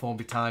page in the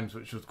Formby Times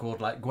which was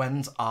called like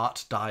Gwen's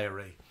Art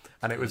Diary,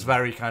 and it was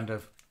very kind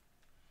of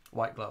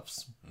white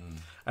gloves.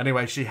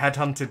 Anyway, she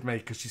headhunted me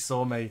because she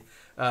saw me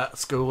at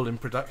school in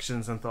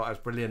productions and thought I was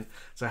brilliant.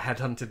 So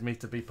headhunted me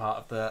to be part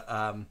of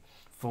the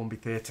Formby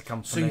Theatre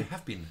Company. So you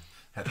have been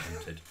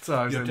headhunted.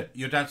 So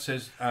your dad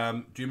says,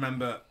 do you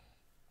remember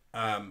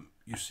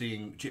you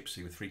seeing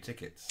Gypsy with free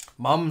tickets?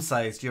 Mum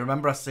says, do you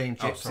remember us seeing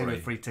Gypsy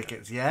with free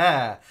tickets?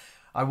 Yeah.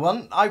 I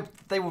won.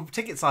 They were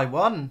tickets I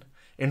won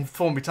in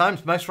Formby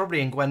Times, most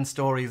probably in Gwen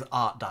Story's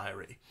art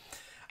diary.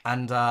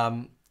 And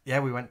yeah,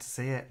 we went to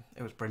see it.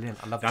 It was brilliant.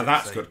 I love Gypsy. Now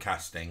that's good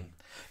casting.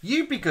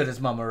 You'd be good as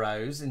Mama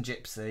Rose in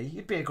Gypsy.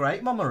 You'd be a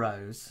great Mama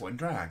Rose. What, in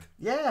drag?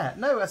 Yeah.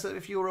 No, as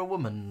if you were a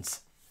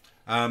woman's.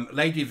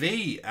 Lady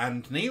V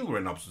and Neil were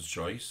in Hobson's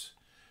Choice.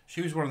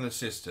 She was one of the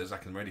sisters. I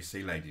can really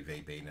see Lady V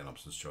being in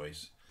Hobson's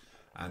Choice.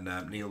 And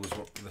Neil was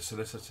the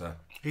solicitor.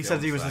 He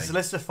said he was the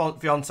solicitor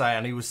fiance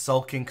and he was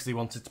sulking because he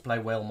wanted to play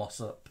Whale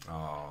Mossop.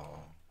 Oh.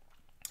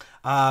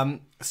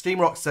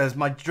 Steamrock says,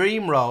 my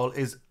dream role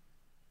is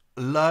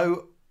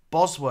Lo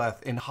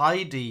Bosworth in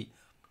Heidi,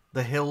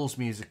 the Hills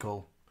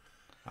musical.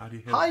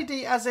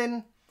 Heidi as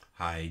in...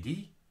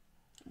 Heidi?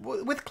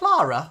 With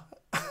Clara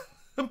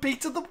and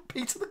Peter the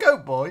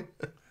Goat Boy.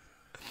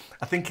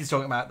 I think he's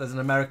talking about, there's an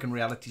American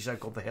reality show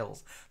called The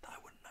Hills that I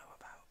wouldn't know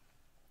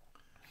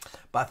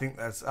about. But I think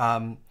there's...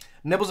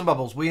 Nibbles and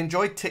Bubbles. We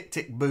enjoyed Tick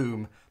Tick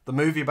Boom, the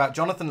movie about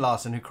Jonathan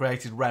Larson who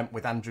created Rent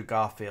with Andrew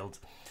Garfield.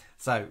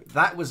 So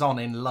that was on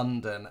in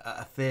London at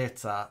a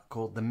theatre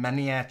called the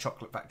Meniere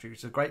Chocolate Factory, which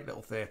is a great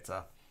little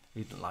theatre.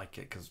 You didn't like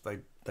it because they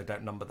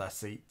don't number their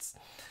seats.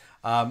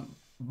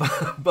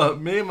 But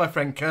me and my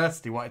friend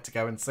Kirsty wanted to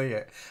go and see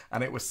it,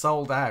 and it was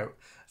sold out.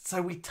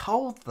 So we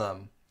told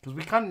them, because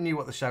we kind of knew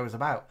what the show was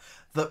about,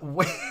 that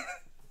we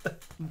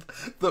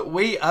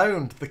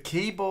owned the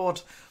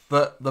keyboard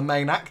that the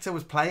main actor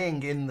was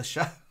playing in the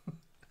show.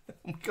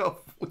 we got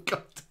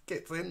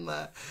tickets in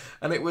there,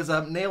 and it was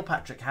Neil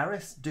Patrick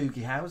Harris,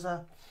 Doogie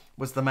Howser,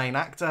 was the main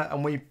actor,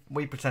 and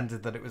we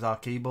pretended that it was our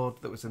keyboard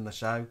that was in the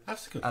show.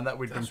 That's good. And that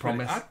we'd been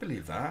promised. Really, I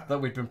believe that. That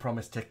we'd been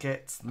promised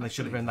tickets, and they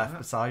should have been left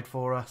beside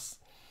for us.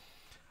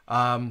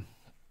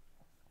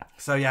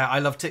 So yeah, I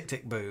love Tick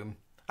Tick Boom.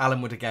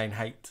 Alan would again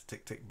hate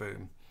Tick Tick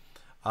Boom.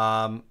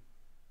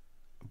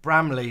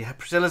 Bramley,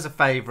 Priscilla's a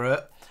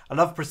favourite. I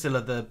love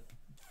Priscilla the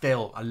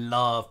film. I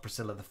love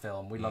Priscilla the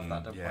film. We love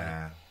that, don't we?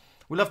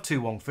 We love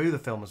Tu Wong Fu the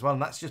film as well,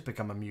 and that's just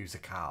become a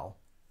musicale.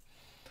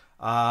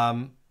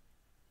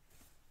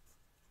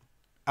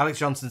 Alex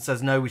Johnson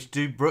says, no, we should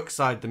do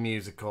Brookside the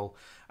musical.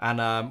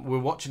 And we're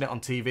watching it on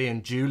TV,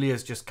 and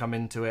Julia's just come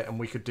into it, and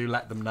we could do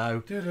Let Them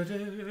Know.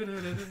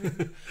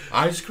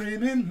 Ice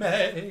cream in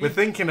May. We're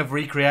thinking of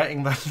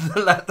recreating the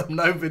Let Them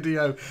Know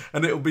video,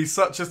 and it'll be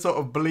such a sort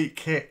of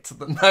bleak hit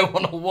that no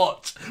one will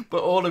watch,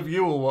 but all of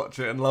you will watch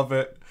it and love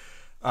it.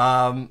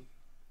 So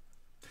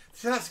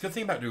that's the good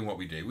thing about doing what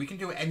we do. We can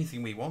do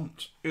anything we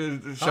want.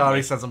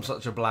 Shari says I'm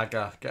such a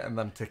blagger getting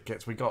them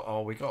tickets. We got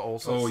all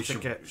sorts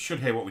of tickets. Should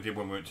hear what we did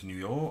when we went to New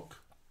York.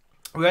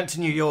 We went to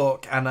New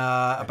York, and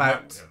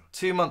about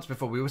 2 months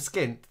before, we were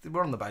skint. We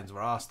were on the bones of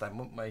our arse then,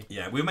 weren't we?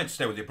 Yeah, we were meant to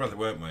stay with your brother,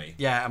 weren't we?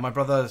 Yeah, and my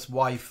brother's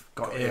wife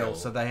got ill,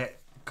 so they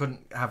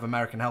couldn't have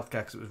American healthcare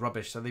because it was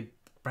rubbish. So they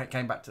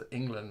came back to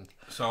England.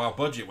 So our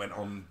budget went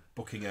on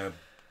booking a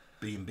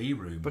B&B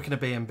room. Booking a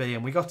B&B,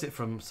 and we got it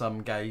from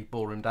some gay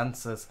ballroom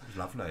dancers. It was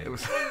lovely. It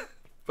was,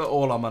 but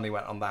all our money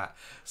went on that.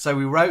 So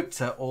we wrote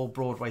to all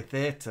Broadway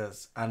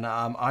theatres, and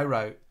I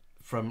wrote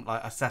from,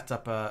 like, I set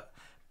up a...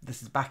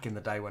 This is back in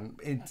the day when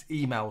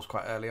email was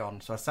quite early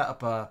on. So I set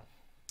up a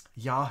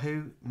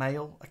Yahoo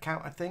Mail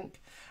account, I think.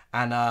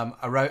 And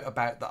I wrote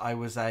about that I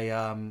was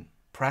a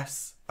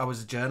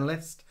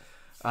journalist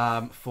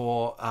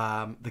for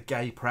the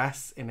gay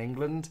press in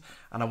England.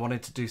 And I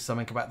wanted to do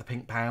something about the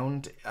Pink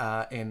Pound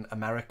in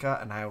America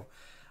and how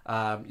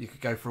you could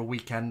go for a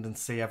weekend and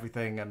see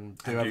everything and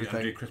do everything.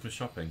 And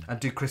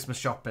do Christmas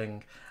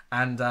shopping.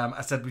 And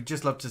I said we'd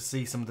just love to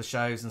see some of the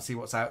shows and see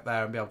what's out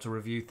there and be able to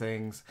review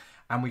things.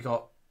 And we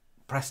got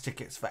press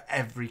tickets for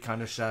every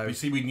kind of show. You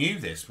see, we knew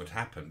this would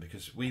happen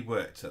because we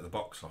worked at the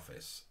box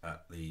office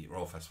at the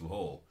Royal Festival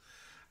Hall,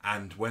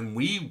 and when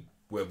we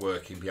were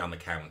working behind the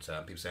counter,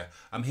 and people say,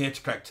 "I'm here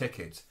to collect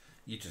tickets,"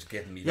 you just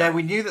give them. Yeah,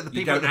 we knew that the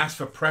people don't ask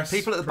for press.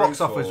 People at the box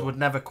office would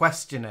never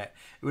question it.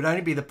 It would only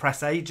be the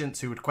press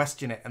agents who would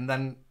question it, and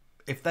then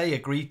if they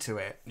agreed to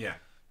it,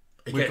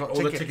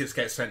 all the tickets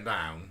get sent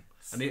down,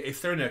 and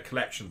if they're in a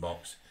collection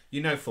box,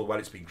 you know full well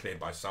it's been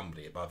cleared by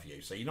somebody above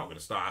you, so you're not going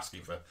to start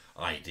asking for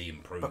ID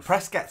and proof. But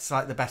press gets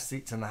like the best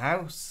seats in the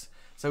house.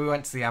 So we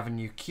went to the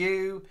Avenue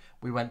Q.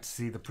 We went to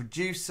see the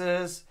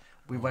producers.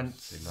 We went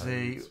to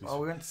see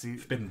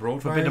Forbidden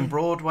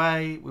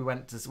Broadway. We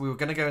were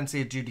going to go and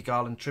see a Judy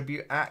Garland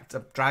tribute act,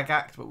 a drag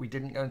act, but we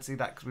didn't go and see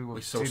that because we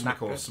were too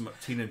knackered.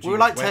 Tina and Gina's we were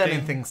like wedding.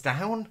 turning things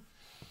down.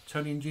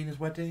 Tony and Gina's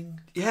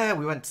wedding. Yeah,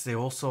 we went to see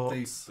all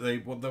sorts.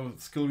 The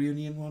school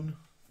reunion one.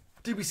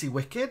 Did we see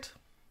Wicked?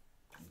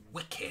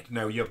 Wicked?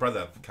 No, your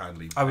brother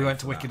kindly. Oh, we went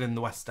to Wicked in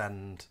the West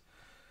End.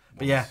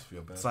 But yeah,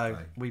 so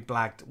we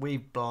blagged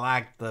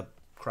the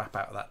crap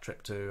out of that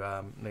trip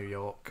to New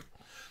York.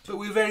 But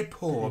we were very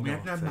poor. We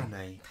had no Naughty.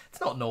 money.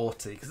 It's not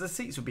naughty because the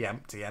seats would be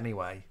empty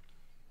anyway.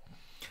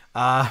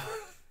 And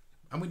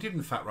we did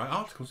in fact write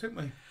articles, didn't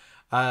we?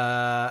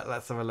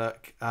 Let's have a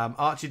look.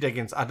 Archie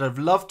Diggins. I'd have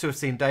loved to have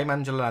seen Dame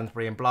Angela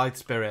Lansbury in Blithe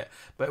Spirit,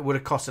 but it would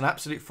have cost an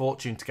absolute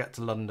fortune to get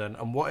to London.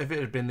 And what if it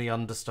had been the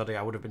understudy?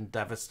 I would have been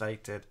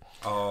devastated.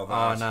 Oh,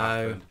 that's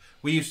happened.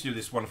 We used to do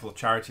this wonderful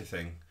charity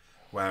thing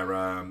where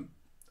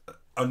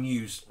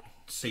unused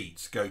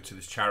seats go to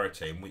this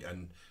charity,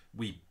 and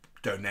we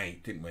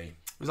donate, didn't we?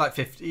 It was like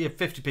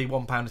 50p,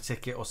 £1 a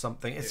ticket or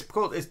something. It's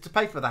to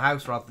pay for the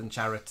house rather than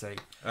charity.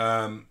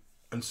 And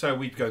so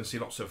we'd go and see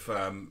lots of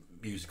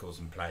musicals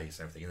and plays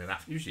and everything, and then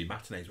usually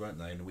matinees, weren't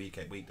they, in a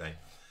weekday,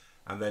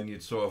 and then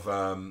you'd sort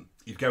of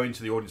you'd go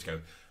into the audience,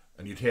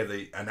 and you'd hear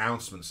the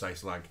announcement say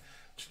something like,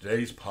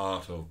 "Today's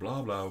part of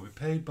blah blah will be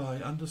paid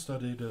by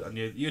understudied," and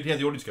you'd hear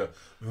the audience go,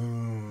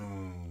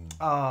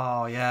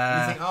 "Oh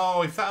yeah." And you think,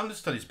 "Oh, if that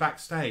understudy's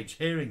backstage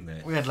hearing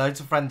this." We had loads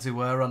of friends who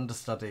were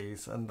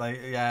understudies, and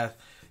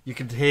you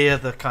could hear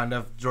the kind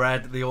of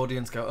dread. The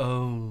audience go,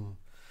 "Oh."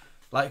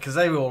 Like, because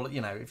they were all,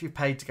 if you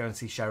paid to go and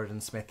see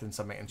Sheridan Smith in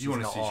something, and she's you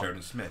want not to see on.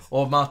 Sheridan Smith,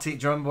 or Martine.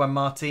 Do you remember when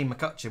Martine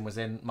McCutcheon was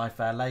in My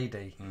Fair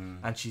Lady,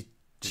 and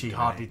she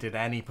hardly did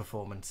any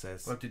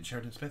performances? Well, did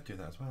Sheridan Smith do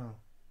that as well?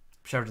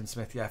 Sheridan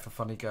Smith, for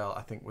Funny Girl,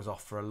 I think was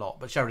off for a lot,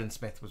 but Sheridan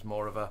Smith was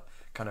more of a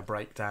kind of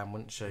breakdown,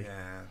 wasn't she?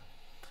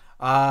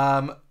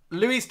 Yeah.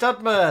 Louise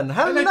Studman,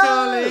 hello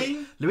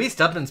darling. Louise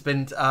Studman's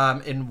been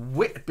in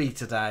Whitby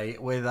today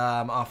with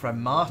our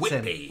friend Martin,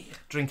 Whitby,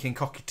 drinking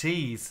cocky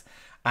teas.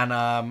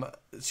 And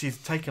she's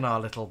taken our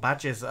little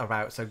badges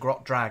about. So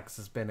Grot Drags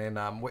has been in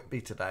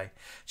Whitby today.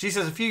 She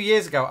says, a few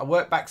years ago, I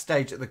worked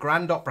backstage at the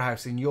Grand Opera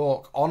House in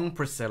York on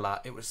Priscilla.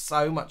 It was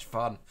so much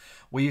fun.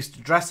 We used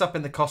to dress up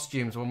in the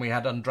costumes when we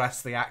had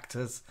undressed the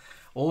actors.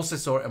 Also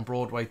saw it on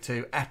Broadway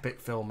too.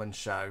 Epic film and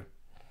show.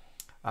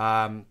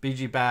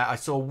 BG Bear, I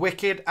saw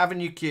Wicked,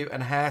 Avenue Q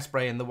and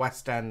Hairspray in the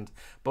West End.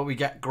 But we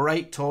get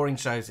great touring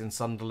shows in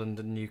Sunderland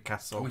and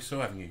Newcastle. Oh, we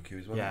saw Avenue Q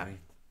as well, didn't we?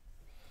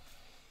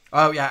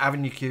 Oh, yeah,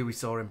 Avenue Q we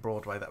saw in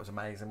Broadway. That was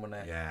amazing,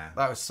 wasn't it? Yeah.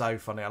 That was so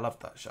funny. I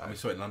loved that show. And we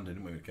saw it in London,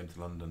 didn't we? We came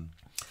to London.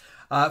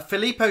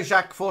 Filippo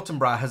Jacques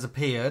Fortinbras has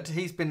appeared.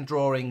 He's been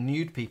drawing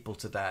nude people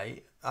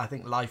today. I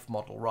think life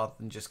model rather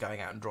than just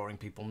going out and drawing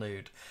people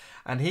nude.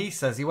 And he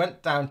says he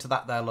went down to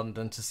that there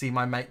London to see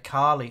my mate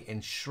Carly in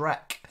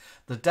Shrek.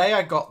 The day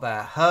I got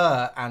there,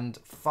 her and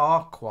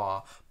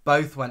Farquhar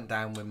both went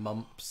down with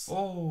mumps.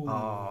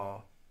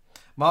 Oh.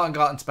 Martin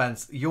Garton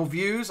Spence, your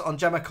views on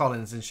Gemma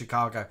Collins in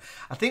Chicago.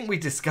 I think we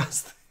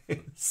discussed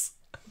this.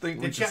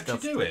 Did she actually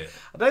do it?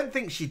 I don't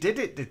think she did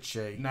it, did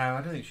she? No,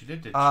 I don't think she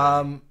did she?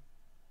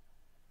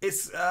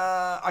 It's,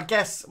 I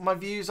guess, my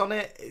views on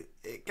it,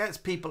 it gets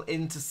people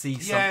in to see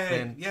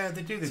something. Yeah,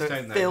 they do this, so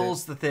don't they? It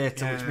fills the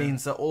theatre, Yeah. which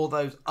means that all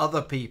those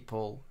other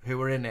people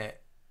who are in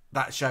it,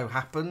 that show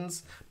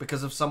happens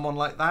because of someone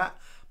like that.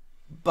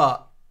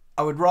 But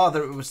I would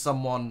rather it was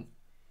someone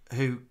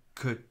who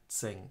could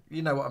sing.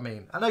 You know what I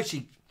mean? I know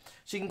she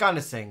can kind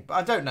of sing, but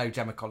I don't know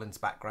Gemma Collins'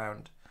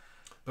 background.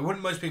 But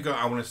wouldn't most people go,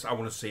 I want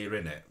to see her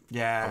in it?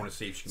 Yeah. I want to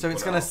see if she can So pull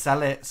it's it going to off.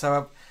 sell it.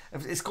 So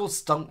it's called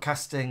stunt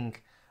casting.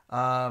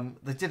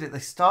 They did it. They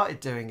started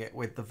doing it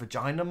with the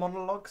vagina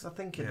monologues, I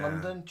think, in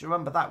London. Do you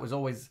remember that was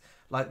always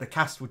like the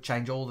cast would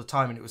change all the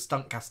time, and it was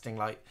stunt casting.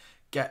 Like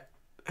get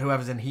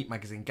whoever's in Heat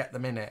magazine, get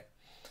them in it.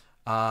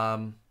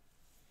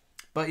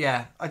 But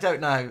yeah, I don't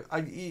know.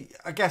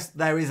 I guess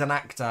there is an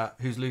actor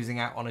who's losing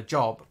out on a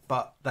job,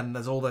 but then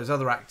there's all those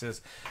other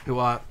actors who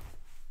are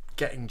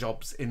getting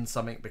jobs in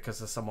something because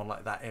there's someone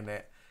like that in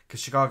it. Because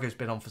Chicago's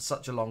been on for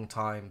such a long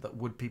time that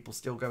would people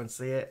still go and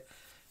see it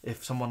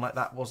if someone like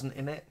that wasn't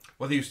in it?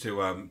 Well, they used to,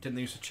 didn't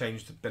they used to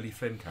change the Billy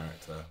Flynn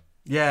character?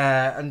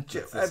 Yeah, and for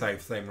the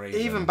same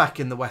reason. Even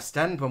back in the West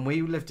End when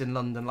we lived in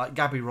London, like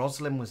Gabby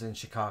Roslin was in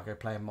Chicago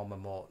playing Mama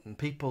Morton.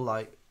 People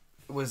like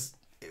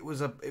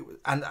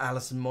and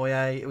Alison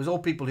Moyet. It was all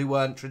people who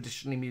weren't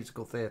traditionally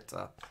musical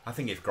theatre. I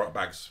think if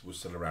Grotbags was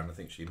still around, I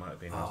think she might have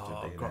been asked to be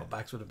in it.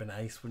 Grotbags would have been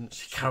ace, wouldn't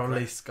she? Carol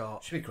Lee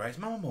Scott. She'd be great. It's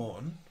Mama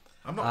Morton.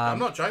 I'm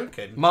not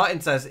joking.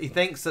 Martin says he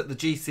thinks that the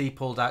GC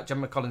pulled out,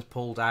 Gemma Collins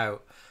pulled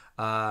out,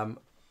 and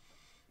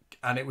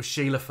it was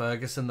Sheila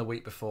Ferguson the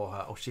week before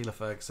her. Oh, Sheila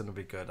Ferguson would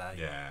be good,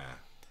 eh?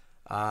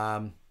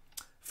 Yeah.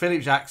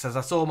 Philip Jack says,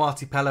 I saw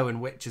Marty Pellow in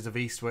Witches of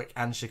Eastwick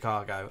and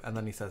Chicago, and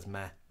then he says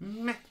meh.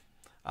 Meh.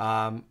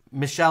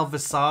 Michelle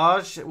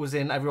Visage was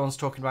in Everyone's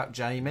Talking About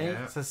Jamie.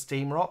 Yeah. Says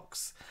Steam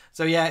Rocks.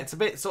 So yeah, it's a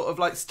bit sort of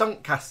like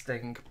stunt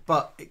casting,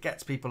 but it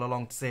gets people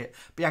along to see it.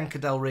 Bianca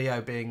Del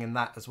Rio being in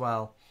that as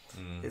well.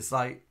 It's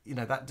like,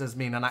 that does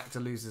mean an actor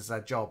loses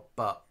their job,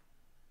 but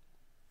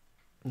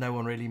no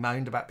one really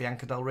moaned about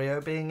Bianca Del Rio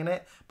being in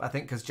it. But I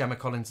think because Gemma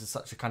Collins is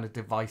such a kind of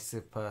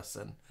divisive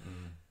person,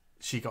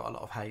 she got a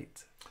lot of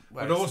hate.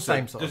 But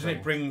also, doesn't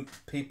it bring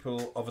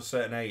people of a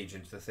certain age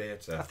into the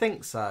theatre? I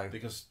think so.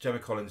 Because Gemma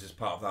Collins is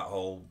part of that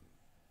whole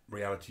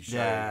reality show.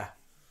 Yeah.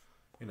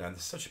 And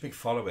there's such a big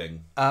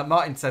following.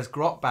 Martin says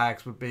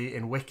Grotbags would be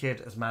in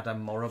Wicked as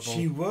Madame Morrible.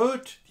 She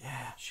would.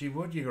 Yeah. She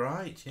would, you're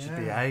right. Yeah. She'd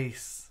be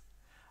ace.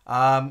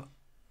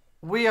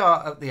 we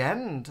are at the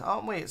end,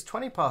 aren't we? It's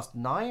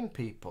 9:20,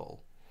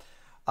 people.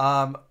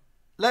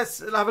 Let's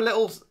have a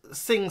little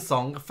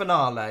sing-song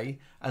finale,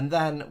 and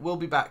then we'll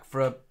be back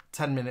for a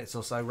 10 minutes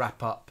or so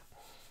wrap-up.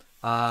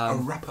 A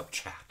wrap-up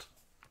chat.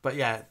 But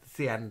yeah, it's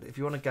the end. If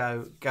you want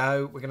to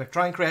go. We're going to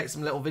try and create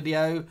some little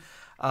video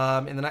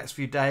in the next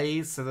few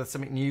days, so there's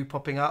something new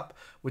popping up.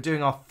 We're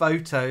doing our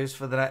photos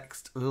for the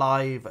next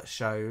live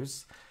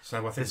shows. So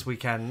I think this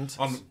weekend.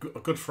 On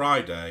Good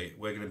Friday,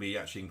 we're going to be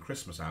actually in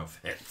Christmas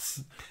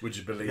outfits. Would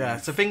you believe? Yeah,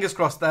 so fingers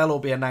crossed they'll all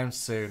be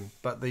announced soon.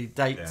 But the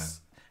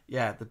dates,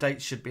 the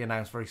dates should be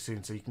announced very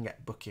soon, so you can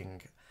get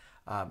booking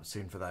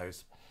soon for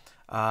those.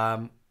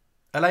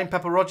 Elaine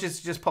Pepper Rogers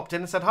just popped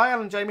in and said, "Hi,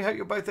 Alan, Jamie. Hope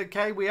you're both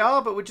okay." We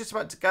are, but we're just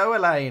about to go,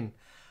 Elaine.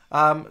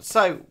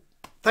 So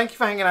thank you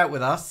for hanging out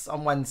with us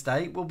on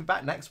Wednesday. We'll be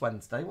back next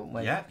Wednesday, won't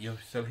we? Yeah, you're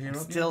still here,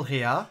 aren't you? Still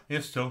here.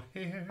 You're still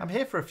here. I'm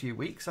here for a few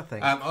weeks, I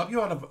think. I hope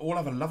you all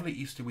have a lovely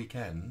Easter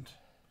weekend.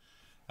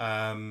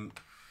 Some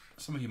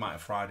of you might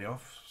have Friday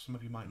off. Some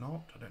of you might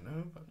not. I don't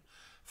know. But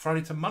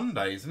Friday to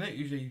Monday, isn't it?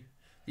 Usually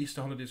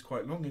Easter holiday is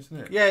quite long, isn't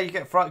it? Yeah, you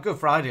get Good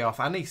Friday off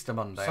and Easter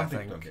Monday, Some I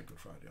think. people don't get Good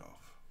Friday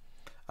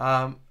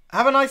off.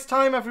 Have a nice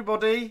time,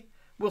 everybody.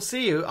 We'll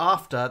see you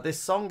after this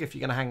song if you're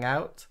going to hang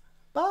out.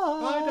 Bye.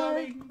 Bye,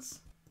 darlings.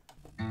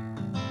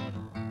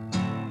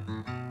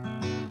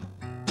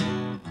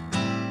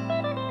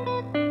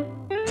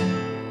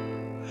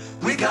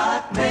 We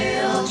got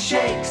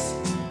milkshakes,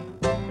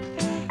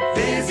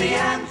 fizzy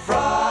and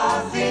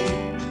frothy,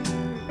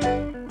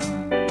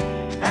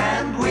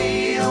 and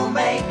we'll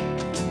make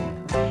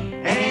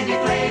any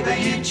flavor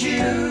you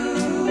choose.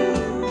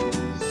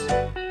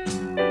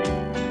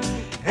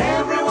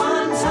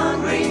 Everyone's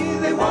hungry,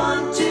 they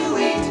want to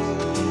eat.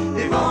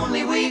 If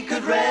only we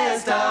could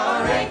rest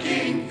our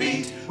aching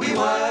feet. We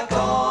work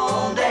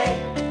all day,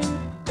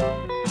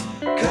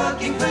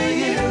 cooking for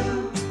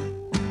you.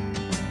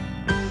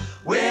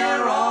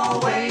 We're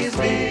always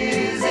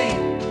busy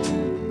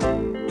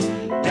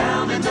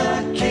down in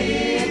the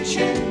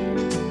kitchen.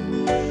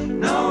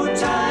 No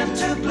time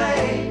to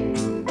play.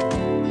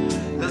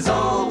 There's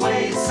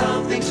always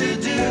something to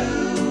do.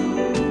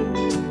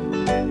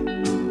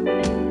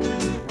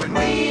 When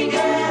we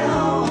get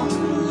home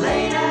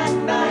late at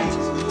night,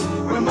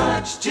 we're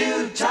much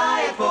too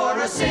tired for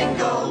a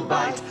single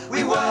bite.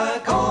 We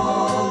work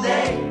all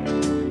day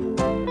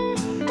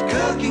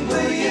cooking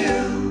for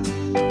you.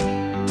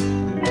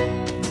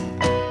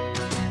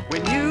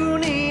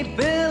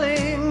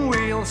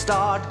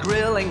 Start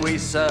grilling, we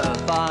serve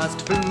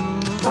fast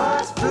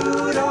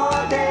food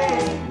all day.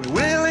 We're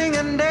willing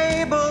and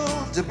able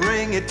to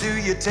bring it to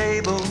your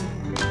table.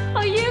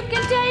 Oh, you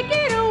can take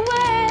it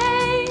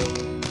away.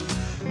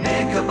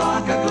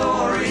 Knickerbocker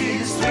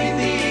glories 3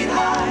 feet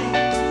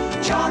high.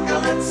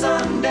 Chocolate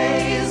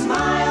sundaes,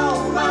 my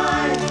oh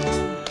my.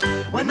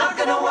 We're not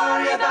gonna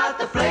worry about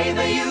the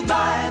flavor you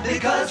buy,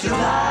 because you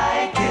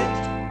like it.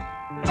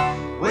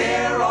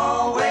 We're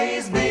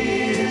always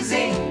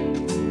busy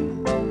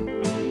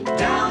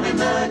down in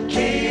the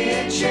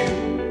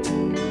kitchen.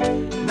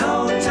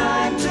 No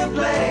time to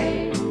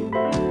play.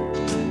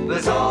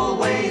 There's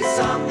always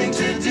something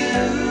to do.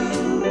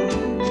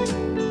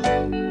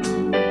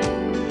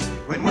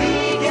 When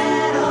we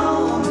get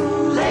home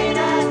late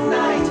at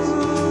night,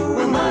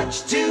 we're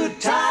much too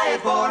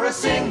tired for a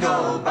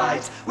single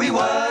bite. We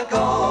work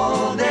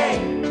all day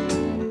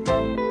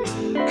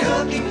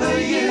cooking for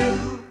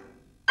you.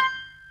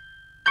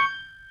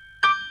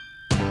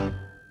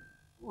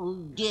 Oh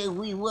dear,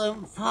 we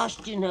weren't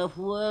fast enough,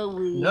 were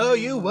we? No,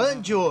 you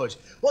weren't, George.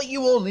 What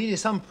you all need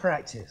is some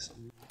practice.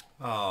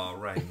 Oh,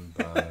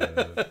 Rainbow.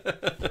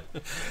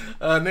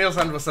 Neil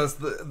Sandwell says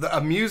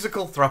a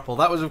musical throuple.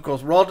 That was, of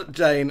course, Rod,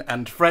 Jane,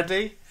 and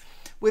Freddie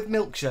with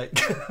Milkshake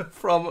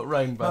from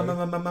Rainbow.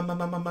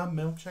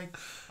 Milkshake.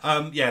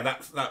 Yeah,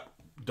 that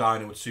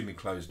diner would soon be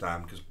closed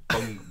down because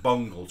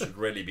Bungle should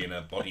really be in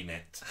a body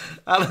net.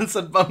 Alan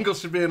said Bungle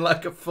should be in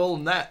like a full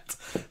net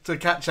to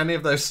catch any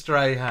of those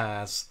stray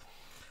hairs.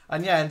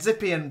 And yeah, and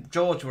Zippy and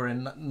George were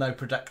in no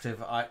productive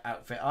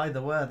outfit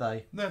either, were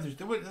they? No, they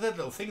had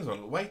little things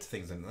on, weight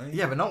things, didn't they?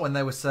 Yeah, but not when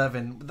they were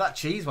serving. That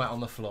cheese went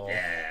on the floor.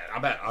 Yeah, I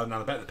bet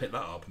they picked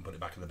that up and put it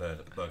back in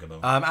the burger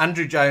bowl.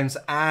 Andrew Jones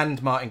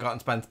and Martin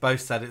Garton-Spence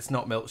both said it's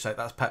not Milkshake,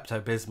 that's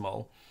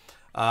Pepto-Bismol.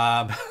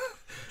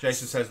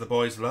 Jason says the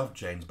boys love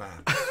Jane's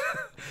bad.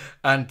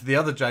 And the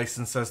other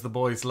Jason says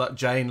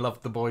Jane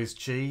loved the boys'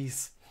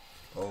 cheese.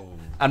 Oh.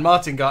 And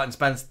Martin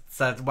Garton-Spence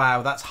said,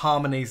 wow, that's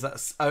harmonies that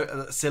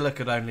Cilla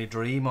could only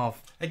dream of.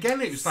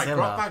 Again, it was like Cilla.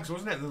 Grotbags,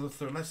 wasn't it?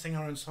 Let's sing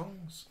our own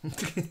songs.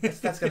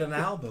 let's get an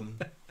album.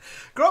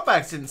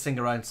 Grotbags didn't sing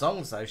her own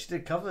songs, though. She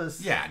did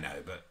covers. Yeah, I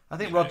know, but... I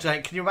think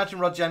Jane... Can you imagine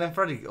Rod, Jane and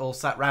Freddie all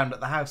sat round at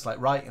the house, like,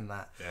 writing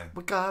that? Yeah.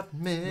 We got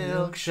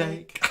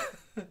milkshake.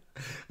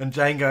 And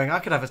Jane going, I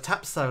could have a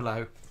tap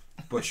solo.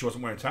 But she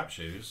wasn't wearing tap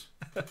shoes.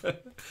 She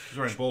was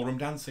wearing ballroom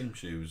dancing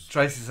shoes.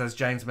 Tracy says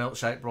Jane's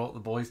milkshake brought the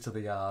boys to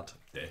the yard.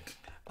 Did.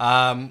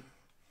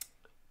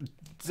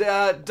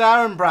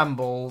 Darren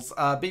Brambles,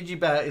 BG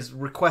Bear is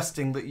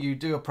requesting that you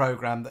do a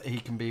programme that he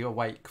can be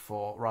awake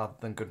for rather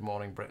than Good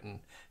Morning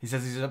Britain. He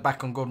says he's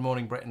back on Good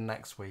Morning Britain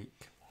next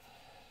week.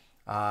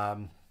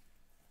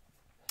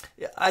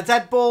 Is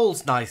Ed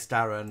Balls nice,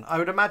 Darren? I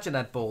would imagine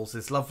Ed Balls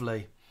is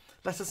lovely.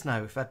 Let us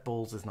know if Ed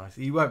Balls is nice.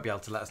 You won't be able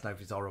to let us know if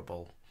he's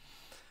horrible.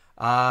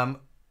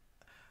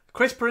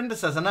 Chris Perinda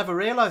says, I never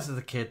realised as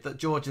a kid that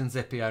George and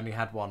Zippy only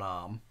had one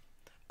arm.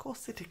 Of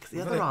course they did, because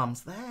the other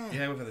arm's there.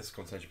 Yeah, we've had this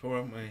conversation before,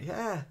 haven't we?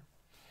 Yeah.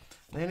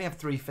 They only have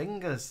 3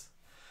 fingers.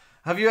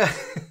 Have you...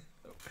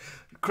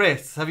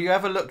 Chris, have you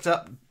ever looked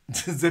up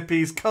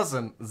Zippy's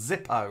cousin,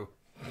 Zippo?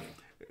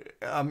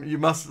 You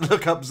must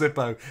look up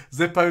Zippo.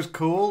 Zippo's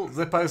cool.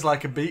 Zippo's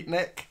like a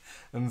beatnik.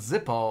 And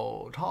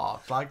Zippo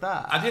talks like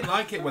that. I didn't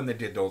like it when they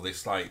did all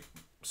this, like,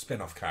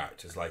 spin-off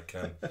characters, like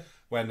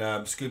when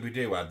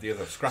Scooby-Doo had the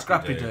other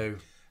Scrappy-Doo.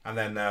 And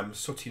then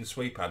Sooty and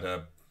Sweep had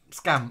a...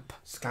 Scamp.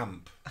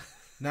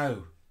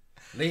 No.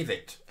 Leave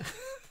it.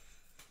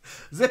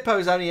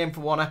 Zippo's only in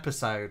for 1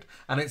 episode.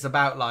 And it's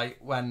about, like,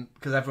 when...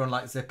 Because everyone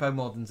likes Zippo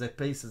more than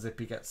Zippy, so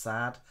Zippy gets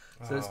sad.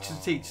 So it's to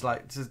teach,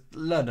 like, to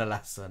learn a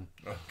lesson.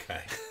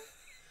 Okay.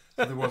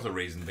 So there was a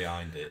reason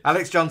behind it.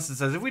 Alex Johnson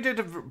says, if we did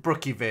a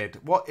Brookie vid,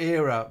 what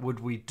era would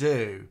we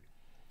do?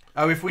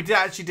 Oh, if we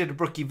actually did a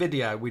Brookie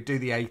video, we'd do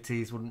the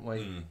 80s, wouldn't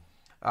we?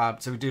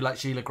 So we'd do like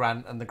Sheila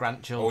Grant and the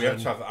Grandchildren. Oh, we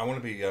have to have, I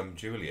want to be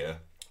Julia.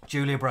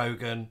 Julia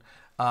Brogan.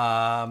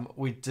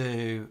 We'd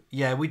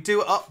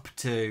do up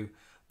to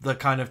the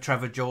kind of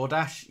Trevor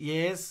Jordache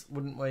years,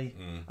 wouldn't we?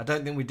 I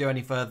don't think we'd do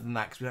any further than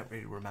that because we don't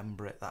really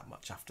remember it that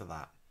much after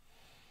that.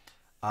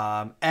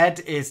 Ed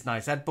is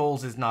nice. Ed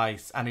Balls is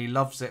nice, and he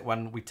loves it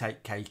when we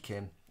take cake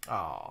in.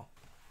 Aww.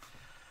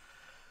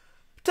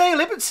 Dale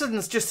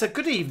Ibbetson's just said,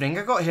 good evening.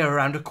 I got here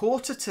around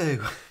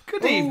 1:45.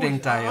 Good evening,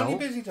 Dale. Are you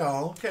busy,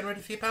 doll? Getting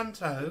ready for your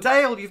panto?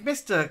 Dale, you've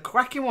missed a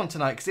cracking one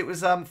tonight because it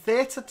was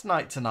theatre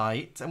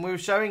tonight, and we were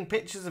showing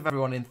pictures of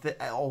everyone in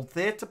old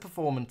theatre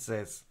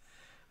performances.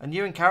 And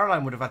you and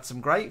Caroline would have had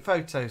some great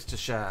photos to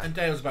share. And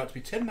Dale's about to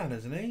be Tin Man,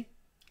 isn't he?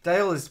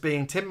 Dale is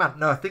being Tin Man.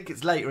 No, I think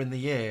it's later in the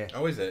year.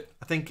 Oh, is it?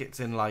 I think it's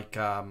in like...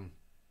 I'm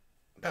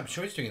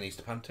sure he's doing an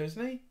Easter panto,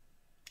 isn't he?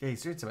 Yeah,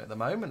 he's doing something at the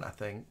moment, I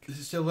think. Is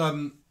it still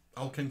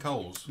Old King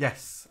Cole's?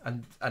 Yes,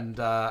 and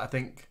I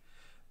think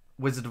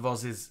Wizard of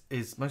Oz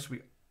is mostly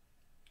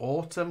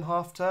autumn,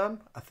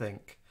 half-term, I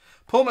think.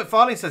 Paul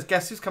McFarlane says,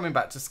 guess who's coming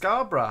back to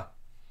Scarborough?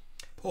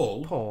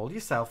 Paul? Paul,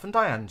 yourself and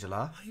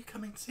Diangela. Are you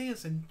coming to see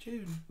us in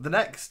June? The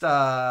next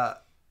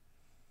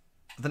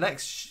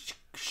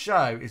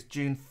show is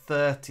June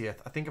 30th.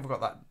 I think I've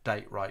got that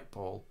date right,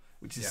 Paul,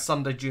 which is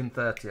Sunday, June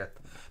 30th.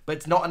 But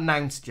it's not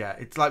announced yet.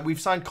 It's like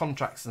we've signed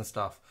contracts and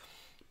stuff,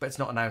 but it's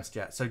not announced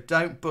yet. So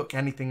don't book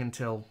anything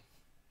until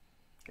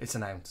it's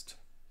announced,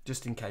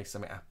 just in case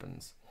something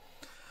happens.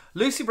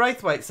 Lucy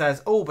Braithwaite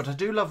says, oh, but I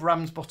do love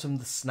Ramsbottom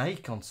the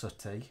Snake on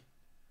Sooty.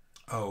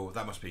 Oh,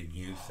 that must be a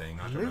new thing.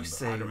 I don't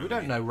Lucy, remember we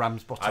don't know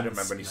Ramsbottom. I don't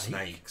remember any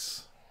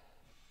snakes.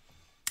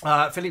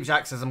 Philippe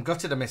Jacques says, I'm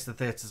gutted I missed the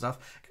theatre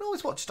stuff. You can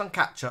always watch it on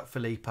catch up,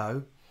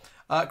 Filippo.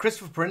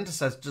 Christopher Perinda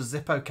says, does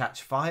Zippo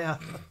catch fire?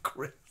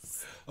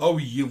 Chris. Oh,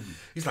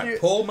 he's like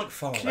Paul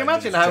McFarlane. Can you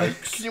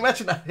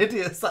imagine how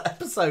hideous that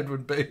episode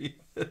would be?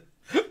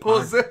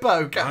 Poor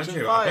Zippo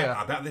catching fire.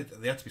 I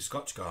bet they had to be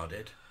Scotch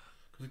guarded.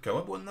 Because they'd go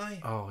up, wouldn't they?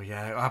 Oh,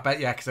 yeah. I bet,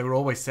 because they were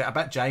always... I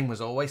bet Jane was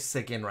always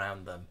cigging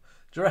round them.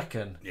 Do you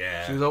reckon?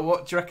 Yeah. She was like,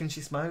 what do you reckon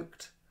she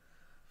smoked?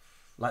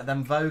 Like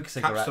them Vogue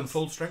cigarettes. Capstan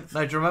Full Strength?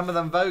 No, do you remember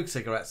them Vogue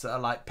cigarettes that are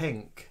like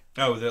pink?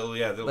 Oh, they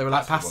were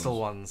like pastel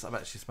ones. I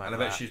bet she smoked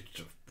And I bet she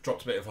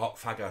dropped a bit of hot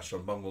fag ash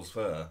on Bungle's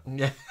fur.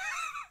 Yeah.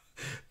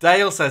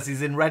 Dale says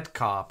he's in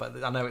Redcar,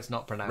 but I know it's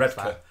not pronounced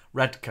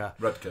Redcar.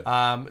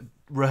 Redcar.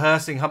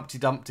 Rehearsing Humpty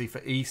Dumpty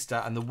for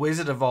Easter, and The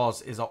Wizard of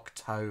Oz is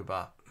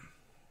October.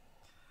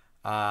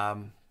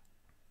 Oh,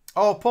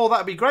 Paul,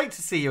 that'd be great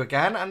to see you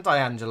again, and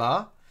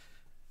Diangela.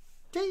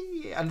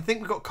 And I think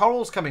we've got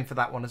Corals coming for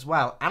that one as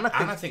well. And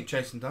I think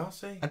Jason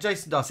Darcy. And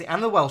Jason Darcy,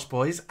 and the Welsh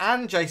Boys,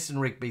 and Jason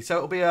Rigby. So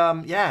it'll be,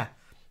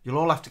 you'll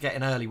all have to get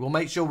in early. We'll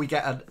make sure we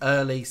get an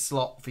early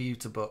slot for you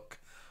to book,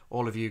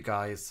 all of you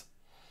guys.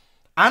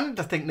 And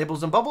I think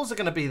Nibbles and Bubbles are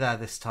going to be there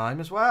this time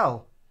as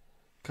well.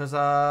 Because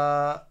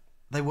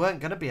they weren't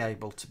going to be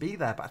able to be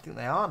there, but I think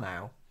they are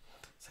now.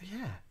 So,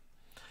 yeah.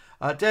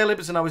 Dale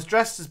Ibbotson, I was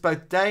dressed as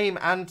both Dame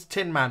and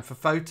Tin Man for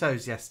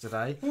photos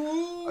yesterday.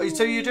 Ooh.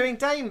 So you're doing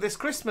Dame this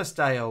Christmas,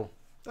 Dale?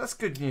 That's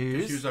good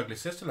news. She was Ugly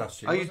Sister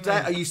last year,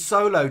 Are you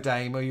solo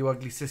Dame or are you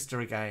Ugly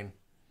Sister again?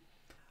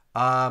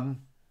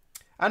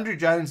 Andrew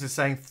Jones is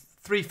saying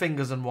 3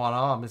 fingers and 1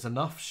 arm is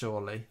enough,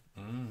 surely.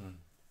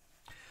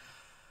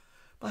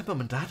 My mum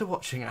and dad are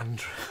watching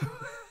Andrew.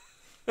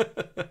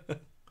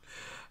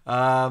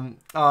 Bubbles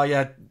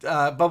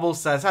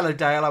says, hello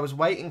Dale, I was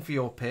waiting for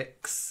your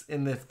pics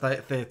in the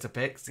theatre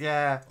pics.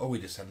 Yeah. Oh, we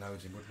just sent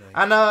loads in, wouldn't we?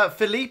 And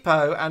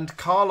Filippo and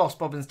Carlos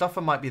Bobbin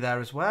Stuffer might be there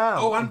as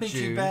well. Oh, and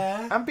BG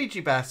Bear. And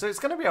BG Bear. So it's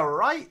going to be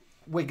alright,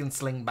 Wig and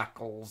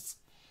Slingbackles.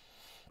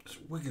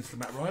 Wig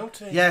Slingback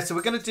royalty. Yeah, so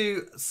we're going to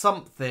do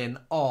something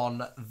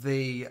on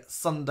the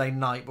Sunday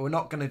night, but we're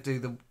not going to do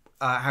the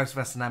House of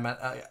S&M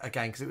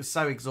again because it was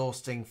so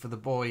exhausting for the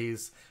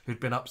boys who'd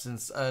been up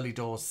since early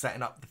doors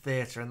setting up the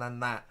theatre, and then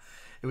that.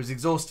 It was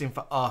exhausting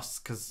for us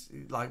because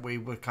like we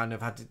were kind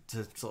of had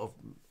to sort of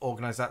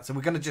organise that. So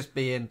we're going to just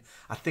be in,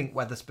 I think,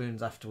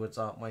 Wetherspoons afterwards,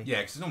 aren't we?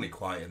 Yeah, because it's normally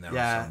quiet in there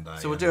yeah. on Sunday.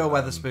 So we'll do our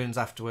Wetherspoons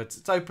afterwards.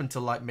 It's open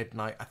till like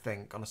midnight, I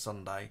think, on a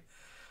Sunday.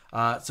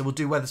 So we'll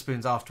do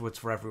Wetherspoons afterwards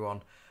for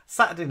everyone.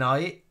 Saturday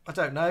night, I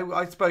don't know.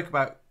 I spoke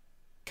about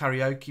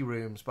karaoke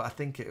rooms, but I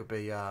think it would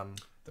be...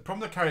 The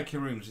problem with karaoke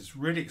rooms, it's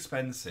really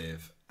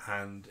expensive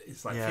and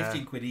it's like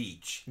 15 quid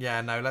each.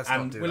 Yeah, no, let's not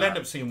do that. And we'll end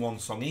up singing one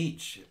song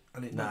each.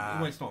 And it's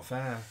not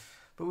fair.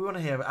 But we want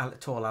to hear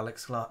tall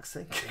Alex Clark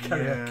sing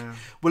karaoke. Yeah.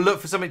 We'll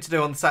look for something to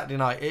do on Saturday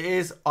night. It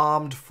is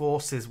Armed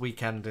Forces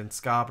weekend in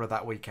Scarborough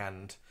that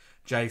weekend.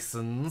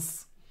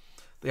 Jason's.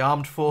 The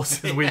Armed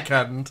Forces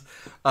weekend.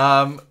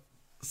 So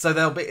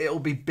it'll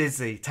be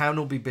busy. Town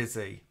will be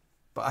busy.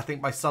 But I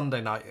think by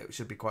Sunday night it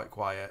should be quite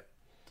quiet.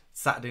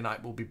 Saturday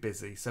night will be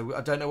busy. So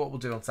I don't know what we'll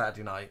do on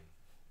Saturday night.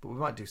 But we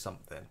might do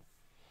something.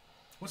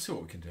 We'll see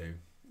what we can do.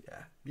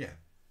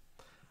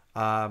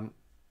 Yeah.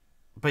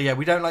 But yeah,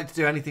 we don't like to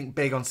do anything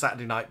big on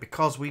Saturday night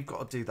because we've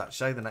got to do that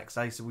show the next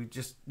day. So we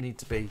just need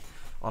to be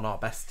on our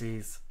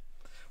besties.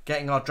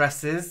 Getting our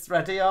dresses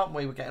ready, aren't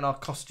we? We're getting our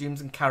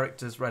costumes and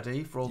characters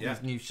ready for all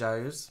these new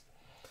shows.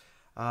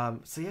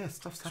 So yeah,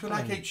 stuff's happening.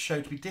 So we like each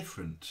show to be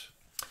different.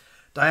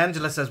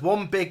 Diangela says,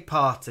 one big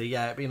party.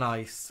 Yeah, it'd be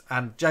nice.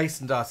 And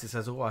Jason Darcy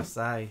says, oh, I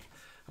say,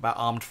 about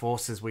Armed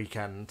Forces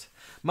weekend.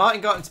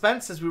 Martin Garton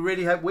Spence says, we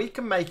really hope we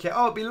can make it.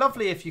 Oh, it'd be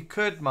lovely if you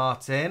could,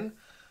 Martin.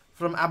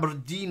 From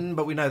Aberdeen,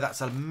 but we know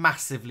that's a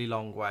massively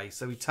long way,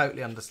 so we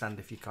totally understand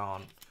if you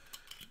can't.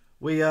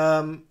 We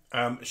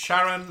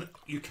Sharon,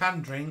 you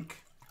can drink.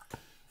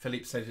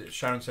 Philippe said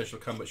Sharon said she'll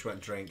come, but she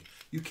won't drink.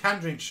 You can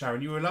drink,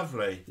 Sharon. You were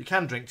lovely. You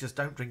can drink, just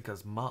don't drink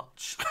as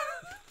much.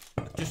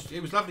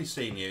 It was lovely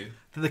seeing you.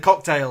 The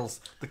cocktails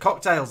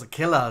are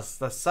killers.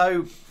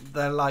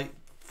 They're like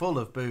full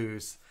of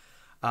booze.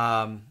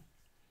 It'd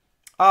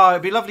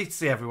be lovely to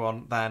see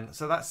everyone then.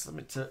 So that's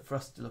something for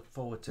us to look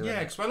forward to. Yeah,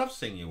 because I love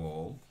seeing you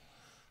all.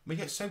 We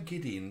get so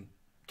giddy and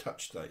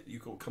touched that you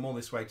come all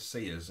this way to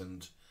see us,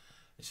 and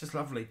it's just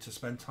lovely to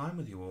spend time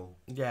with you all.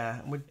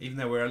 Yeah, even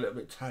though we're a little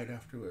bit tired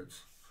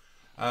afterwards.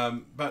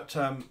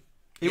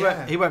 He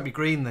won't be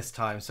green this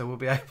time, so we'll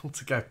be able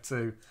to go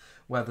to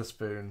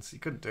Wetherspoons. You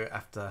couldn't do it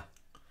after.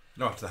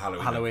 Not after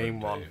the Halloween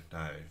one.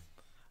 No.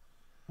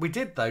 We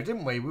did though,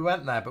 didn't we? We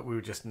went there, but we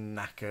were just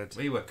knackered.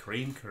 We were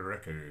cream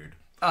crackered.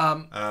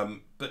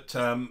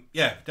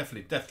 Yeah,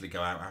 definitely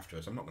go out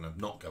afterwards. I'm not going to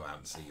not go out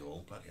and see you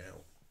all. Bloody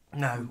hell.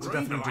 No, we'll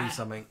definitely do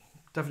something.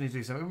 Definitely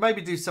do something.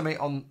 Maybe do something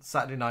on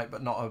Saturday night,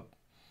 but not a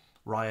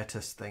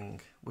riotous thing.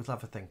 We'll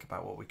have a think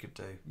about what we could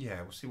do.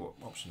 Yeah, we'll see what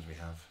options we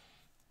have.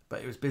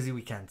 But it was busy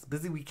weekend.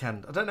 Busy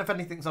weekend. I don't know if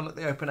anything's on at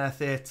the open air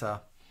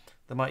theatre.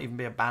 There might even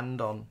be a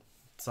band on.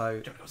 So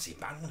don't go see a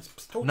band.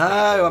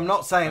 No, I'm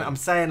not saying. I'm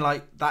saying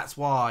like that's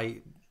why.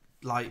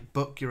 Like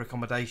book your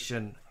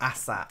accommodation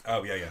ASAP.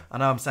 Oh yeah. I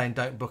know I'm saying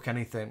don't book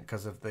anything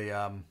because of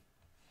the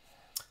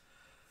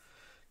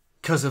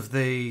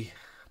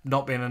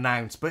not being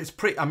announced, but it's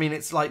pretty. I mean,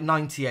 it's like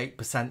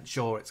 98%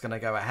 sure it's going to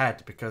go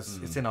ahead because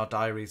it's in our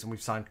diaries and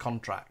we've signed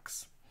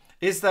contracts.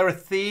 Is there a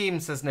theme?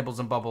 Says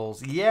Nibbles and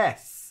Bubbles.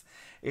 Yes,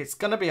 it's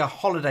going to be a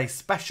holiday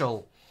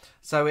special.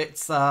 So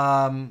it's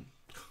come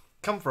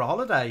for a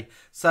holiday.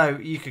 So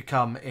you could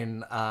come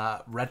in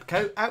red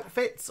coat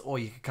outfits, or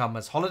you could come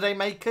as holiday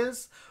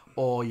makers.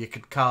 Or you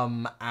could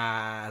come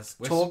as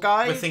tour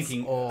guides. We're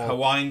thinking or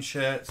Hawaiian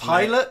shirts,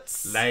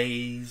 pilots,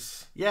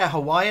 leis. Yeah,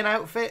 Hawaiian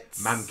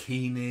outfits,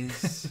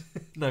 mankinis.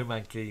 No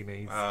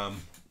mankinis.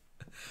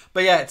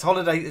 But yeah, it's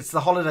holiday. It's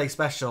the holiday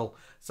special.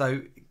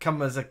 So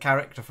come as a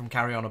character from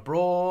Carry On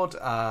Abroad.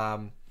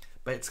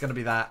 But it's going to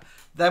be that.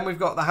 Then we've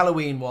got the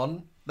Halloween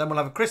one. Then we'll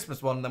have a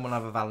Christmas one. Then we'll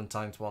have a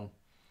Valentine's one.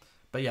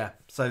 But yeah,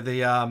 so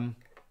the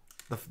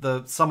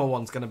summer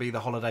one's going to be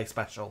the holiday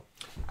special.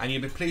 And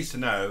you'll be pleased to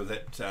know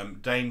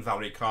that Dame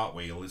Valerie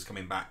Cartwheel is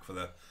coming back for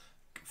the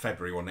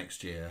February one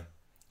next year.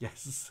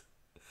 Yes.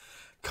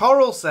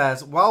 Coral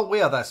says, while we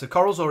are there, so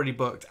Coral's already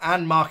booked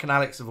and Mark and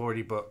Alex have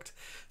already booked.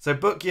 So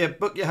book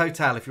your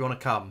hotel if you want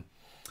to come.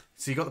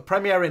 So you've got the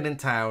Premier Inn in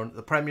town,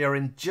 the Premier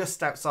Inn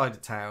just outside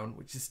of town,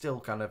 which is still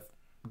kind of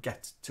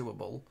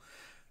get-toable.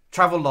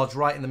 Travel Lodge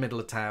right in the middle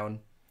of town.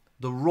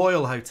 The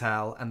Royal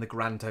Hotel and the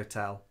Grand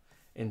Hotel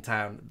in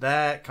town.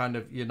 They're kind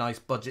of your nice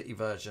budgety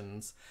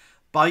versions.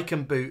 Bike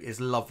and Boot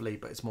is lovely,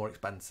 but it's more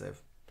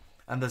expensive.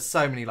 And there's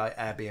so many like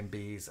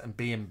Airbnbs and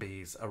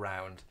B&Bs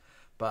around.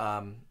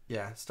 But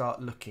yeah,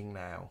 start looking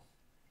now.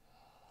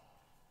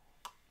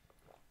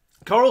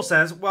 Coral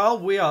says, while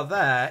we are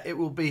there, it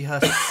will be her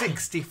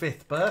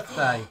 65th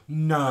birthday.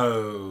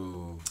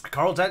 No.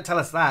 Coral, don't tell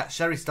us that.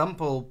 Sherry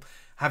Stump will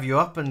have you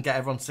up and get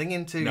everyone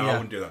singing to you. No, I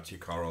wouldn't do that to you,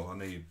 Coral.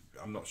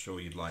 I'm not sure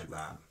you'd like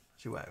that.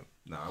 She won't.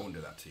 No, I wouldn't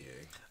do that to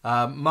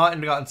you. Martin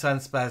got in turn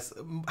spares.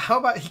 How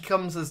about he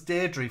comes as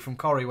Deirdre from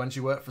Corrie when she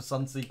worked for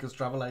Sunseekers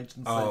Travel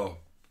Agency? Oh,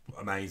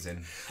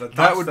 amazing.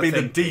 That would be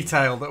the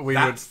detail that we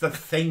would... That's the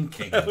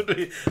thinking.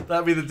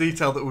 That'd be the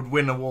detail that would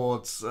win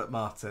awards at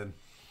Martin.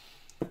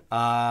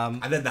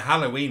 And then the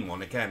Halloween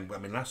one, again, I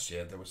mean, last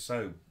year, they were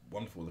so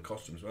wonderful, the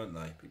costumes, weren't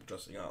they? People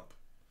dressing up.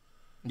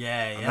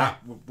 Yeah, and that,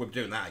 we're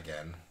doing that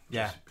again.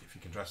 Yeah. Just if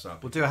you can dress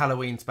up. We'll do a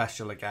Halloween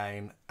special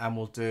again, and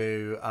we'll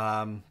do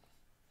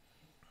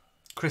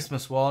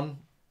Christmas one.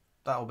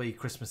 That'll be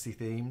Christmassy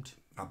themed.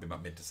 That'll be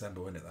about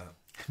mid-December, won't it, that?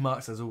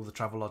 Mark says, the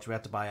Travelodge, we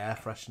had to buy air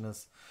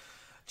fresheners.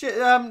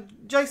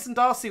 Jason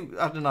Darcy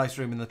had a nice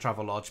room in the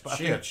Travelodge. But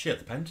She had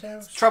the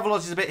penthouse. Travelodge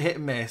is a bit hit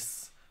and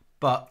miss,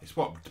 but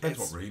depends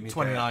what room you get.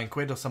 29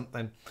 quid or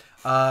something.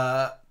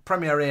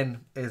 Premier Inn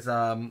is,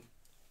 I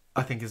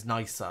think, is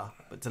nicer,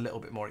 but it's a little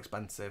bit more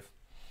expensive.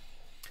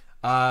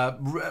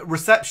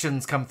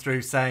 Receptions come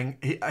through saying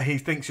he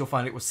thinks you'll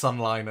find it was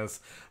Sunliners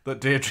that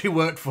Deirdre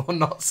worked for,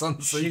 not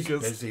Sunseekers. She's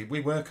busy.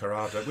 We work her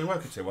hard. We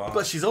work her too hard.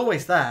 But she's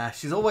always there.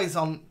 She's always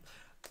on.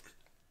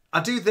 I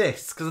do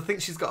this because I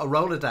think she's got a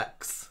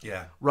Rolodex.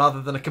 Yeah.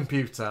 Rather than a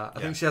computer. I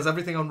think she has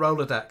everything on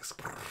Rolodex.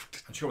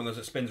 And she got one of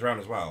those that spins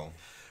around as well.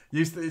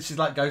 She's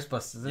like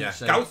Ghostbusters, isn't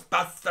she?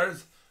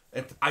 Ghostbusters.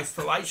 It's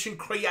Isolation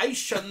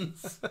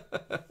Creations.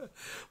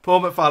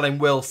 Paul McFarlane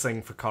will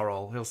sing for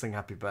Coral. He'll sing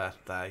Happy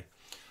Birthday.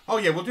 Oh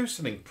yeah, we'll do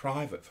something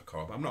private for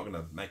Coral, but I'm not going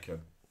to make a,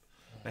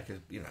 I'm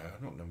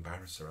not going to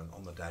embarrass her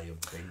on the day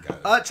of the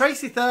bingo.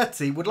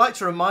 Tracy30 would like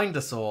to remind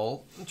us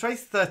all,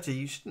 Tracy30,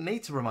 you shouldn't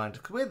need to remind us,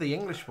 because we're the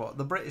English one,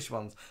 the British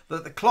ones,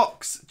 that the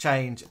clocks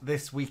change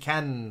this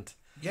weekend.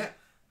 Yeah.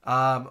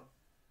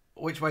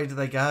 Which way do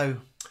they go?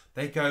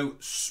 They go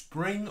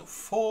spring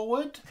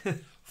forward,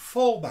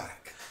 fall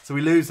back. So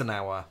we lose an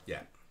hour.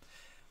 Yeah.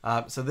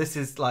 So this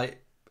is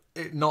like,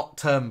 not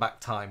turn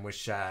back time with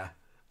Cher.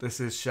 This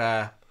is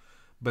Cher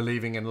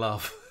believing in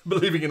love,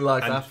 believing in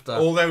life and after.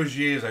 All those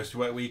years I used to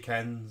work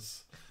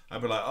weekends.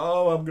 I'd be like,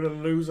 oh, I'm going to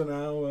lose an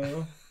hour.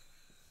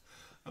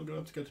 I'm going to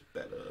have to go to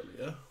bed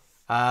earlier.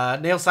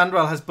 Neil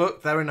Sandwell has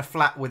booked. They're in a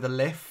flat with a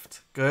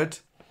lift. Good.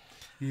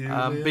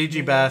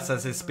 BG Bear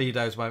says his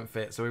Speedos won't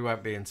fit, so he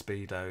won't be in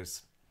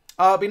Speedos.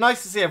 It'd be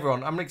nice to see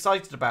everyone. I'm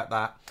excited about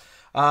that.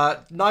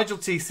 Nigel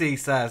TC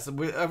says,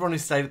 everyone who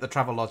stayed at the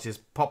Travelodge is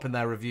popping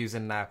their reviews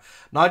in now.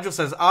 Nigel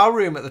says, our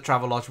room at the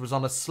Travelodge was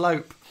on a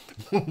slope.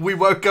 We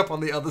woke up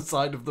on the other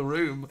side of the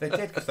room. They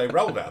did, because they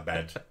rolled out of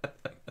bed.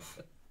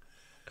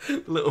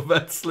 Little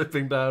bed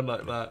slipping down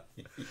like that.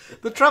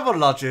 The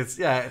Travelodge is,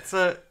 it's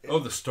a... Oh,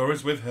 the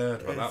stories we've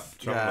heard about that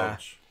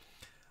Travelodge.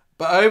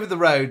 But over the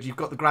road, you've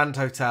got the Grand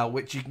Hotel,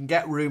 which you can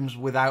get rooms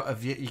without a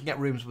view. You can get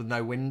rooms with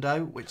no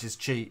window, which is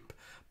cheap.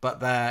 But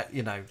they're,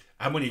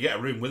 And when you get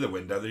a room with a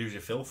window, they're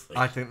usually filthy.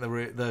 I think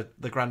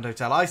the Grand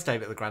Hotel... I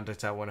stayed at the Grand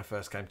Hotel when I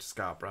first came to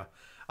Scarborough.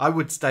 I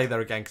would stay there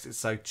again because it's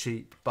so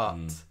cheap, but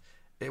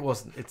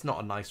it's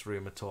not a nice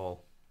room at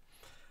all.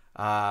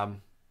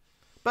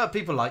 But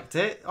people liked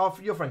it. Oh,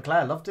 your friend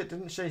Claire loved it,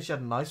 didn't she? She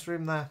had a nice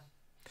room there.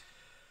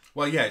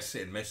 Well, yeah, it's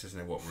hit and miss, isn't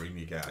it, what room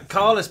you get?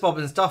 Carlos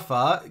Bobbins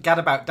Duffer, Gad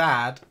About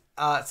Dad,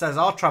 says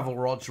our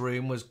Travelodge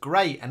room was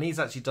great, and he's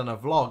actually done a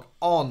vlog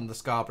on the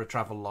Scarborough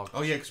Travelodge.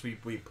 Oh, yeah, because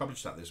we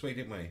published that this week,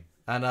 didn't we?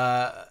 And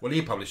well,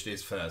 he published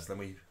his first, then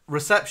we...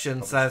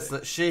 Reception says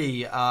that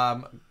she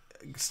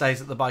stays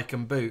at the Bike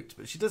and Boot,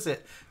 but she does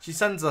it. She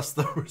sends us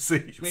the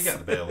receipts. We get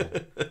the bill.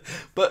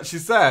 But she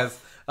says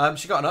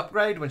she got an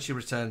upgrade when she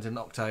returned in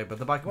October.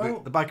 The Bike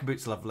and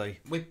Boot's lovely.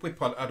 We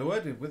had a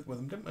word with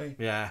them, didn't we?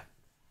 Yeah.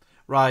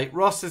 Right,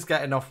 Ross is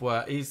getting off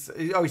work. He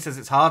says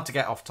it's hard to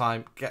get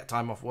time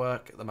off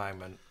work at the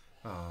moment.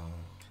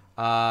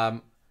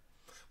 Oh.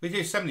 We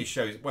do so many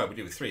shows. Well, we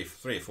do three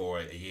or four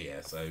a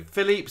year. So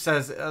Philippe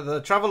says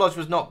the Travelodge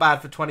was not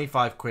bad for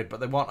 25 quid,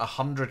 but they want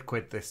 100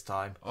 quid this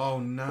time. Oh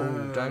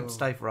no! Ooh, don't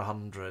stay for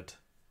 100.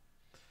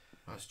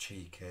 That's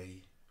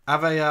cheeky.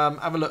 Have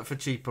a look for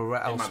cheaper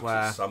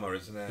elsewhere. It's summer,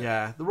 isn't it?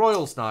 Yeah, the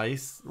Royal's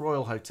nice. The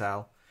Royal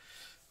Hotel.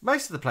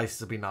 Most of the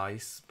places will be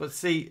nice, but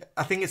see,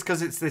 I think it's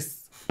because it's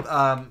this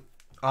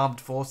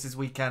Armed Forces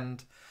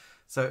weekend,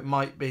 so it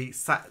might be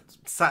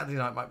Saturday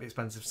night might be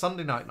expensive.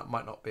 Sunday night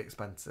might not be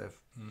expensive.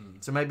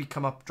 So maybe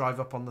drive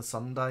up on the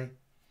Sunday.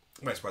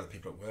 Well, it's why the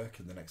people at work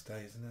in the next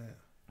day, isn't it?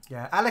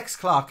 Yeah, Alex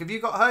Clark, have you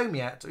got home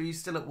yet, or are you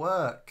still at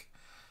work?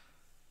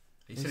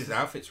 He said his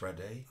outfit's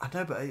ready. I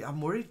know, but I'm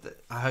worried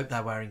that I hope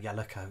they're wearing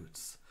yellow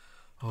coats.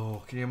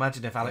 Oh, can you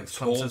imagine if Alex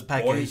comes as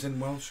Peggy? Boys in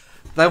Welsh.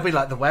 They'll be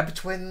like the Webb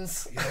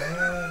twins.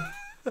 Yeah.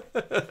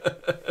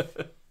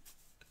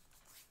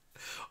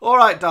 All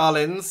right,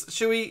 darlings.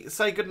 Shall we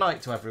say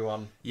goodnight to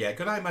everyone? Yeah,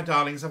 good night, my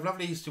darlings. Have a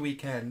lovely Easter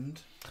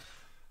weekend.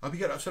 Hope you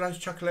get up some nice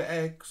chocolate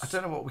eggs. I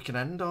don't know what we can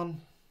end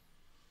on.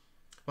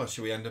 Well,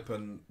 should we end up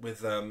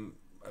with a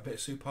bit of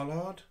Sue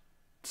Pollard?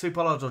 Sue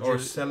Pollard or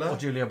Cilla? Or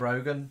Julia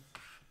Brogan?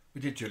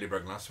 We did Julia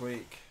Brogan last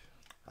week.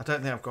 I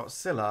don't think I've got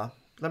Cilla.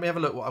 Let me have a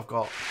look what I've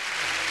got.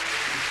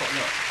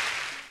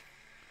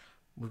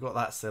 We've got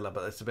that Cilla,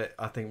 but it's a bit...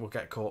 I think we'll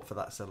get caught for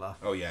that Cilla.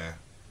 Oh, yeah.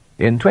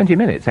 In 20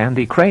 minutes,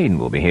 Andy Crane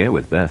will be here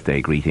with birthday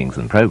greetings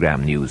and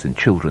programme news in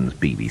children's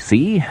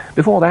BBC.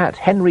 Before that,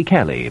 Henry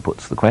Kelly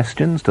puts the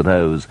questions to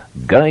those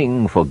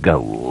going for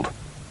gold.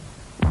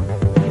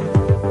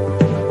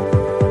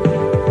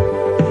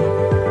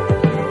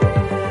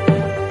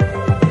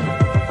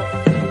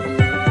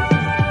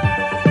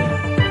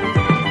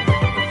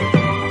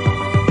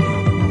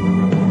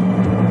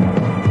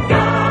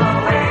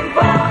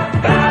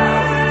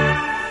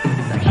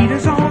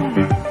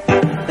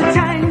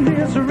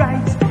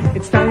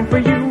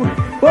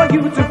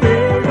 You to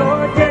play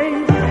your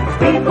game.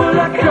 People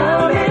are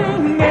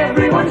coming,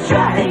 everyone's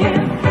trying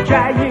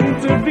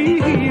to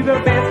be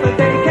the best that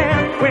they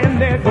can when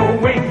they're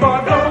going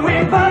for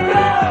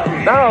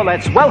gold. Now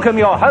let's welcome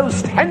your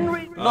host,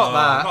 Henry. Not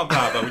that. Not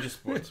that, but we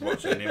just wanted to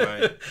watch it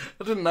anyway.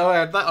 I didn't know I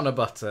had that on a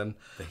button.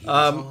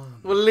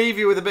 We'll leave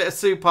you with a bit of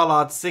Sue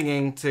Pollard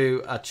singing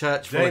to A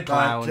Church Full of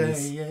Clowns.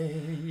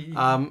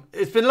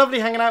 It's been lovely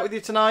hanging out with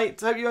you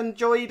tonight. Hope you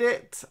enjoyed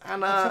it.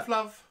 And lots of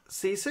love.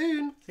 See you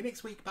soon. See you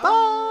next week.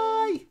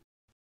 Bye.